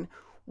scene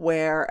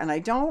where, and I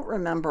don't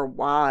remember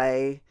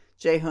why,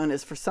 Jae-hoon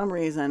is for some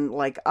reason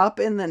like up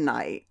in the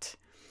night,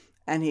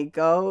 and he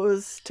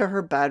goes to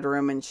her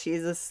bedroom and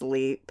she's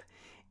asleep.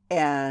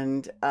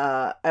 And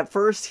at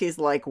first he's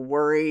like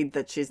worried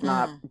that she's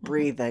not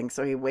breathing,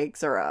 so he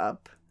wakes her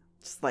up.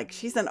 Just like,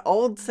 she's an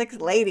old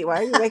sick lady, why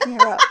are you waking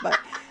her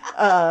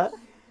up?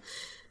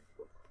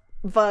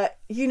 But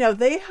you know,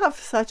 they have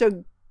such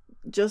a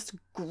just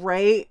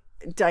great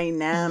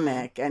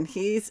dynamic, and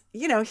he's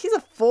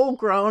a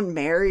full-grown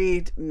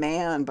married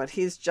man, but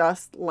he's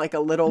just like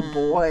a little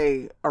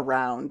boy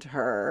around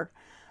her.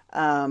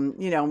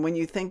 When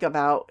you think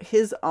about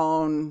his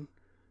own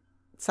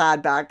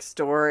sad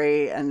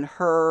backstory and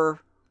her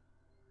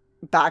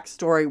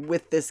backstory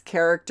with this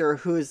character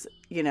who's,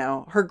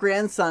 her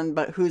grandson,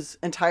 but whose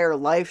entire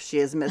life she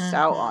has missed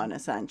out on,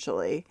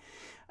 essentially.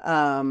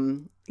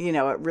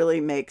 It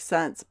really makes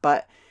sense.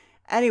 But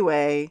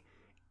anyway,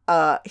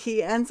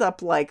 he ends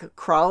up like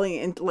crawling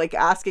in, like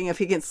asking if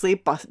he can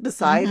sleep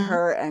beside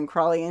her and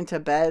crawling into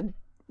bed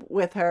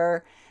with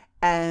her.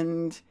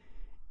 And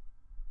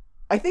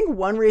I think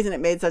one reason it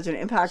made such an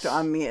impact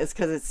on me is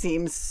because it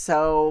seems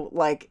so,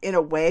 like, in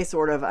a way,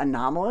 sort of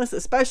anomalous,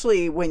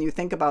 especially when you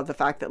think about the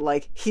fact that,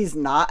 like, he's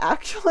not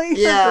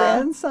actually her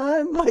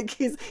grandson. Like,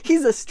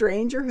 he's a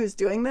stranger who's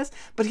doing this,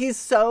 but he's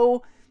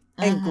so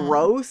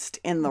engrossed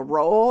in the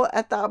role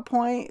at that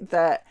point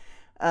that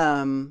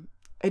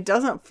it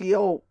doesn't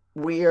feel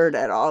weird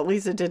at all. At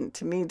least it didn't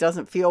to me. It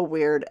doesn't feel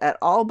weird at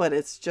all, but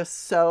it's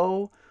just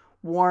so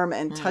warm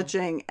and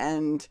touching,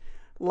 and,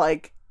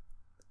 like,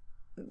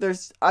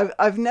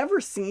 I've never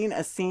seen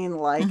a scene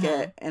like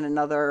it in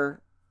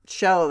another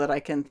show that I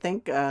can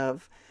think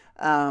of,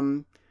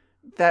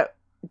 that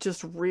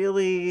just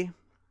really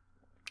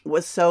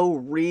was so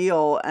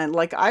real. And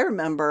like, I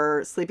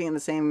remember sleeping in the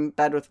same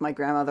bed with my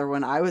grandmother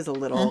when I was a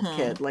little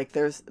kid. Like,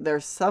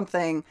 there's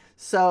something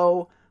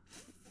so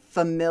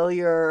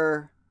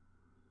familiar.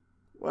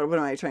 What am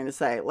I trying to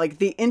say? Like,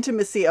 the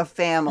intimacy of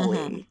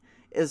family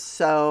is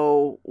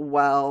so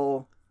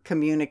well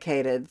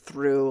communicated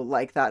through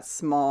like that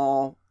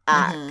small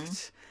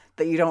act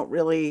that you don't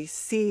really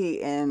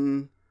see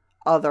in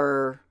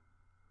other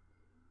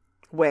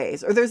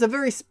ways. Or there's a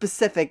very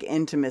specific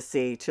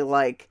intimacy to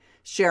like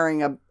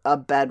sharing a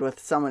bed with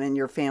someone in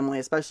your family,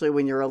 especially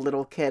when you're a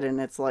little kid and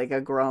it's like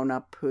a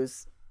grown-up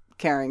who's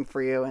caring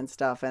for you and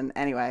stuff. And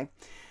anyway,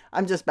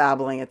 I'm just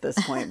babbling at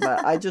this point,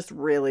 but I just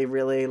really,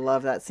 really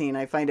love that scene.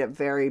 I find it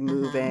very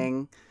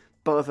moving,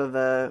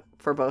 for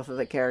both of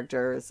the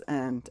characters,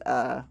 and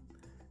I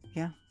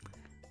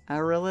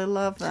really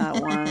love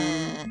that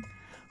one.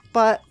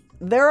 But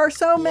there are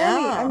so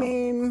many. I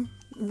mean,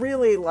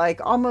 really, like,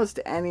 almost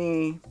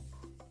any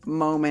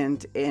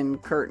moment in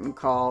Curtain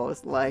Call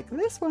is like,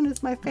 this one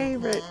is my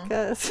favorite,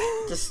 because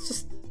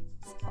just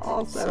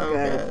all so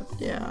good.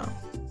 Yeah.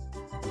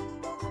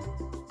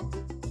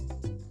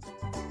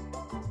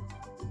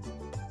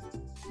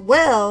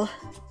 Well,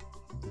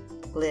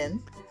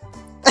 Lynn.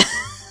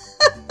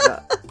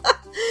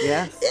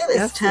 Yes.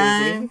 It is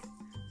time Susie.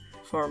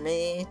 for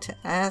me to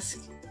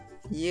ask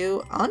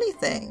you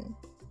anything.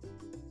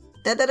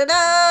 Da da da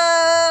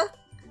da!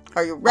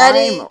 Are you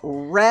ready? I'm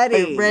ready.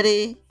 Are you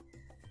ready?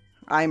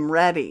 I'm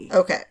ready.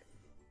 Okay.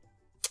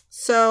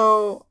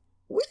 So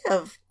we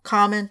have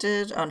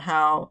commented on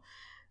how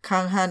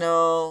Kang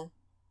Han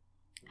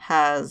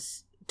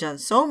has done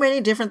so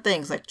many different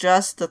things, like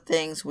just the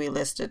things we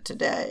listed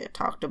today,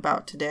 talked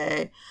about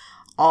today.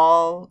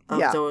 All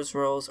of those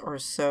roles are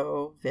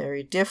so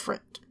very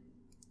different.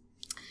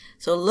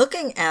 So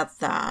looking at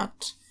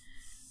that,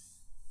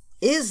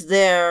 is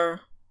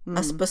there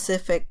a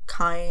specific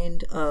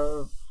kind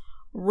of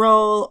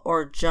role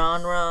or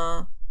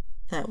genre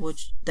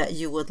that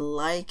you would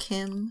like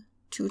him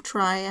to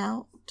try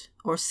out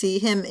or see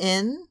him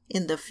in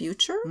the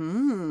future?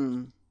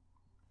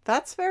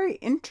 That's very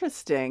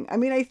interesting. I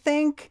mean, I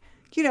think,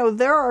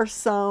 there are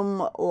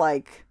some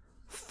like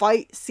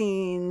fight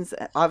scenes.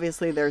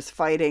 Obviously, there's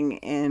fighting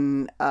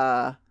in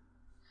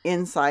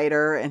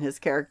Insider, and his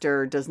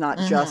character does not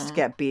just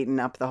get beaten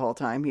up the whole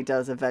time. He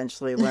does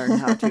eventually learn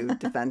how to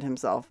defend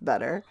himself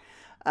better.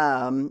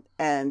 And,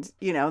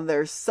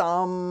 there's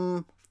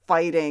some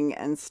fighting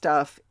and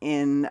stuff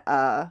in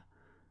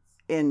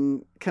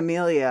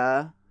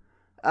Camellia.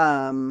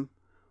 But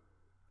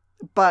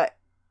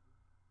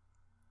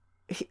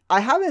I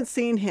haven't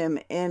seen him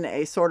in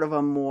a sort of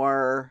a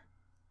more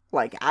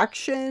like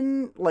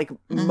action, like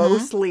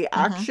mostly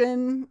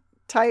action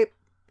type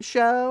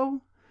show.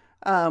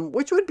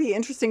 Which would be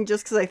interesting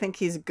just because I think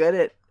he's good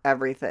at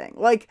everything.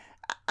 Like,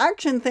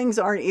 action things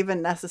aren't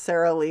even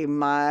necessarily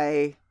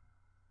my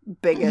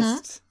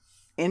biggest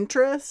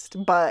interest,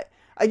 but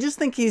I just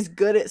think he's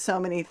good at so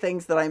many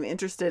things that I'm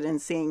interested in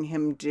seeing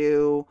him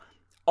do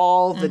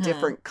all the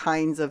different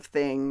kinds of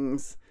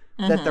things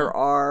that there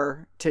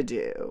are to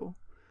do.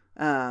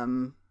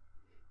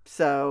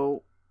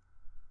 So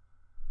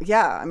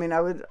yeah, I mean,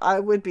 I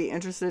would be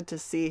interested to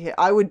see him.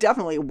 I would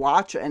definitely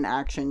watch an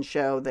action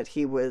show that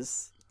he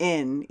was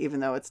in, even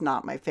though it's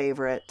not my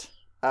favorite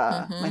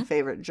my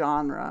favorite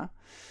genre.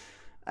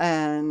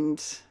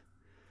 And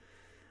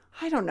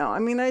I don't know. I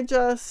mean, I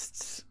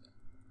just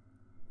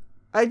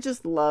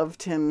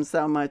loved him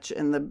so much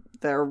in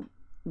their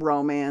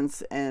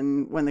romance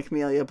and When the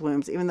Camellia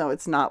Blooms, even though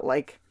it's not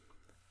like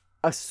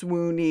a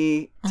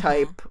swoony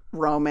type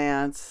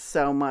romance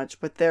so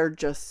much, but they're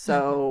just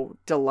so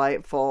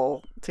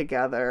delightful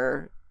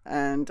together,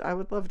 and I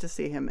would love to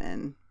see him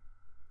in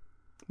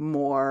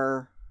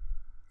more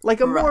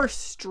like a more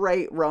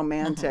straight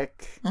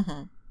romantic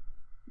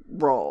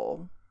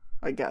role,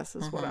 I guess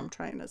is what I'm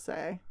trying to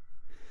say.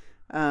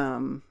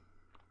 But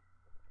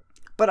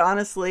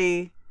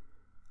honestly,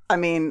 I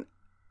mean,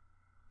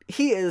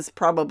 he is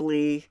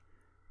probably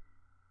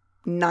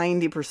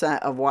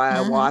 90% of why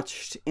I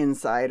watched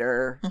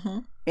Insider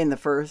in the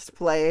first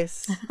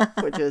place,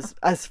 which is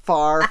as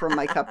far from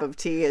my cup of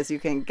tea as you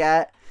can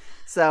get.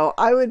 So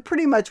I would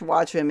pretty much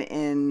watch him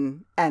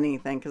in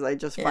anything because I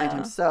just find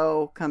him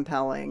so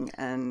compelling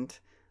and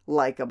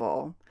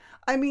likable.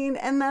 I mean,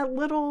 and that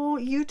little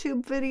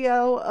YouTube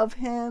video of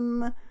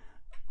him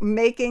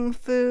making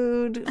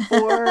food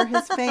for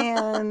his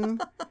fan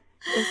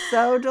is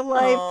so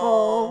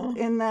delightful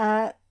in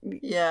that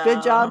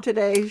Good Job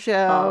Today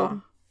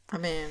show. I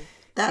mean,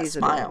 that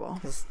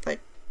smile is like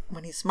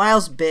when he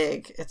smiles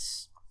big,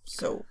 it's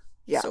so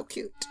cute. So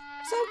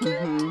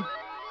cute.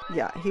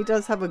 Yeah, he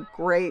does have a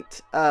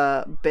great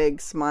big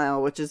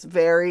smile, which is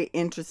very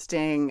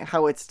interesting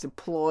how it's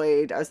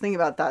deployed. I was thinking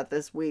about that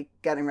this week,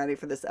 getting ready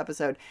for this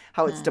episode,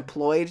 how it's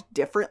deployed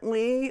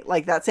differently.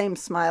 Like that same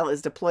smile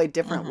is deployed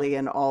differently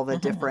in all the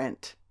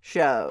different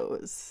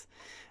shows.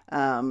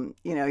 You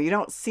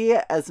don't see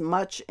it as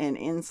much in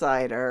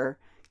Insider.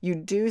 You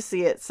do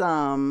see it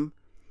some.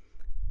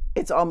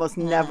 It's almost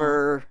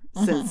never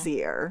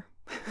sincere,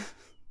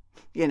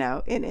 in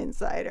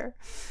Insider.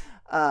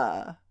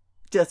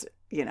 Just,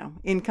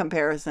 in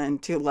comparison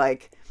to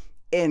like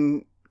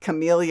in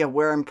Camellia,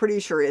 where I'm pretty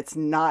sure it's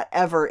not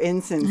ever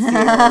insincere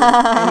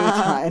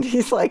anytime.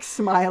 He's like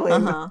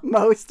smiling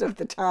most of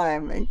the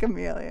time in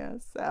Camellia.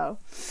 So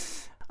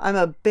I'm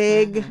a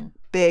big,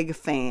 big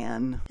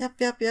fan. Yep.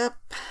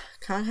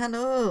 Kang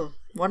Han,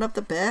 one of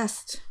the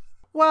best.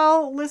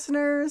 Well,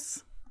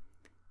 listeners,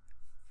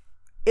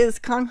 is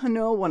Kang Han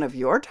one of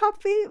your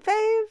top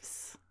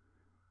faves?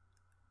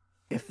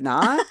 If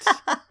not,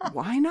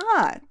 why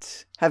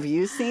not? Have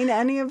you seen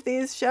any of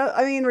these shows?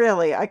 I mean,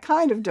 really, I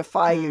kind of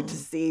defy you to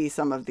see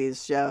some of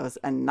these shows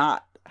and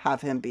not have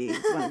him be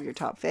one of your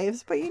top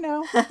faves. But,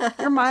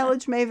 your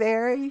mileage may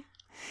vary.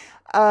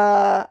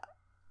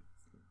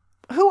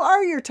 Who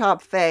are your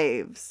top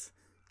faves?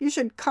 You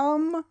should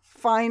come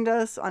find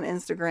us on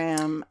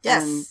Instagram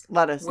and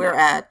let us know. We're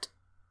at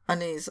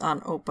Anis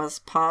on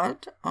Opas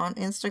Pod on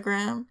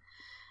Instagram.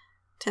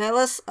 Tell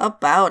us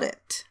about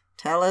it.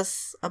 Tell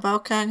us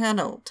about Kang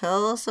Han.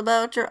 Tell us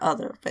about your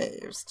other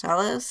faves. Tell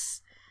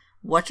us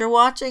what you're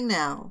watching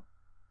now.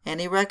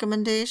 Any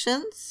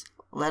recommendations?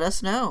 Let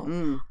us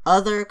know.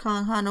 Other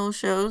Kang Han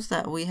shows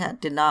that we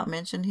did not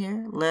mention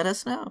here, let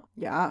us know.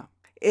 Yeah.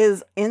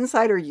 Is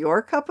Insider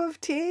your cup of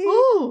tea?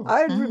 Ooh.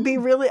 I would be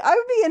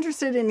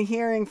interested in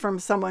hearing from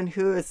someone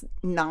who is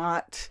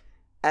not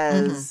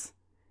as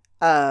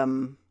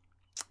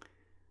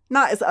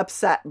not as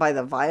upset by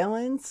the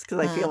violence, because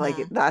I feel like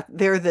that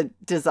they're the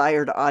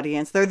desired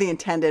audience. They're the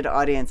intended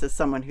audience as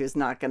someone who's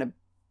not going to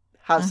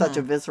have such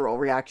a visceral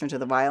reaction to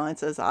the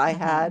violence as I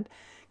had.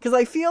 Because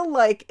I feel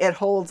like it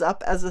holds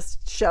up as a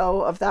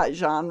show of that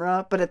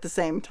genre, but at the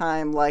same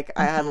time, like,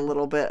 I had a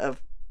little bit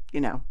of,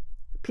 you know,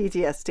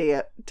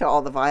 PTSD to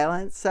all the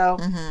violence. So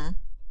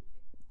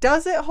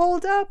does it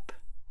hold up?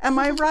 Am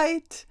I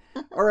right?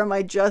 Or am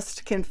I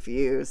just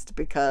confused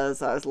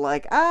because I was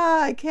like,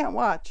 I can't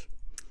watch?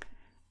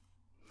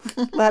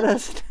 Let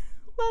us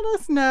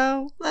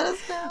know. Let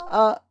us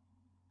know.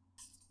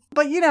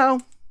 But, you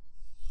know,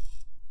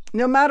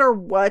 no matter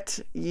what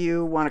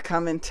you want to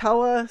come and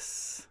tell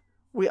us,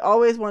 we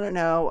always want to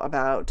know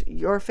about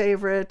your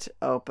favorite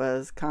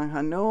opas. Kang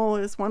Neul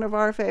is one of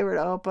our favorite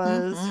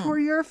opas. Who are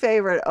your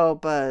favorite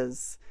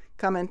opas?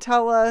 Come and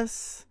tell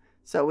us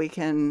so we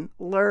can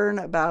learn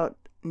about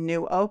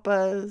new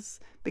opas.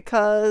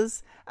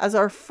 Because as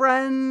our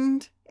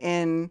friend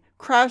in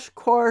Crash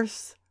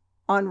Course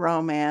on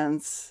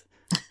Romance,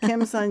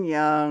 Kim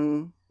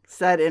Sun-young,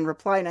 said in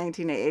Reply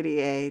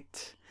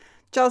 1988,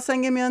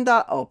 잘생기면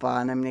다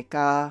오빠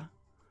아닙니까?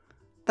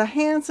 The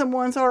handsome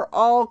ones are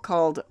all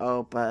called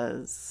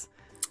opas.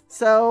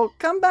 So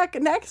come back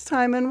next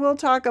time and we'll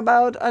talk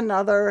about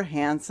another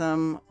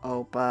handsome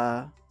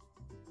opa.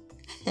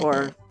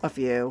 Or a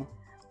few.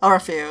 Or a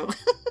few.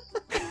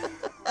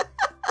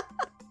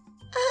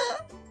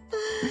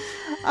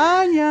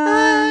 안녕.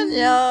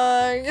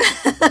 안녕.